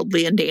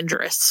otherworldly and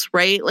dangerous,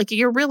 right? Like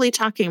you're really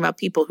talking about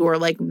people who are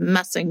like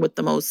messing with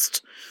the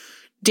most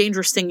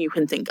dangerous thing you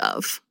can think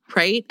of,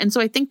 right? And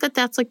so I think that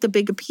that's like the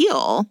big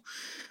appeal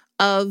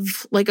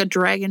of like a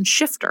dragon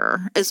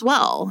shifter as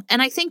well.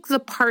 And I think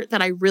the part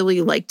that I really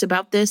liked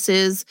about this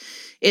is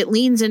it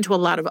leans into a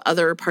lot of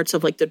other parts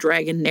of like the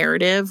dragon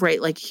narrative,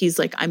 right? Like he's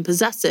like, I'm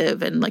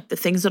possessive and like the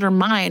things that are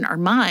mine are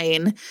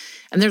mine.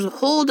 And there's a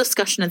whole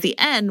discussion at the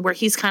end where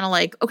he's kind of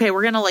like, okay,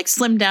 we're going to like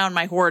slim down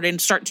my hoard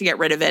and start to get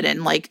rid of it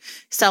and like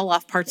sell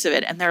off parts of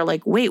it. And they're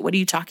like, wait, what are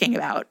you talking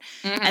about?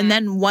 And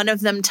then one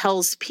of them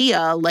tells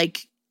Pia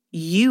like,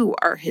 you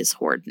are his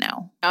hoard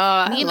now. Oh,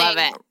 I love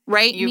it.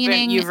 Right?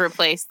 You've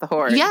replaced the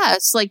hoard.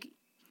 Yes. Like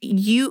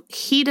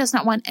he does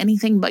not want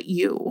anything but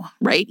you,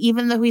 right?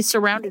 Even though he's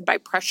surrounded by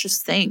precious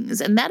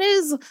things. And that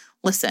is,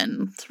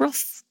 listen, it's real,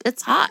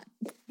 it's hot.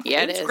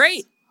 Yeah, It's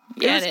great.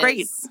 Yeah, it was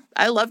great.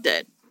 I loved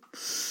it.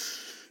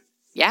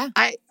 Yeah.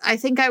 I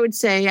think I would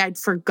say I'd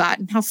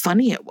forgotten how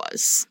funny it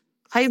was.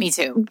 Me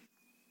too.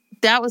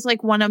 That was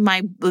like one of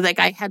my, like,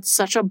 I had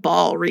such a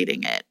ball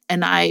reading it,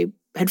 and I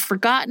had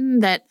forgotten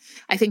that.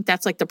 I think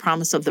that's like the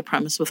premise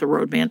with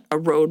a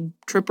road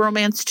trip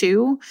romance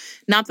too.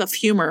 Not the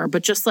humor,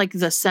 but just like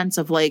the sense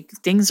of like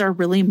things are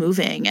really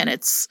moving, and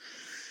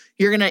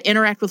you're going to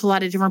interact with a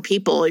lot of different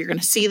people. You're going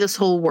to see this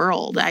whole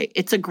world.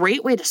 It's a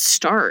great way to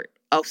start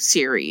a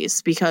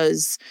series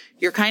because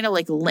you're kind of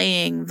like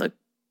laying the,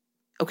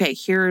 okay,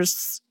 here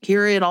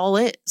it all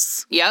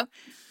is. Yep.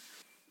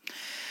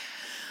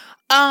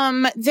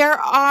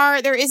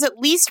 There is at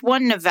least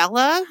one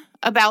novella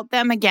about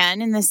them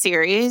again in the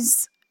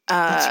series.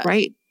 That's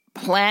right.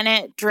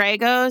 Planet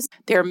Dragos.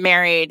 They're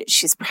married.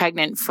 She's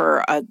pregnant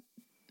for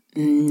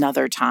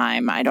another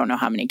time. I don't know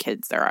how many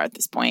kids there are at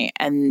this point.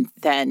 And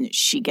then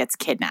she gets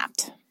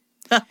kidnapped.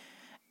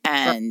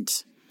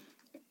 And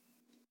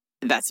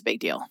that's a big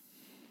deal.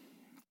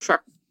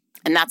 Sure.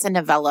 And that's a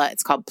novella.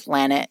 It's called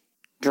Planet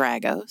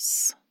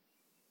Dragos.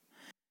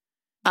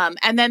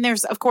 And then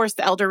there's, of course,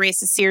 the Elder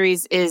Races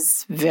series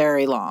is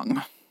very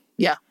long.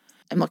 Yeah.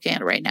 I'm looking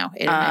at it right now.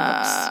 8 or 9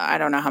 books. I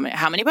don't know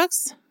how many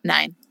books?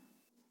 9.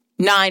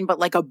 9, but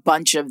like a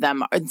bunch of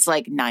them. It's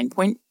like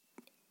 9.9,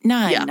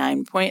 Yeah.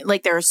 9 point.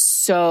 Like there are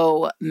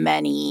so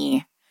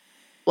many.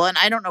 Well, and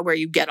I don't know where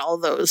you get all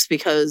those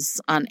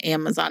because on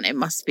Amazon it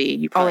must be.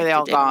 You Oh, probably are they have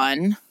all to dig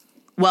them. gone?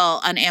 Well,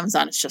 on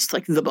Amazon it's just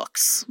like the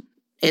books.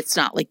 It's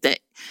not like that.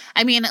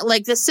 I mean,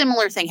 like the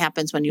similar thing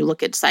happens when you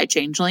look at Side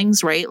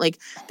Changelings, right? Like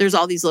there's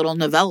all these little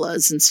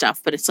novellas and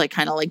stuff, but it's like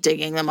kind of like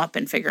digging them up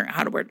and figuring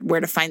out where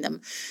to find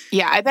them.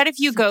 Yeah, I bet if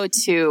you go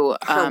to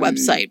Her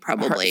website,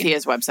 probably.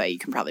 Thea's website, you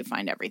can probably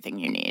find everything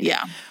you need.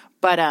 Yeah.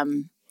 But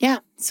yeah,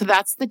 so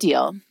that's the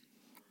deal.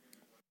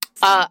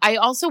 I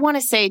also want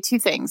to say 2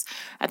 things.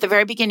 At the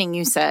very beginning,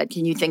 you said,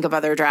 can you think of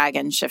other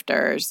dragon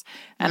shifters?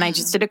 And I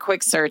just did a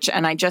quick search,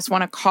 and I just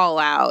want to call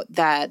out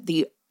that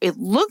it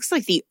looks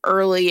like the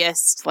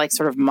earliest, like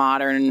sort of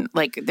modern,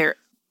 like the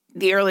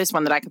earliest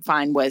one that I could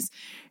find was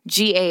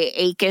G.A.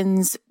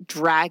 Aiken's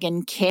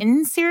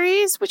Dragonkin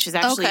series, which is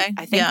actually, Okay,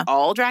 I think, yeah.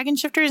 all dragon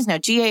shifters. Now,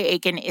 G.A.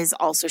 Aiken is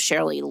also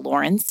Shirley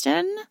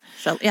Lawrenston.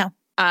 So, yeah.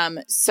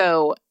 And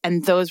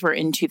those were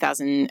in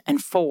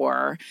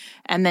 2004.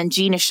 And then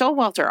Gina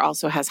Showalter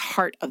also has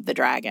Heart of the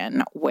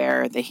Dragon,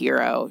 where the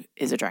hero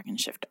is a dragon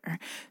shifter.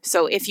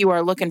 So if you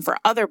are looking for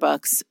other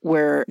books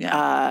where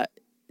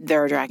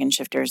there are dragon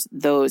shifters,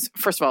 those,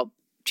 first of all,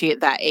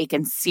 that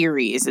Aiken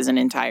series is an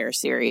entire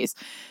series.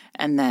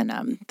 And then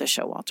the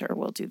Showalter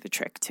will do the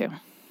trick too.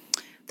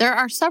 There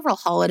are several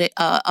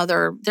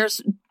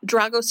there's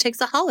Dragos Takes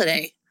a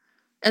Holiday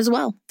as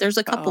well. There's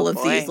a couple of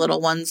these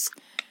little ones.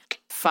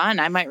 Fun.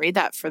 I might read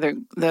that for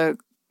the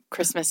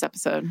Christmas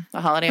episode, the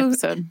holiday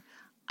episode.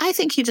 I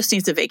think he just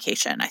needs a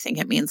vacation. I think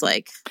it means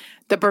like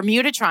the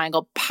Bermuda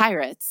Triangle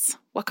pirates.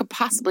 What could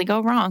possibly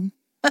go wrong?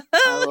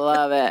 I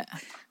love it.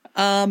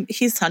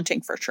 He's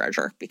hunting for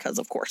treasure because,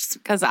 of course.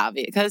 Because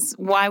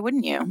why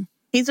wouldn't you?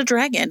 He's a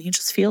dragon. He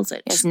just feels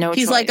it. He's no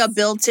He's choice. like a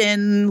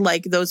built-in,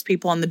 like those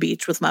people on the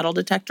beach with metal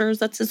detectors.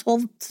 That's his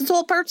whole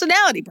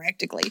personality,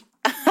 practically.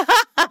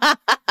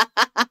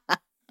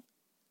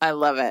 I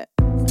love it.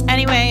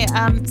 Anyway,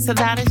 so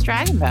that is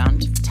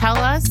Dragonbound. Tell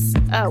us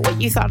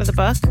what you thought of the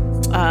book.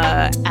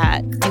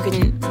 You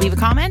can leave a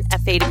comment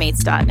at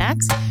fatedmates.net.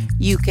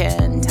 You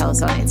can tell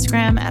us on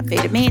Instagram at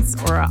fatedmates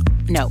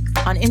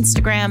on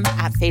Instagram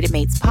at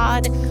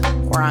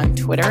fatedmatespod or on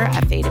Twitter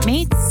at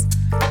fatedmates.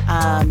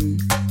 I'm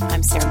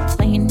Sarah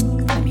McLean.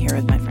 I'm here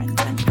with my friend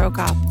Ben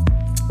Prokop.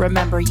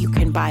 Remember, you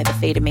can buy the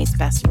Fated Mates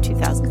Best of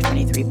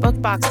 2023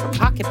 book box from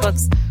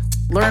Pocketbooks.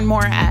 Learn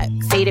more at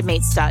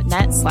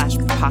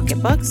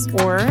fatedmates.net/pocketbooks,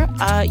 or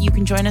you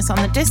can join us on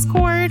the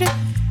Discord.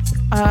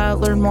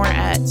 Learn more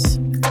at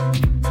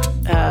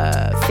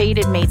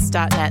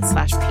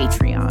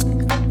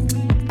fatedmates.net/Patreon.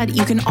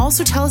 You can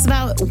also tell us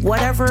about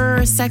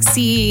whatever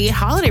sexy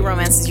holiday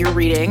romances you're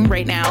reading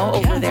right now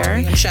over there.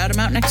 We can shout them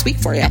out next week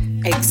for you.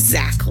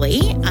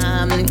 Exactly.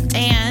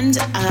 And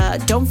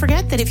don't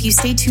forget that if you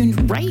stay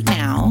tuned right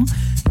now,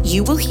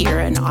 you will hear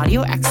an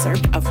audio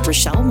excerpt of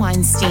Rochelle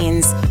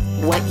Weinstein's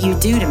What You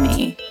Do to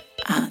Me.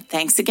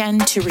 Thanks again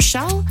to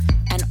Rochelle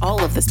and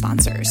all of the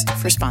sponsors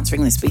for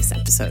sponsoring this week's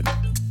episode.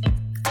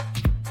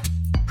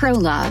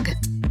 Prologue,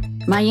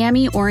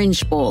 Miami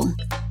Orange Bowl,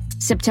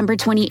 September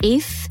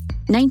 28th,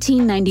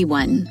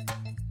 1991.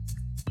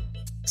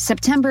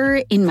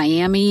 September in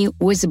Miami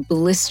was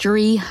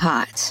blistery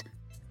hot,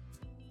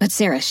 but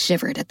Sarah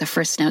shivered at the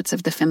first notes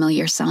of the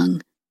familiar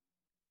song.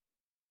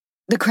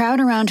 The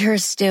crowd around her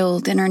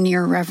stilled in her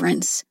near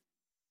reverence,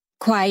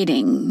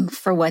 quieting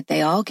for what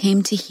they all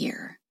came to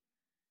hear.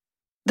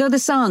 Though the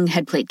song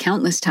had played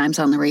countless times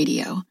on the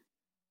radio,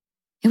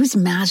 it was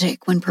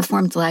magic when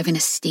performed live in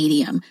a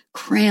stadium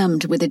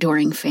crammed with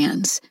adoring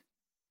fans.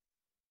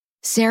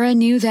 Sarah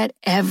knew that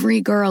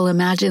every girl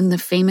imagined the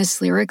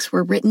famous lyrics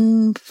were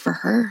written for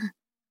her.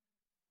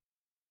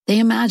 They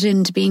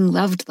imagined being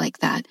loved like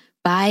that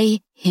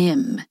by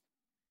him.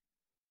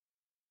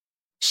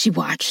 She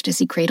watched as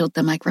he cradled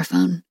the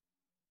microphone,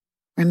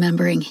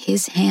 remembering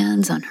his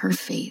hands on her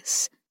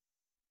face,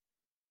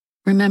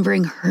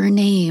 remembering her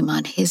name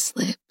on his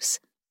lips.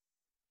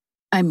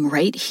 I'm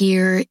right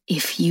here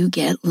if you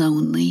get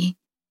lonely.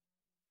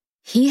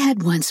 He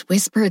had once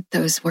whispered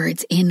those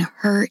words in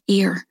her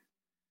ear.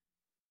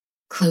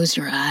 Close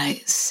your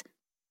eyes.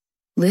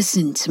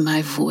 Listen to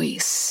my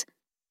voice.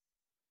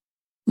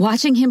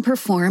 Watching him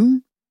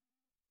perform,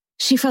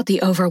 she felt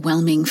the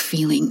overwhelming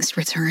feelings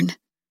return.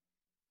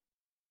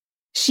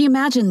 She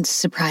imagined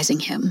surprising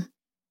him,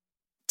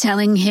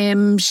 telling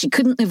him she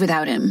couldn't live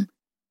without him,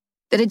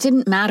 that it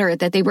didn't matter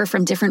that they were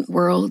from different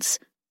worlds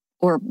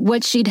or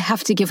what she'd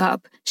have to give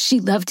up. She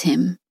loved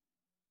him.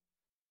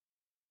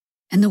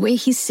 And the way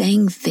he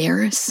sang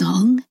their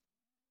song,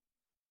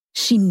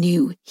 she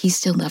knew he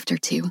still loved her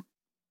too.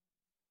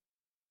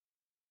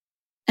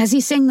 As he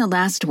sang the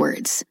last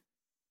words,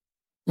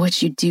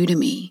 "What you do to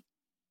me,"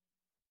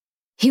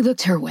 he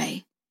looked her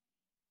way.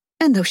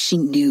 And though she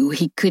knew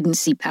he couldn't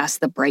see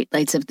past the bright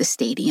lights of the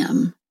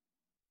stadium,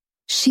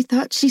 she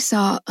thought she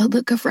saw a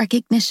look of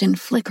recognition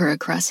flicker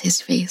across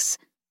his face.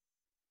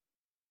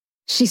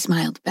 She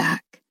smiled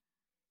back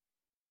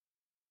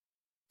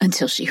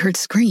until she heard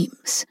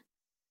screams,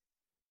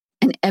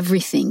 and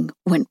everything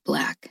went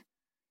black.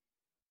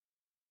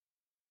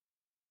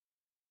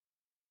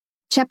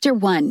 Chapter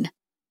 1,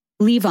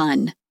 Leave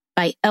On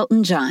by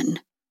Elton John.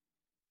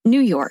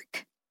 New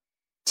York,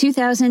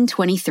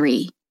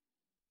 2023.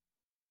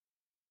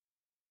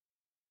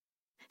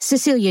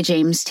 Cecilia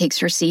James takes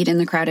her seat in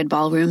the crowded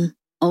ballroom,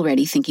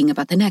 already thinking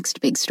about the next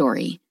big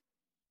story.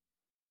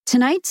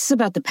 Tonight's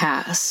about the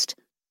past,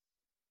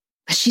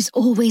 but she's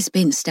always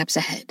been steps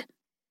ahead.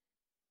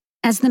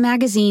 As the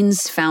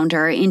magazine's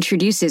founder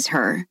introduces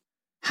her,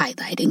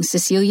 highlighting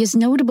Cecilia's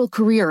notable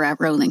career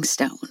at Rolling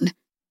Stone,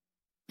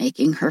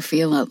 making her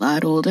feel a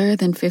lot older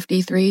than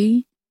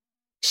 53,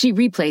 she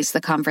replays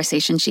the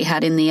conversation she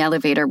had in the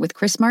elevator with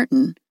Chris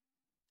Martin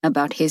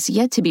about his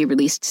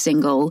yet-to-be-released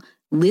single,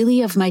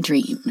 Lily of My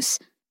Dreams.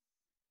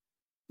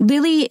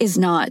 Lily is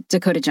not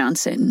Dakota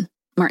Johnson,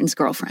 Martin's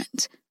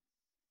girlfriend,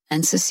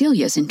 and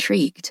Cecilia's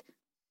intrigued,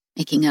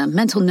 making a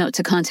mental note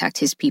to contact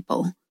his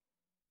people.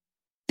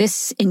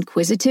 This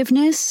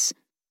inquisitiveness,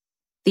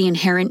 the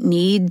inherent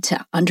need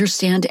to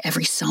understand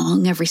every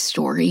song, every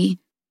story,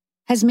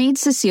 has made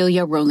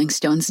Cecilia Rolling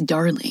Stone's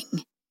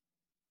darling.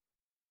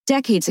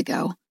 Decades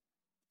ago,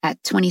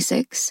 at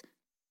 26,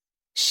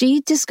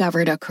 she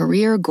discovered a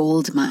career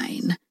gold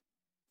mine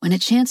when a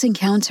chance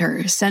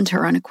encounter sent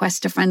her on a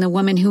quest to find the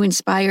woman who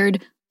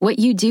inspired What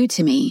You Do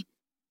to Me,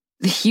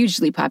 the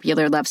hugely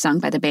popular love song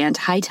by the band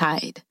High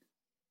Tide.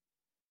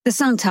 The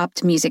song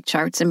topped music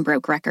charts and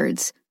broke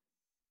records,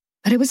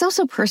 but it was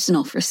also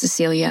personal for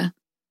Cecilia.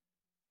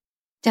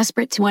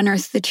 Desperate to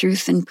unearth the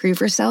truth and prove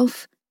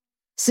herself,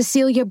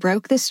 Cecilia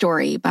broke the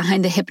story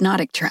behind the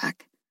hypnotic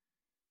track,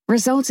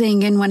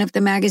 resulting in one of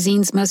the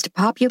magazine's most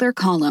popular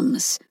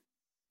columns,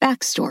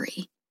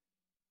 Backstory.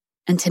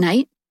 And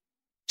tonight,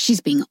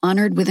 she's being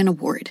honored with an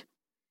award.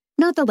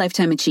 Not the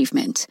Lifetime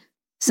Achievement,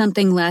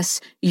 something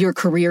less, your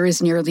career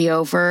is nearly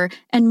over,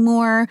 and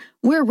more,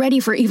 we're ready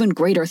for even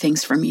greater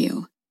things from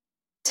you.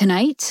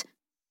 Tonight,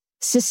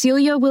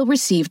 Cecilia will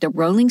receive the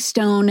Rolling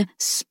Stone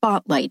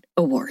Spotlight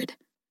Award.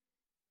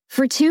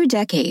 For 2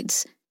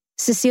 decades,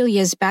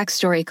 Cecilia's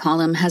Backstory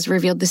column has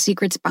revealed the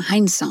secrets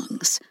behind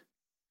songs,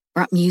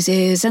 brought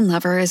muses and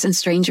lovers and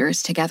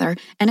strangers together,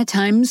 and at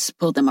times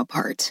pulled them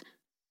apart.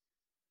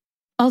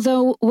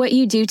 Although What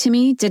You Do to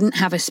Me didn't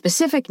have a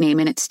specific name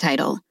in its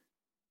title,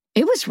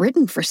 it was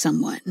written for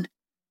someone,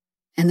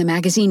 and the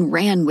magazine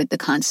ran with the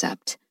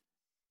concept.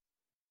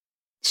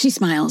 She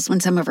smiles when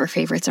some of her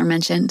favorites are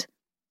mentioned,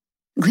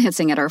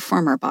 glancing at her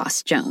former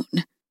boss, Joan.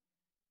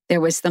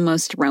 There was the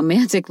most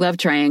romantic love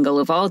triangle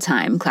of all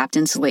time,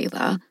 Clapton's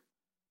Layla,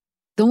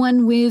 the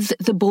one with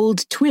the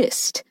bold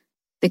twist,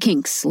 the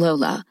Kinks'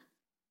 Lola,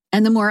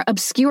 and the more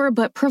obscure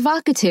but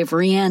provocative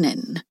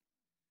Rhiannon.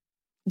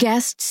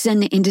 Guests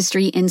and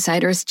industry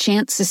insiders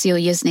chant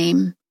Cecilia's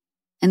name,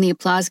 and the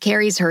applause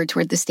carries her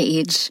toward the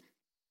stage,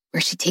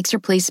 where she takes her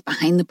place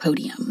behind the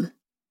podium.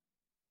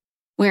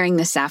 Wearing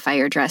the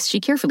sapphire dress she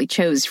carefully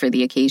chose for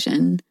the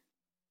occasion,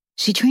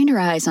 she trained her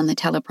eyes on the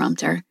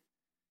teleprompter,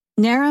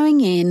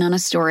 narrowing in on a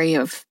story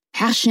of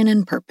passion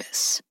and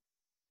purpose.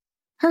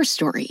 Her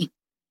story.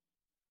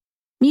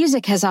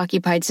 Music has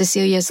occupied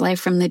Cecilia's life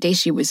from the day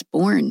she was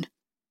born.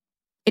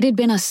 It had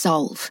been a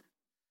salve,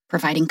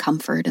 providing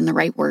comfort and the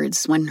right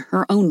words when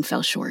her own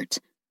fell short.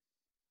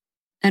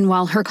 And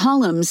while her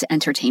columns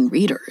entertain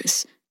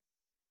readers,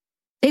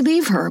 they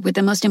leave her with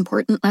the most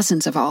important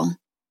lessons of all,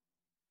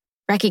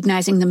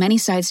 recognizing the many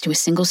sides to a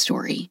single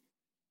story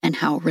and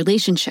how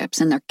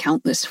relationships in their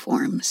countless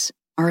forms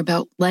are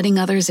about letting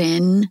others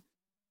in,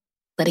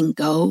 letting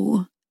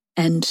go,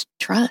 and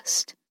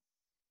trust.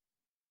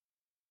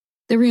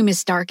 The room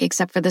is dark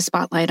except for the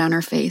spotlight on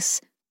her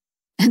face,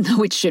 and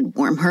though it should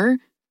warm her,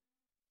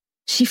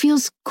 she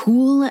feels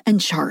cool and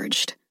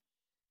charged.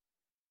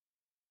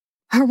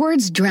 Her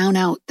words drown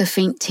out the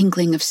faint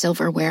tinkling of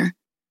silverware,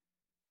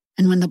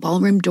 and when the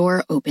ballroom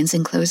door opens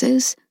and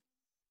closes,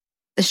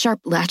 The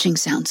sharp latching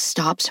sound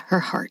stops her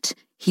heart.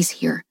 He's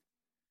here.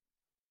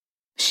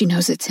 She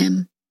knows it's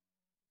him.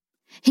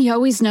 He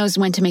always knows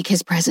when to make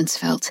his presence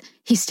felt.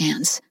 He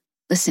stands,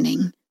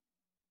 listening,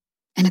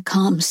 and a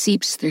calm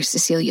seeps through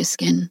Cecilia's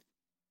skin.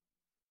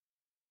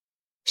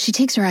 She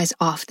takes her eyes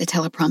off the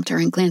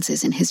teleprompter and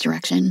glances in his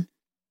direction.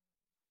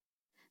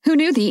 Who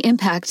knew the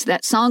impact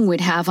that song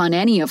would have on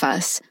any of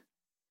us?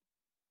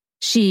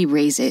 She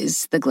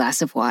raises the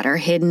glass of water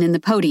hidden in the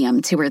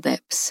podium to her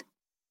lips.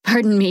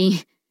 Pardon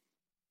me.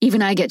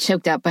 Even I get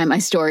choked up by my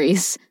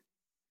stories.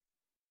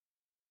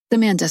 The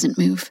man doesn't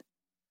move.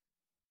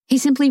 He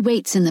simply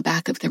waits in the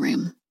back of the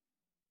room.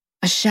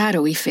 A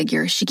shadowy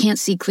figure she can't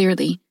see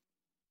clearly,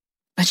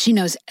 but she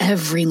knows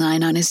every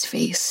line on his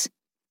face,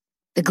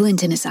 the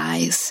glint in his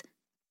eyes.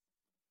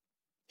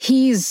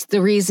 He's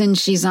the reason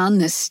she's on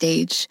this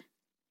stage.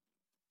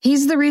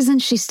 He's the reason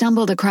she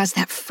stumbled across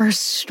that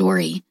first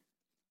story,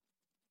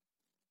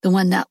 the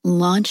one that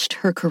launched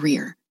her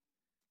career.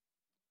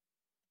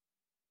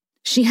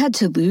 She had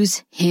to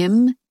lose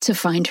him to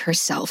find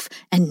herself,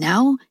 and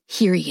now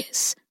here he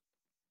is.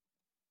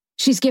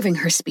 She's giving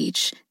her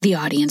speech, the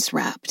audience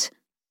rapt.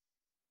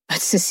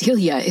 But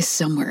Cecilia is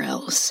somewhere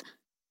else,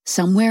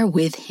 somewhere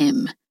with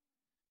him,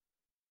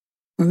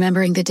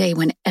 remembering the day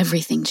when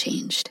everything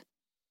changed.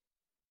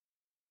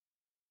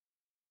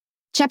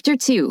 Chapter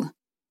 2,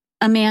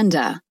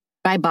 Amanda,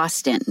 by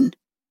Boston,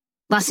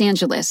 Los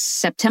Angeles,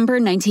 September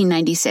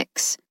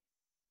 1996.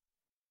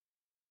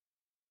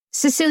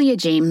 Cecilia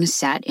James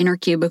sat in her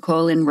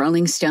cubicle in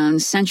Rolling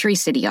Stone's Century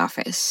City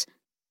office,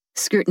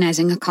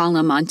 scrutinizing a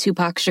column on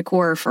Tupac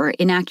Shakur for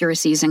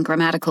inaccuracies and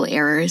grammatical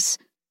errors.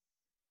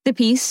 The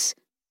piece,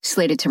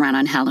 slated to run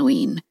on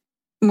Halloween,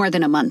 more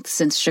than a month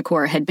since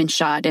Shakur had been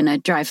shot in a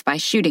drive-by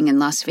shooting in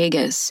Las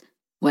Vegas,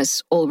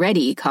 was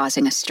already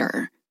causing a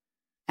stir,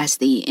 as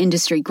the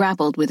industry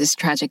grappled with his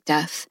tragic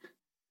death.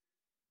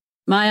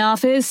 My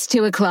office,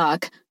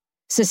 2:00,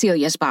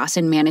 Cecilia's boss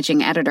and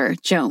managing editor,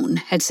 Joan,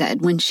 had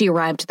said when she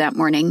arrived that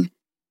morning,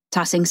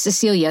 tossing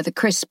Cecilia the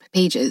crisp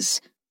pages.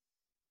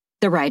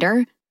 The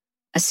writer,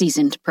 a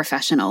seasoned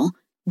professional,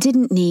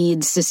 didn't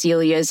need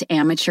Cecilia's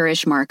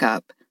amateurish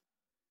markup,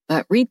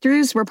 but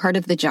read-throughs were part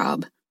of the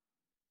job.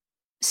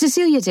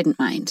 Cecilia didn't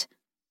mind.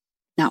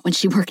 Not when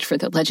she worked for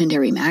the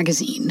legendary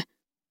magazine,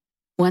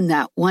 one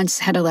that once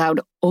had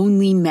allowed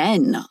only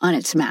men on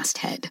its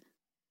masthead.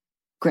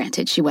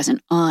 Granted, she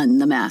wasn't on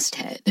the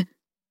masthead,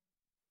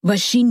 but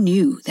she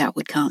knew that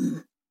would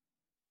come.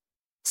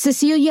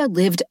 Cecilia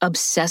lived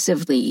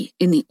obsessively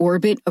in the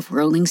orbit of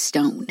Rolling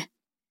Stone.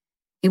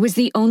 It was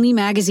the only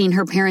magazine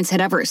her parents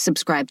had ever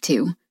subscribed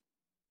to,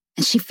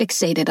 and she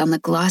fixated on the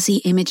glossy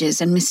images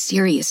and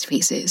mysterious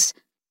faces.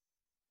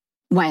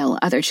 While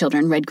other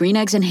children read Green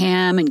Eggs and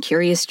Ham and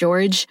Curious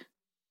George,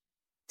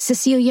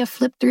 Cecilia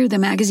flipped through the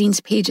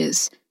magazine's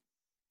pages,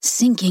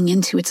 sinking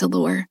into its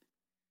allure.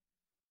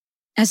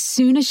 As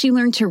soon as she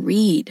learned to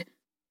read,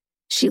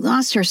 she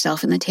lost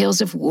herself in the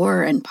tales of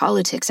war and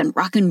politics and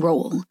rock and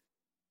roll.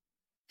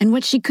 And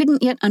what she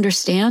couldn't yet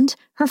understand,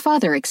 her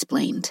father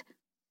explained.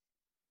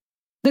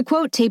 The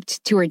quote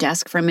taped to her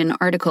desk from an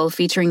article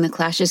featuring the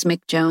Clash's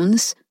Mick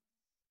Jones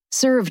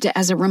served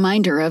as a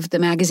reminder of the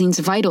magazine's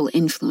vital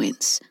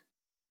influence.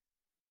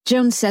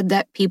 Jones said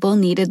that people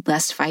needed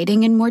less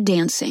fighting and more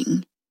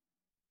dancing.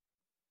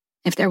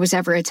 If there was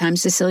ever a time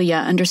Cecilia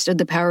understood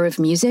the power of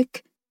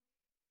music,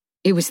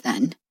 it was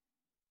then.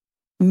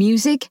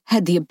 Music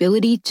had the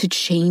ability to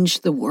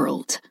change the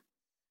world.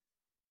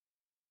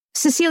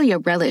 Cecilia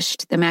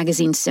relished the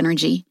magazine's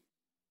synergy.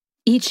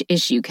 Each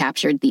issue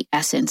captured the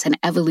essence and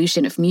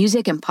evolution of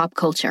music and pop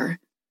culture.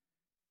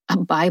 A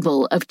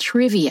Bible of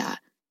trivia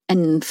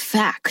and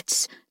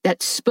facts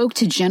that spoke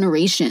to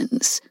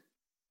generations.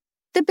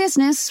 The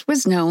business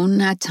was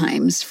known at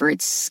times for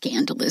its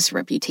scandalous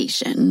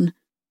reputation.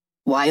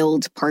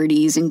 Wild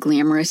parties and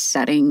glamorous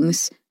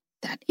settings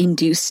that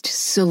induced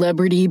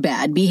celebrity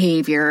bad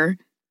behavior.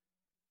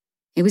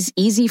 It was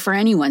easy for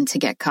anyone to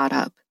get caught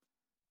up.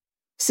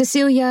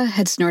 Cecilia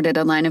had snorted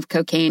a line of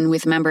cocaine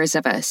with members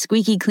of a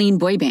squeaky clean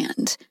boy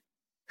band,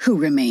 who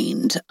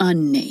remained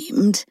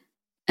unnamed,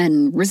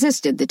 and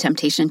resisted the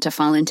temptation to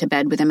fall into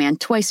bed with a man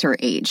twice her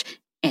age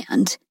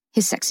and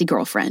his sexy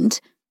girlfriend,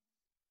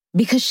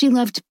 because she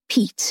loved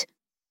Pete,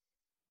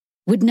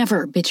 would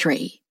never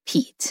betray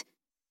Pete.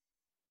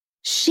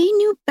 She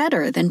knew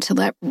better than to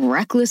let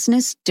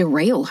recklessness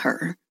derail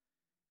her.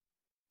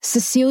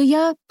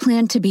 Cecilia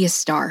planned to be a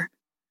star.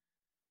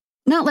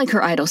 Not like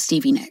her idol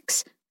Stevie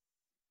Nicks,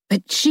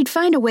 but she'd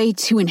find a way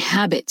to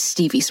inhabit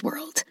Stevie's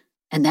world,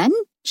 and then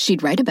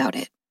she'd write about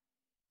it.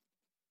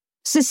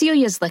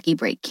 Cecilia's lucky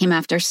break came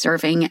after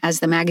serving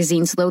as the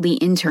magazine's lowly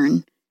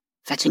intern,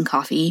 fetching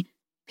coffee,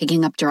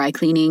 picking up dry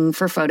cleaning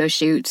for photo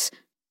shoots,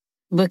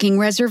 booking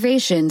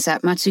reservations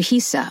at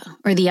Matsuhisa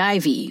or the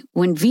Ivy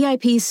when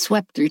VIPs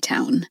swept through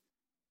town.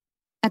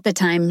 At the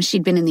time,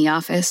 she'd been in the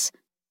office,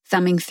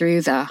 thumbing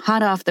through the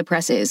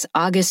hot-off-the-presses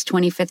August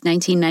 25th,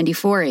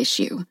 1994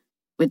 issue,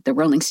 with the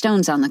Rolling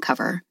Stones on the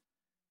cover.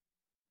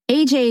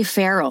 A.J.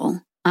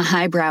 Farrell, A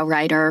highbrow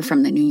writer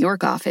from the New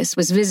York office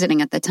was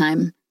visiting at the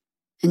time,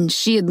 and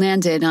she had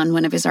landed on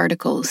one of his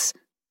articles.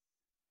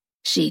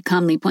 She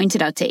calmly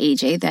pointed out to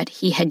AJ that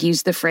he had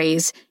used the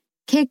phrase,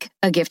 kick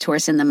a gift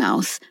horse in the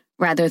mouth,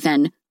 rather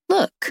than,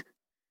 look.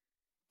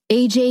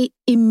 AJ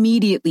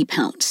immediately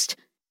pounced.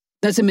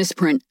 That's a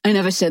misprint. I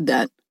never said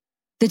that.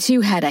 The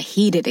two had a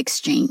heated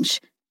exchange.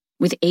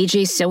 With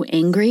AJ so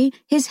angry,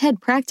 his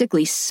head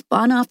practically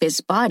spun off his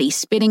body,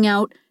 spitting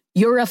out,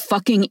 "You're a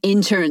fucking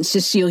intern,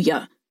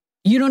 Cecilia.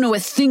 You don't know a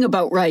thing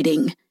about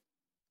writing."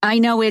 "I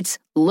know it's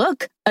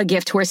look a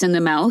gift horse in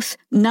the mouth,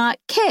 not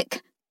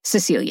kick,"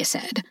 Cecilia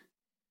said.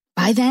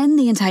 By then,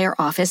 the entire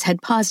office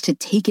had paused to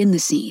take in the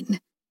scene.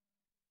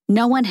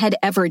 No one had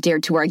ever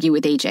dared to argue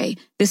with AJ.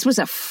 This was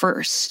a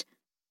first.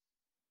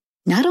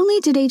 Not only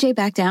did AJ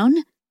back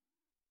down,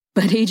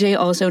 but AJ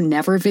also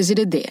never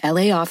visited the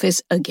LA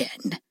office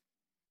again.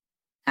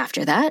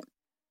 After that,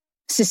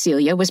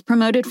 Cecilia was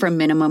promoted from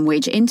minimum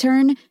wage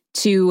intern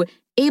to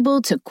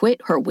able to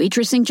quit her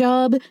waitressing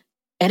job,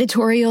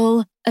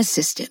 editorial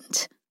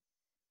assistant.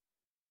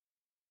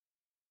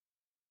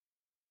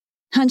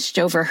 Hunched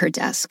over her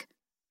desk,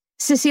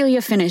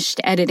 Cecilia finished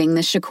editing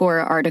the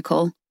Shakur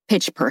article,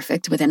 pitch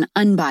perfect with an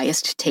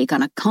unbiased take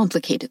on a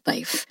complicated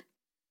life.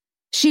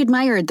 She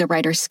admired the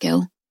writer's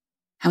skill,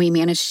 how he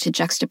managed to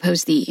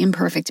juxtapose the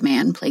imperfect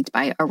man plagued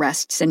by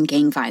arrests and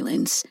gang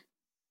violence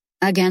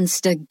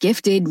against a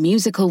gifted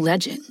musical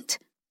legend.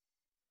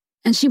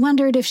 And she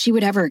wondered if she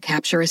would ever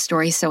capture a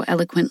story so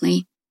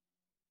eloquently.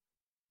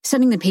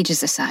 Setting the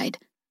pages aside,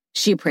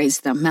 she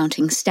appraised the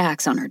mounting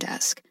stacks on her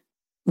desk,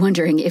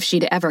 wondering if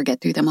she'd ever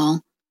get through them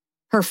all.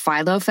 Her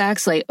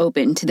Filofax lay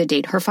open to the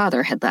date her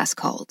father had last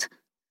called.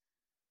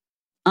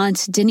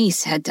 Aunt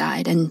Denise had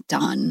died, and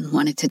Dawn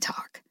wanted to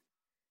talk.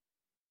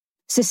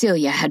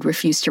 Cecilia had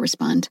refused to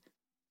respond,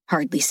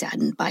 hardly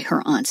saddened by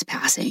her aunt's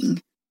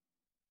passing.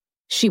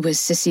 She was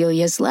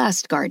Cecilia's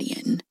last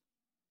guardian,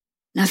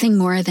 nothing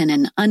more than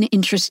an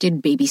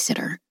uninterested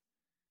babysitter.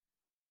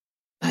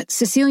 But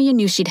Cecilia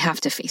knew she'd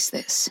have to face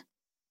this.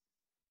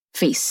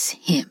 Face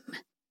him.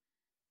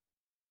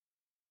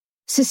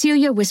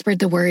 Cecilia whispered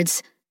the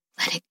words,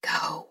 "Let it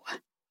go,"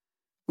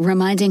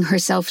 reminding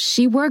herself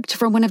she worked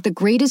for one of the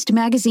greatest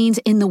magazines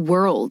in the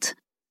world.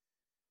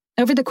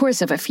 Over the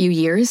course of a few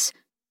years,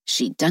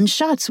 she'd done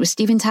shots with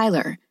Steven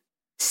Tyler,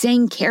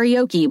 sang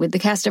karaoke with the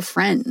cast of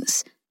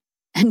Friends,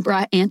 and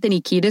brought Anthony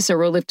Kiedis a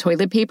roll of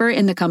toilet paper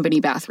in the company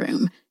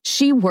bathroom.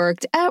 She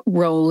worked at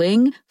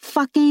Rolling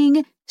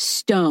fucking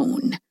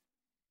Stone.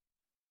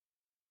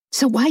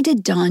 So why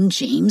did Dawn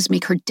James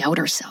make her doubt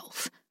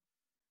herself?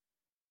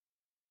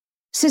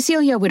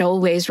 Cecilia would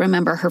always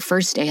remember her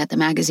first day at the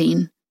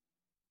magazine.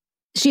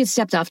 She had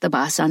stepped off the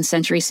bus on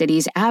Century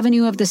City's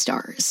Avenue of the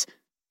Stars,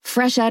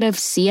 fresh out of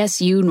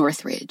CSU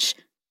Northridge,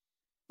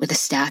 with a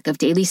stack of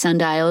daily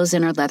sundials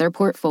in her leather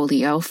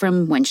portfolio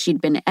from when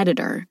she'd been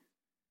editor,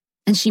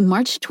 and she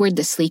marched toward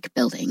the sleek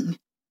building.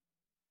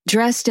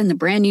 Dressed in the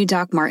brand new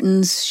Doc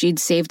Martens she'd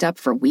saved up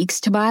for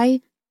weeks to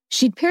buy,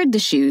 she'd paired the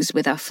shoes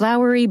with a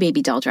flowery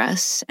baby doll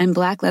dress and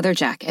black leather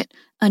jacket,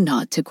 a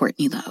nod to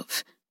Courtney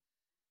Love.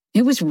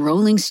 It was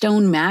Rolling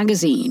Stone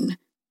magazine.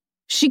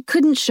 She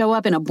couldn't show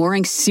up in a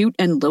boring suit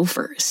and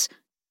loafers.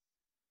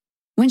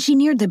 When she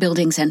neared the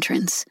building's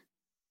entrance,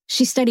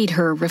 she studied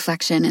her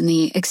reflection in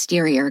the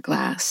exterior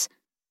glass.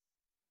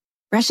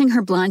 Brushing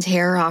her blonde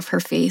hair off her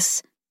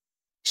face,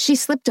 she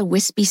slipped a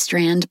wispy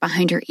strand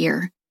behind her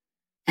ear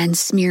and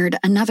smeared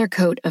another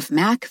coat of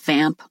MAC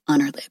Vamp on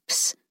her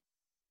lips.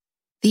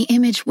 The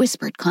image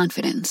whispered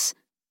confidence,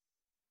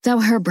 though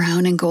her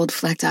brown and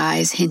gold-flecked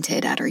eyes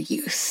hinted at her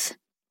youth.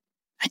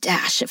 A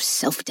dash of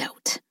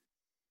self-doubt.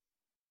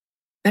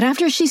 But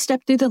after she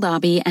stepped through the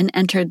lobby and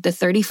entered the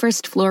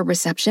 31st floor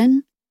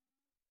reception,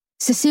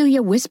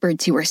 Cecilia whispered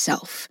to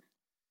herself,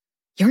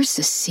 "You're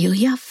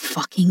Cecilia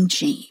fucking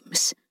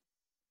James.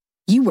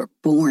 You were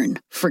born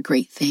for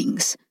great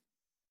things."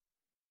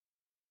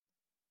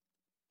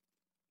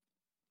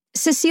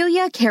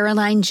 Cecilia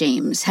Caroline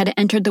James had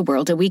entered the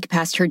world a week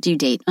past her due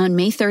date on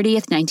May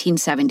 30th,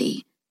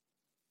 1970.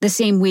 The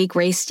same week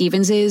Ray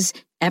Stevens's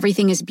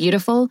Everything is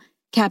Beautiful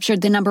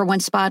captured the #1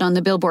 spot on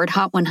the Billboard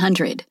Hot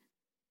 100.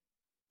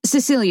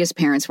 Cecilia's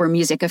parents were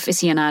music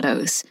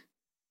aficionados,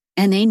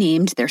 and they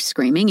named their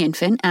screaming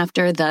infant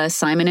after the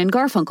Simon and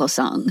Garfunkel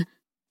song,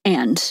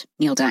 and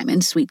Neil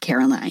Diamond's Sweet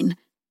Caroline,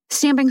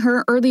 stamping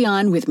her early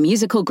on with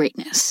musical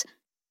greatness.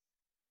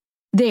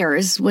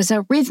 Theirs was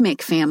a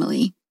rhythmic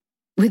family,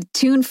 with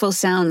tuneful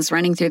sounds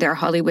running through their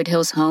Hollywood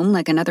Hills home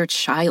like another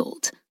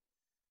child.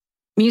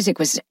 Music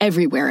was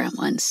everywhere at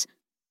once,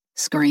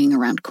 scurrying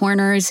around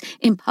corners,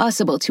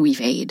 impossible to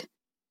evade.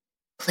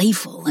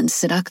 Playful and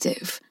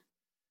seductive.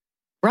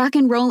 Rock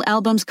and roll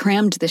albums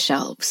crammed the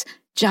shelves,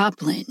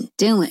 Joplin,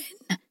 Dylan.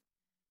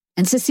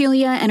 And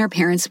Cecilia and her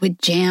parents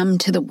would jam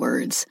to the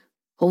words,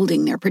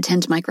 holding their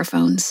pretend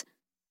microphones.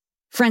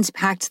 Friends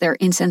packed their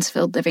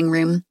incense-filled living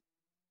room,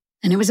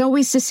 and it was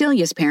always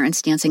Cecilia's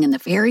parents dancing in the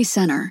very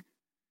center,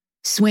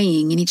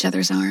 swaying in each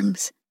other's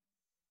arms.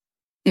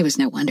 It was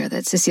no wonder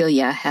that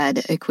Cecilia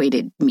had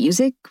equated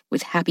music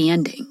with happy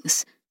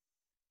endings.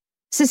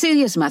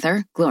 Cecilia's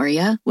mother,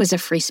 Gloria, was a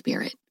free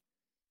spirit,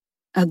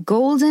 a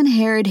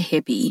golden-haired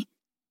hippie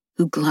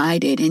who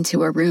glided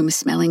into a room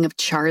smelling of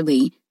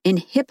Charlie in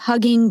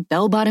hip-hugging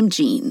bell-bottom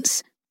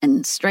jeans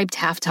and striped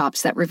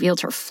half-tops that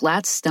revealed her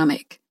flat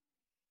stomach.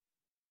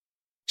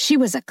 She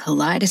was a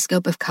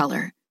kaleidoscope of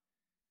color,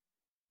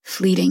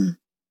 fleeting,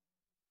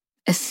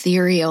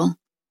 ethereal.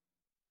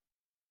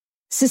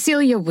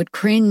 Cecilia would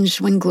cringe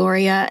when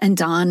Gloria and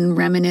Dawn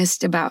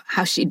reminisced about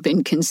how she'd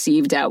been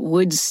conceived at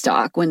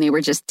Woodstock when they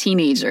were just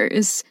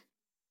teenagers.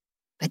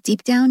 But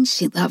deep down,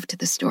 she loved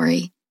the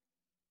story.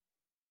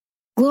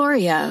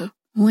 Gloria,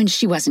 when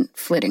she wasn't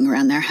flitting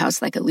around their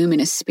house like a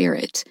luminous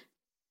spirit,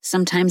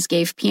 sometimes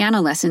gave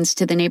piano lessons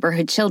to the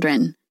neighborhood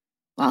children,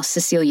 while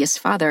Cecilia's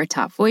father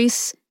taught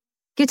voice,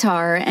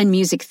 guitar, and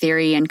music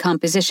theory and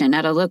composition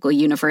at a local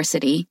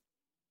university.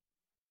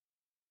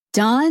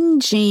 Don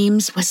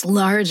James was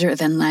larger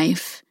than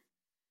life,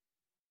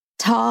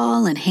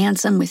 tall and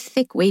handsome with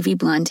thick, wavy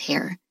blonde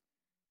hair.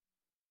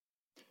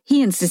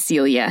 He and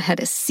Cecilia had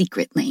a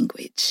secret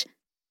language,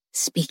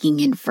 speaking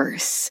in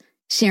verse,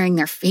 sharing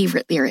their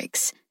favorite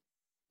lyrics.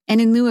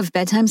 And in lieu of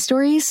bedtime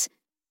stories,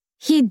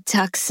 he'd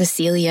tuck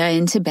Cecilia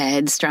into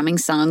bed strumming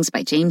songs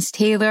by James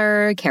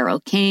Taylor, Carole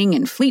King,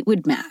 and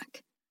Fleetwood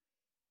Mac.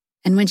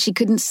 And when she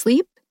couldn't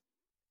sleep,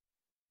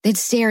 they'd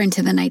stare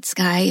into the night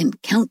sky and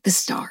count the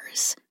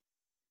stars.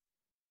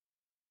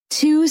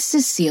 To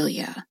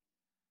Cecilia,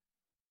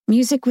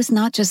 music was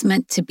not just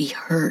meant to be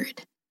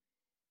heard.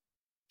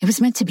 It was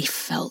meant to be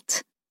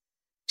felt.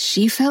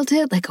 She felt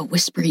it like a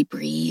whispery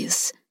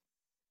breeze.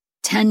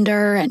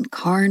 Tender and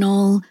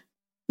carnal,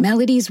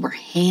 melodies were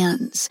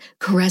hands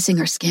caressing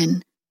her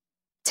skin,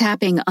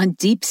 tapping on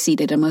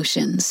deep-seated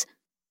emotions.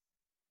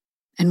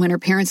 And when her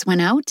parents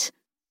went out,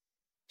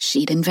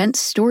 she'd invent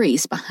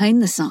stories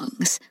behind the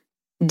songs,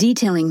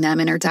 detailing them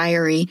in her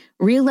diary,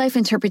 real-life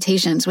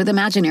interpretations with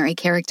imaginary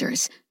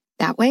characters.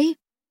 That way,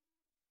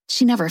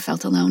 she never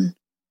felt alone.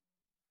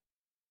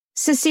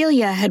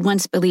 Cecilia had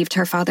once believed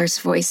her father's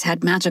voice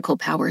had magical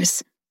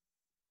powers.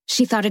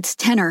 She thought its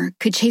tenor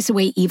could chase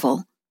away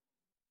evil,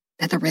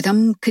 that the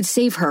rhythm could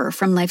save her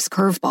from life's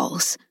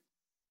curveballs.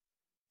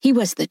 He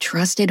was the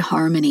trusted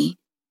harmony,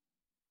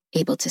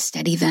 able to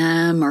steady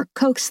them or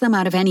coax them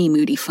out of any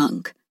moody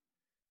funk.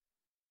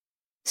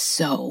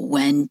 So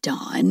when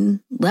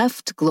Dawn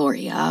left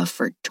Gloria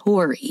for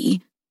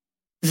Tori,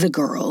 the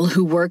girl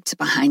who worked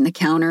behind the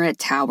counter at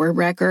Tower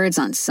Records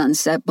on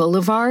Sunset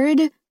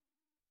Boulevard,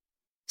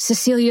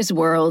 Cecilia's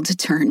world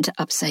turned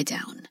upside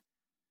down.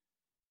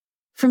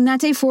 From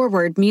that day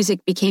forward,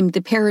 music became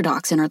the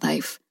paradox in her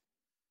life.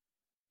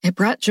 It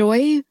brought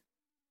joy,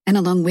 and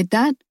along with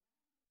that,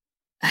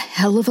 a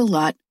hell of a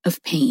lot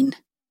of pain.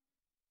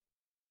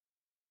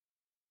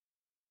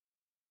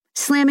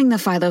 Slamming the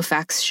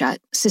Filofax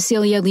shut,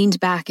 Cecilia leaned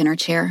back in her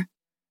chair.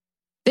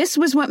 This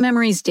was what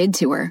memories did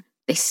to her.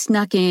 They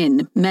snuck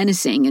in,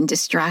 menacing and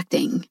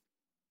distracting.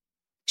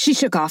 She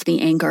shook off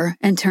the anger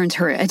and turned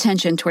her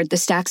attention toward the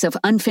stacks of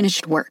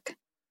unfinished work.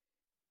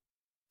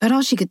 But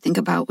all she could think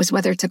about was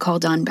whether to call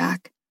Don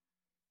back.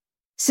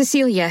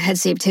 Cecilia had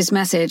saved his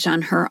message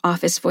on her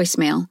office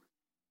voicemail.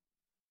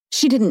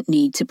 She didn't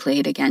need to play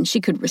it again.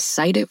 She could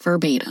recite it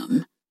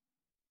verbatim.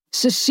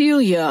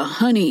 "Cecilia,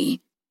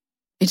 honey,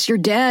 it's your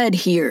dad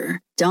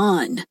here,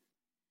 Don."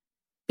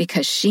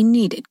 Because she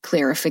needed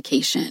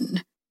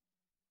clarification.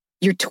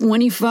 "You're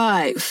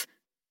 25,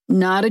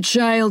 not a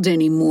child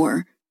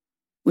anymore,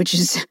 which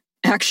is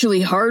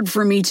actually hard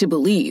for me to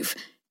believe.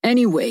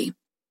 Anyway,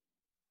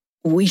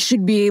 we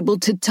should be able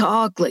to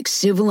talk like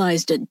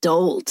civilized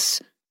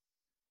adults.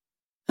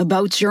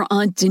 About your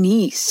Aunt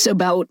Denise,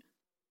 about,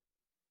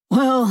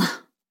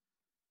 well,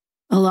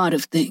 a lot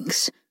of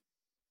things.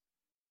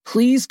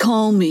 Please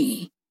call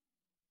me.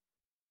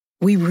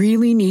 We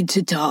really need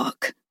to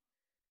talk."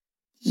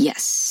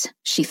 Yes,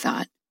 she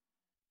thought.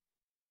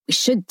 We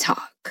should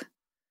talk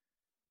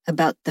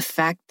about the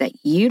fact that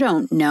you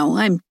don't know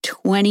I'm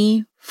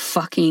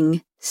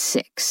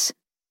 26.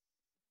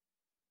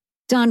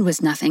 Don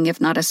was nothing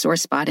if not a sore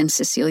spot in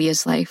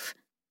Cecilia's life.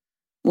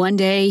 One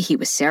day he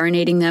was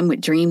serenading them with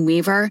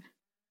Dreamweaver,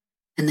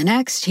 and the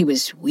next he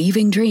was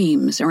weaving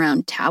dreams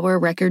around Tower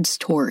Records'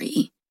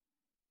 Tori.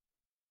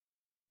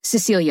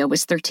 Cecilia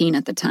was 13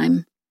 at the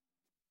time,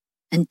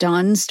 and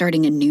Don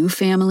starting a new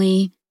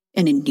family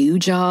and a new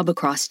job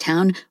across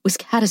town was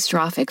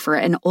catastrophic for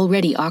an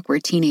already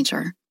awkward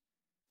teenager.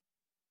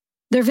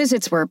 Their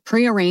visits were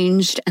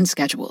prearranged and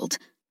scheduled,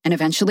 and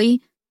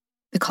eventually,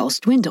 the calls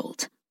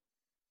dwindled.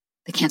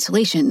 The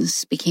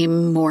cancellations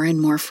became more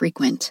and more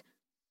frequent.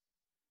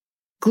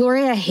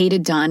 Gloria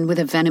hated Don with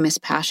a venomous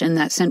passion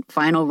that sent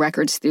vinyl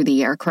records through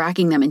the air,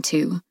 cracking them in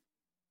two.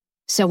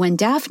 So when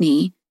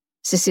Daphne,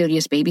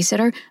 Cecilia's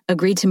babysitter,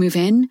 agreed to move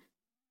in,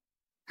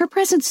 her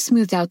presence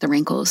smoothed out the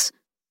wrinkles,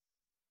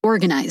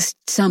 organized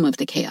some of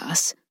the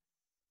chaos.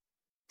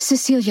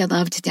 Cecilia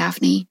loved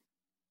Daphne,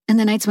 and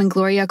the nights when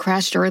Gloria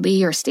crashed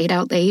early or stayed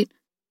out late,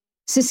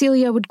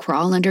 Cecilia would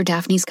crawl under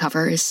Daphne's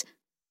covers,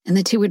 and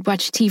the two would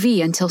watch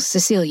TV until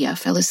Cecilia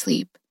fell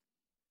asleep.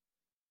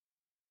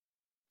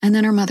 And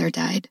then her mother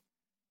died.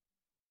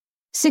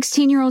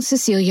 16-year-old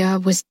Cecilia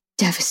was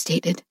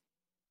devastated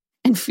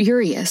and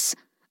furious.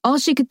 All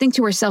she could think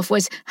to herself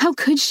was, how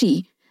could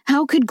she?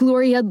 How could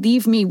Gloria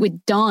leave me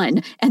with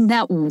Dawn and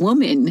that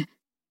woman?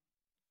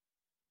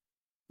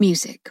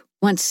 Music,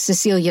 once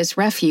Cecilia's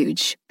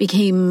refuge,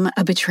 became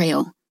a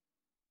betrayal.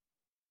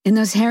 In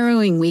those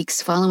harrowing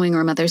weeks following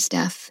her mother's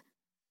death,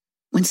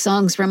 when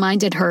songs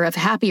reminded her of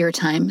happier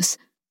times,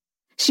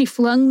 she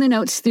flung the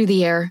notes through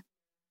the air,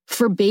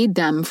 forbade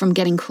them from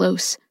getting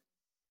close.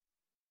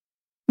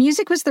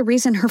 Music was the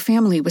reason her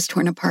family was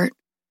torn apart,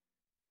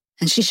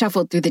 and she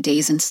shuffled through the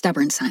days in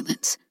stubborn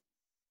silence,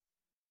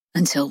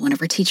 until one of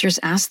her teachers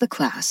asked the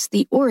class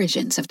the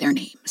origins of their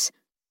names.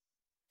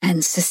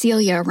 And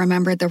Cecilia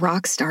remembered the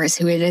rock stars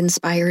who had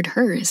inspired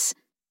hers,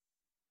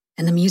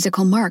 and the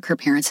musical mark her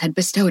parents had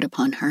bestowed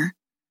upon her.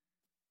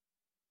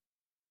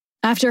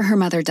 After her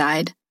mother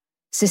died,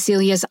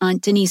 Cecilia's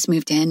Aunt Denise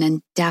moved in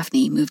and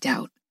Daphne moved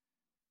out.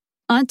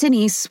 Aunt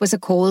Denise was a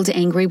cold,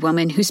 angry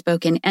woman who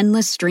spoke in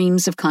endless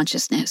streams of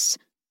consciousness.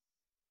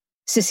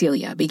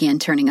 Cecilia began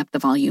turning up the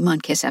volume on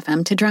Kiss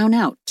FM to drown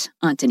out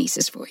Aunt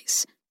Denise's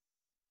voice.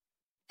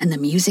 And the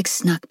music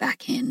snuck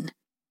back in.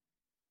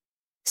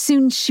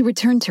 Soon she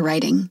returned to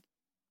writing,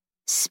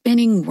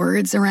 spinning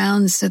words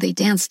around so they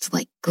danced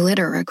like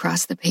glitter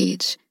across the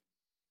page.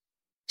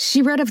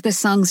 She wrote of the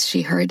songs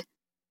she heard,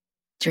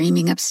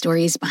 dreaming up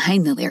stories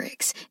behind the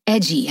lyrics,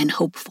 edgy and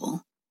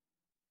hopeful.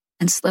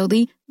 And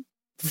slowly,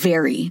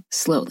 very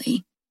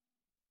slowly,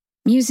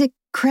 music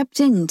crept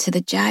into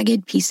the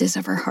jagged pieces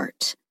of her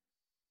heart.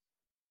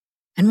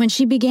 And when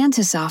she began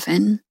to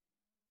soften,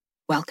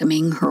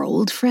 welcoming her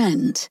old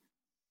friend,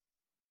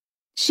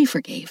 she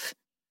forgave.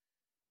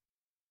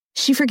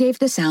 She forgave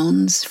the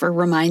sounds for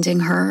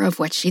reminding her of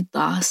what she'd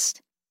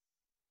lost.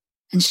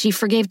 And she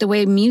forgave the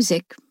way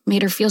music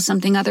made her feel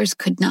something others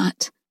could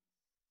not.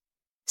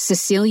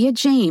 Cecilia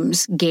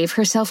James gave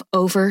herself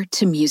over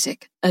to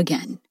music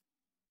again.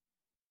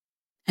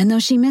 And though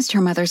she missed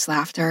her mother's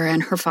laughter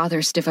and her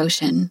father's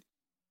devotion,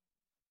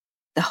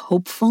 the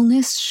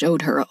hopefulness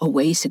showed her a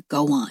way to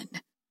go on.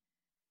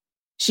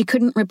 She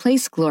couldn't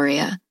replace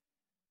Gloria,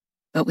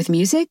 but with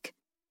music,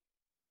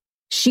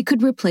 she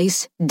could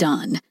replace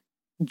Don,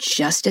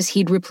 just as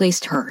he'd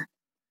replaced her.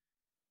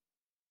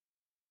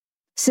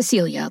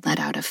 Cecilia let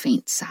out a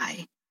faint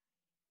sigh.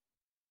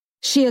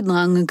 She had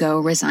long ago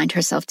resigned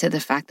herself to the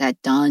fact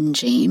that Don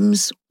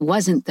James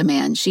wasn't the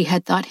man she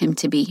had thought him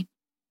to be.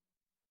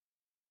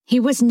 He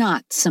was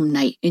not some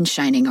knight in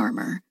shining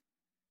armor.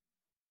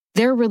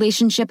 Their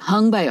relationship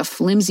hung by a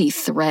flimsy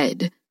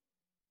thread,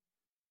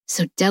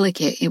 so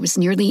delicate it was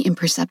nearly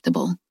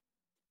imperceptible.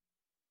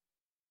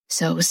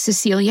 So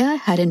Cecilia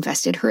had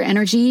invested her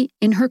energy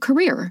in her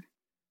career,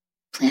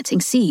 planting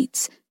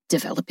seeds,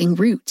 developing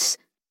roots,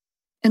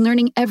 and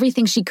learning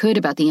everything she could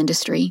about the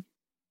industry.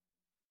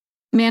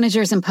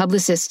 Managers and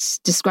publicists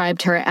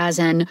described her as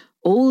an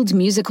old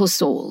musical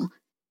soul,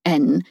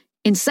 an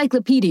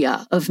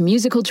encyclopedia of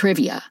musical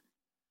trivia.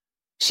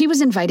 She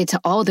was invited to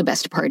all the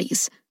best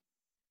parties,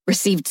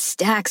 received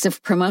stacks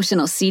of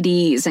promotional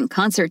CDs and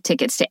concert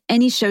tickets to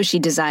any show she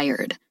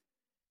desired.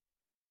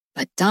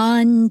 But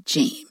Don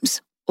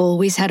James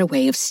always had a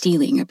way of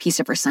stealing a piece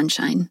of her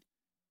sunshine.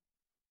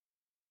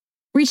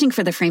 Reaching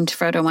for the framed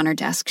photo on her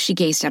desk, she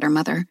gazed at her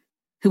mother,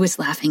 who was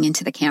laughing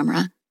into the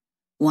camera,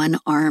 one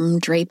arm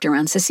draped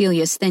around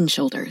Cecilia's thin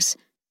shoulders.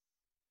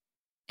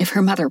 If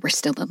her mother were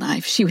still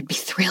alive, she would be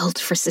thrilled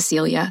for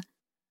Cecilia.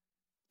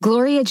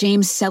 Gloria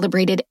James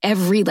celebrated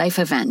every life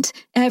event,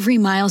 every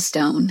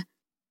milestone.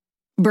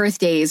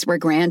 Birthdays were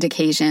grand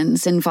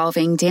occasions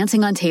involving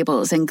dancing on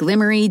tables and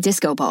glimmery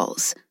disco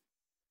balls.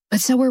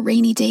 But so were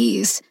rainy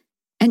days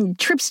and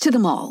trips to the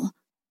mall.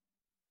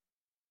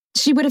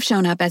 She would have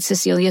shown up at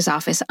Cecilia's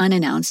office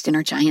unannounced in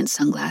her giant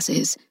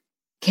sunglasses,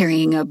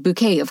 carrying a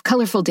bouquet of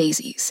colorful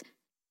daisies.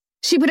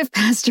 She would have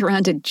passed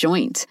around a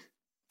joint,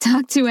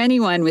 talked to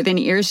anyone within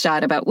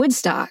earshot about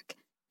Woodstock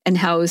and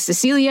how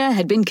Cecilia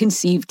had been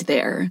conceived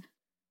there.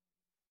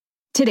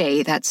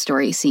 Today, that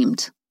story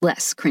seemed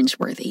less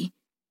cringeworthy.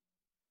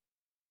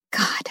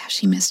 God, how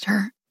she missed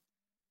her.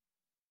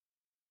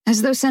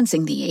 As though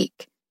sensing the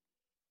ache,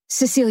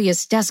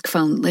 Cecilia's desk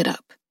phone lit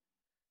up,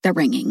 the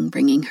ringing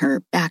bringing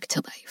her back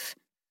to life.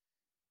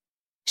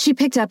 She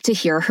picked up to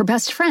hear her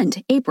best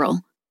friend,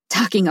 April,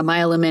 talking a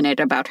mile a minute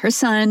about her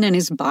son and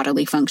his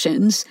bodily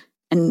functions,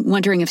 and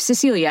wondering if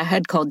Cecilia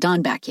had called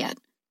Don back yet.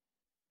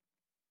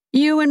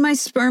 "You and my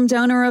sperm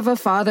donor of a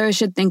father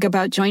should think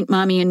about joint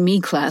mommy and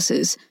me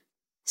classes,"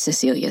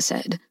 Cecilia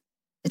said,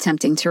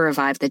 attempting to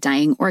revive the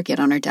dying orchid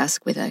on her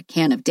desk with a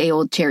can of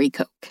day-old cherry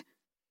Coke.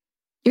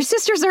 "Your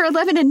sisters are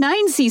 11 and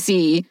 9,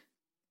 Cece."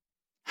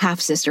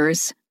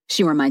 "Half-sisters,"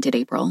 she reminded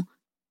April.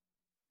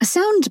 A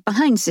sound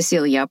behind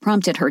Cecilia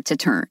prompted her to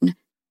turn,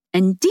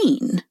 and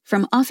Dean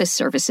from office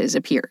services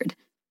appeared.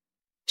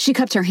 She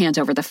cupped her hand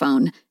over the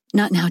phone.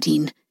 "Not now,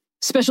 Dean.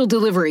 Special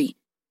delivery."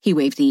 He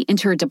waved the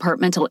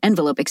interdepartmental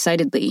envelope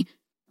excitedly.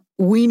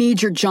 "We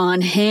need your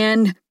John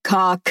hand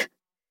Cock.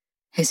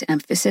 His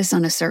emphasis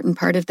on a certain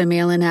part of the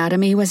male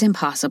anatomy was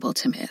impossible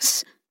to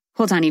miss.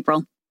 Hold on,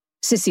 April,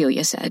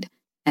 Cecilia said,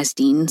 as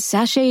Dean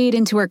sashayed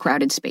into her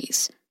crowded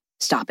space,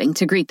 stopping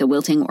to greet the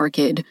wilting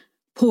orchid.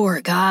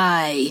 Poor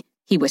guy,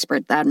 he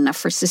whispered loud enough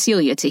for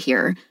Cecilia to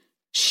hear.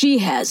 She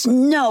has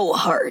no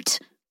heart.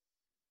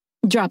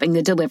 Dropping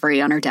the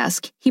delivery on her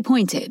desk, he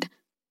pointed,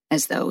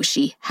 as though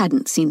she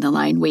hadn't seen the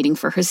line waiting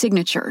for her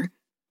signature.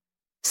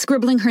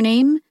 Scribbling her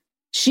name,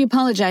 she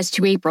apologized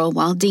to April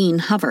while Dean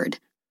hovered.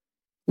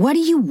 What do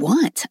you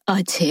want,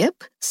 a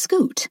tip,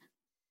 Scoot?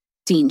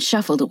 Dean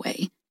shuffled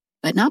away,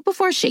 but not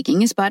before shaking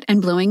his butt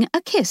and blowing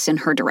a kiss in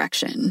her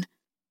direction.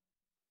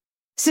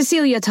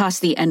 Cecilia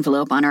tossed the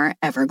envelope on her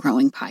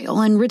ever-growing pile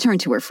and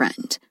returned to her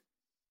friend.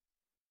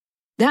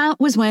 That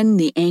was when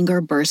the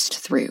anger burst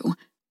through.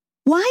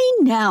 Why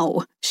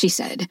now? She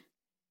said.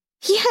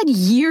 He had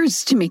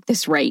years to make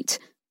this right.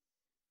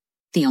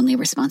 The only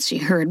response she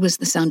heard was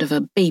the sound of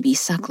a baby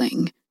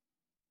suckling.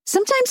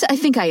 Sometimes I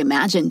think I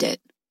imagined it.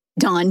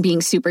 Don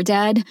being super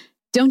dad.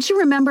 Don't you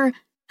remember?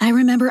 I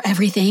remember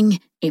everything,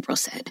 April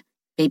said,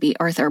 baby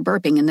Arthur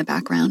burping in the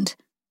background.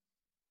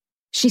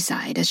 She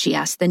sighed as she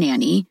asked the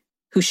nanny,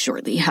 who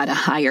surely had a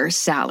higher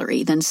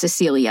salary than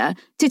Cecilia,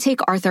 to take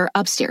Arthur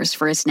upstairs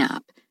for his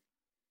nap.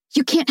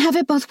 You can't have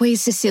it both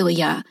ways,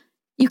 Cecilia.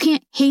 You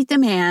can't hate the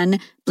man,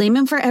 blame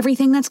him for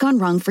everything that's gone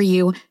wrong for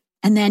you,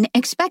 and then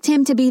expect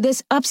him to be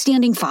this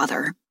upstanding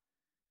father.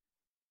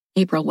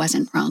 April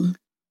wasn't wrong.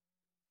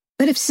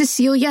 But if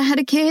Cecilia had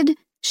a kid,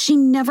 she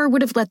never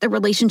would have let the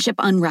relationship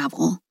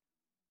unravel.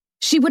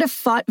 She would have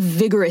fought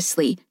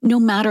vigorously, no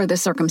matter the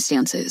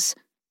circumstances.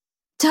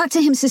 Talk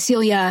to him,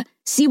 Cecilia.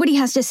 See what he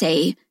has to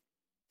say.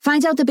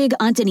 Find out the big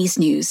Aunt Denise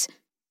news.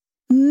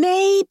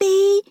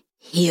 Maybe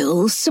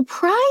he'll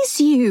surprise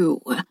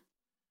you.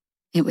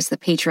 It was the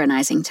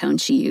patronizing tone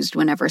she used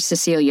whenever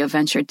Cecilia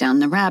ventured down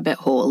the rabbit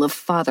hole of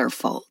father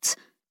fault.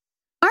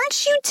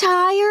 Aren't you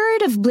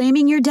tired of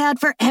blaming your dad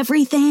for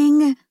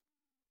everything?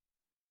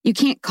 You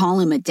can't call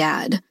him a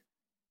dad.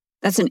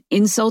 That's an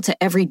insult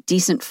to every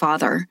decent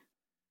father.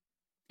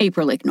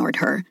 April ignored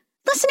her.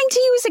 Listening to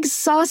you is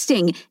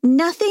exhausting.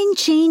 Nothing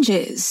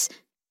changes.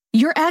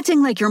 You're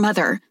acting like your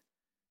mother.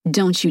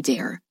 Don't you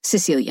dare,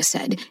 Cecilia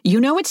said. You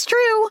know it's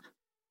true.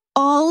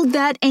 All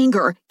that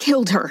anger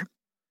killed her.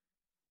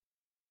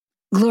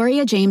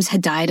 Gloria James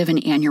had died of an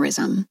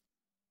aneurysm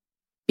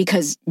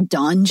because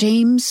Don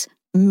James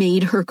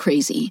made her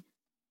crazy.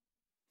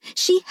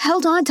 She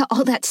held on to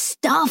all that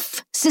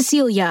stuff,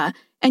 Cecilia,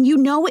 and you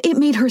know it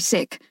made her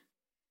sick.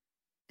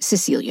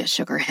 Cecilia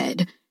shook her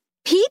head.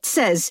 Pete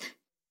says...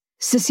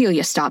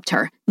 Cecilia stopped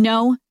her.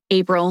 No,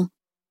 April.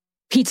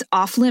 Pete's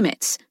off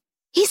limits.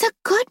 He's a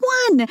good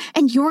one,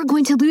 and you're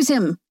going to lose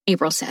him,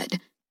 April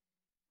said.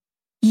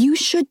 You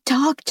should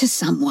talk to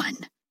someone.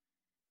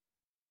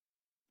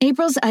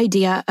 April's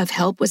idea of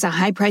help was a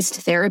high-priced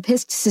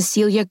therapist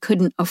Cecilia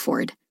couldn't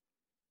afford.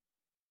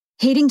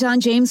 Hating Don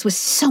James was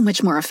so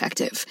much more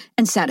effective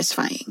and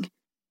satisfying.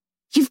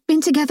 You've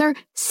been together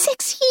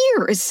 6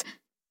 years.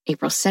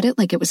 April said it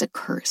like it was a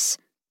curse.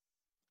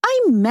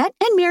 I met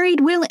and married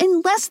Will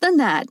in less than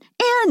that,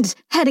 and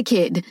had a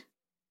kid.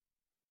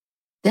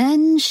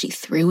 Then she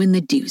threw in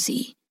the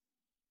doozy.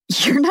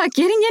 You're not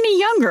getting any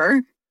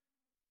younger.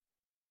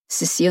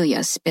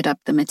 Cecilia spit up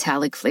the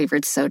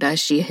metallic-flavored soda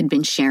she had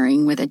been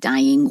sharing with a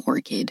dying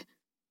orchid.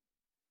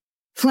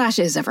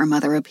 Flashes of her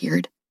mother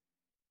appeared,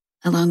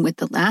 along with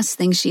the last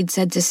thing she'd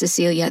said to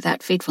Cecilia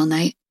that fateful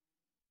night.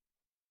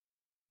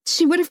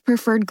 She would have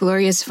preferred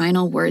Gloria's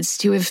final words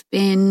to have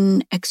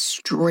been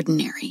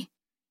extraordinary,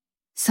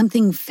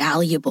 something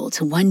valuable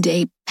to one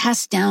day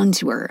pass down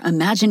to her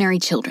imaginary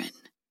children.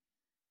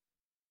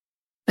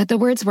 But the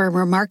words were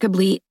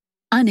remarkably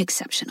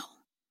unexceptional.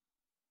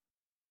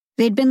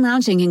 They'd been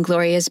lounging in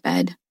Gloria's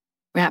bed,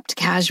 wrapped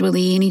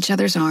casually in each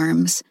other's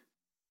arms.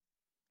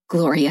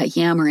 Gloria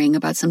yammering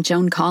about some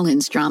Joan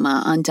Collins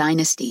drama on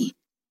Dynasty,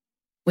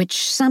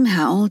 which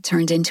somehow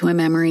turned into a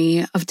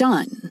memory of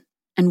Dawn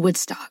and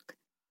Woodstock.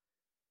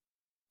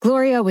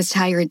 Gloria was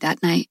tired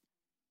that night.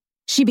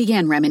 She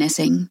began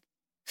reminiscing,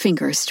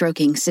 fingers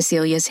stroking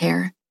Cecilia's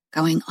hair,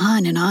 going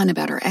on and on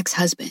about her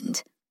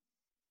ex-husband.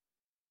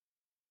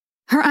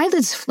 Her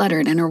eyelids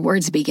fluttered and her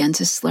words began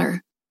to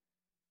slur.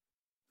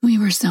 We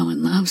were so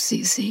in love,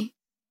 Cece.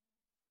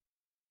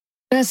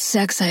 Best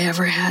sex I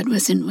ever had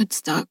was in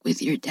Woodstock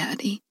with your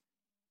daddy.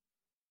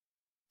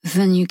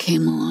 Then you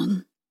came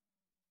along.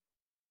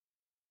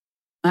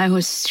 I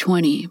was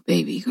 20,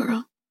 baby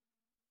girl.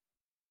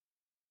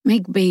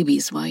 Make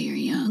babies while you're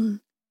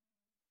young.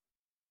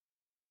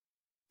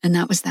 And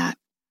that was that.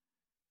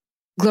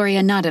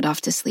 Gloria nodded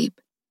off to sleep.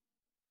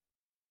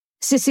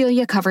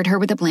 Cecilia covered her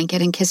with a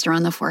blanket and kissed her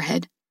on the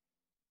forehead,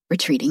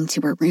 retreating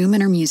to her room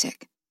and her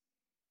music.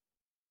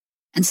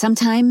 And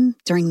sometime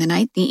during the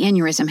night, the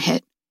aneurysm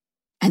hit,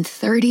 and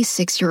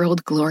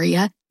 36-year-old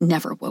Gloria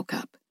never woke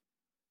up.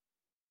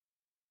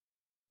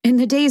 In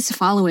the days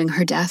following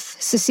her death,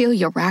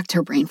 Cecilia racked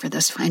her brain for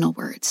those final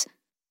words.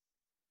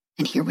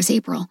 And here was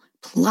April,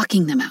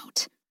 plucking them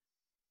out.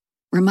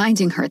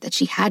 reminding her that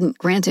she hadn't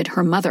granted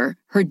her mother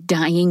her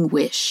dying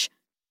wish.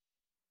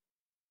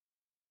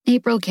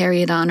 April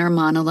carried on her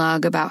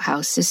monologue about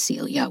how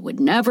Cecilia would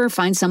never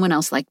find someone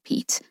else like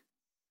Pete,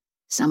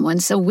 someone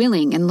so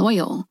willing and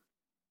loyal,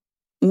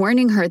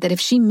 warning her that if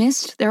she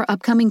missed their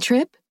upcoming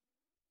trip,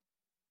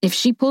 if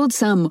she pulled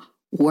some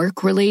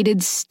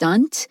work-related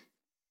stunt,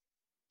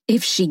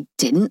 if she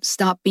didn't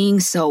stop being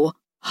so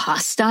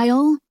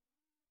hostile,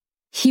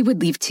 he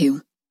would leave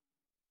too.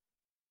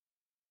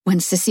 When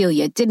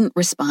Cecilia didn't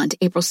respond,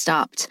 April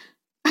stopped.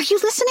 "Are you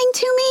listening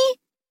to me?"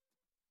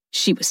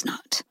 She was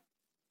not.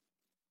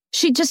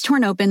 She'd just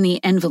torn open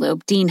the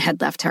envelope Dean had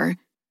left her,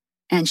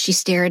 and she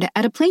stared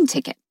at a plane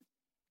ticket,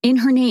 in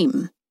her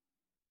name,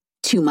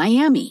 to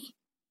Miami.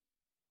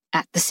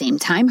 At the same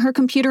time, her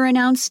computer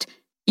announced,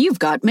 "You've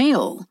got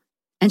mail,"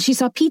 and she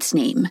saw Pete's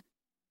name.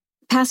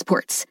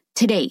 "Passports,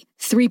 today,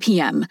 3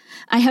 p.m.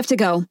 I have to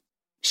go,"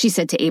 she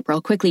said to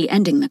April, quickly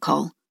ending the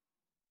call.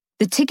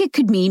 The ticket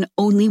could mean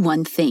only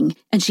one thing,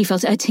 and she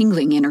felt a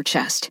tingling in her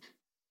chest.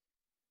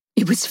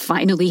 It was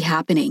finally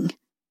happening.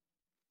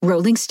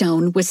 Rolling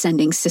Stone was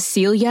sending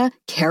Cecilia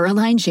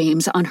Caroline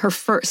James on her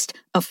first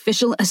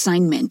official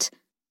assignment.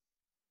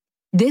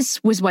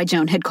 This was why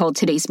Joan had called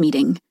today's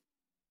meeting.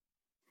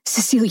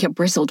 Cecilia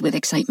bristled with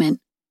excitement.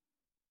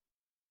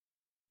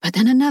 But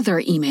then another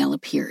email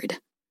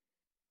appeared.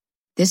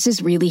 "This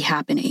is really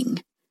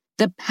happening.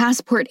 The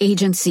passport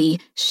agency..."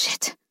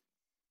 Shit.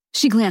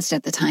 She glanced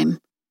at the time.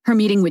 Her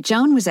meeting with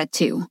Joan was at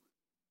 2.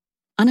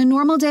 On a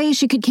normal day,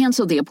 she could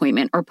cancel the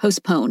appointment or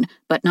postpone,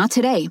 but not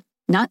today.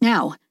 Not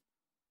now.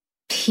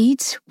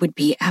 Pete would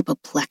be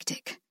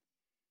apoplectic.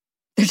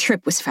 Their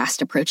trip was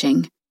fast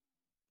approaching,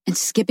 and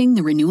skipping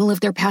the renewal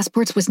of their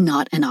passports was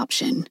not an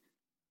option.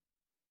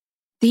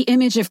 The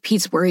image of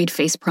Pete's worried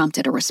face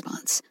prompted a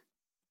response,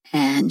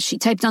 and she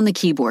typed on the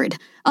keyboard,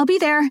 "I'll be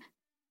there."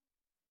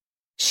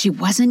 She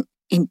wasn't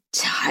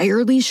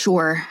entirely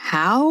sure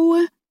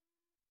how,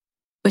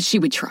 but she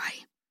would try.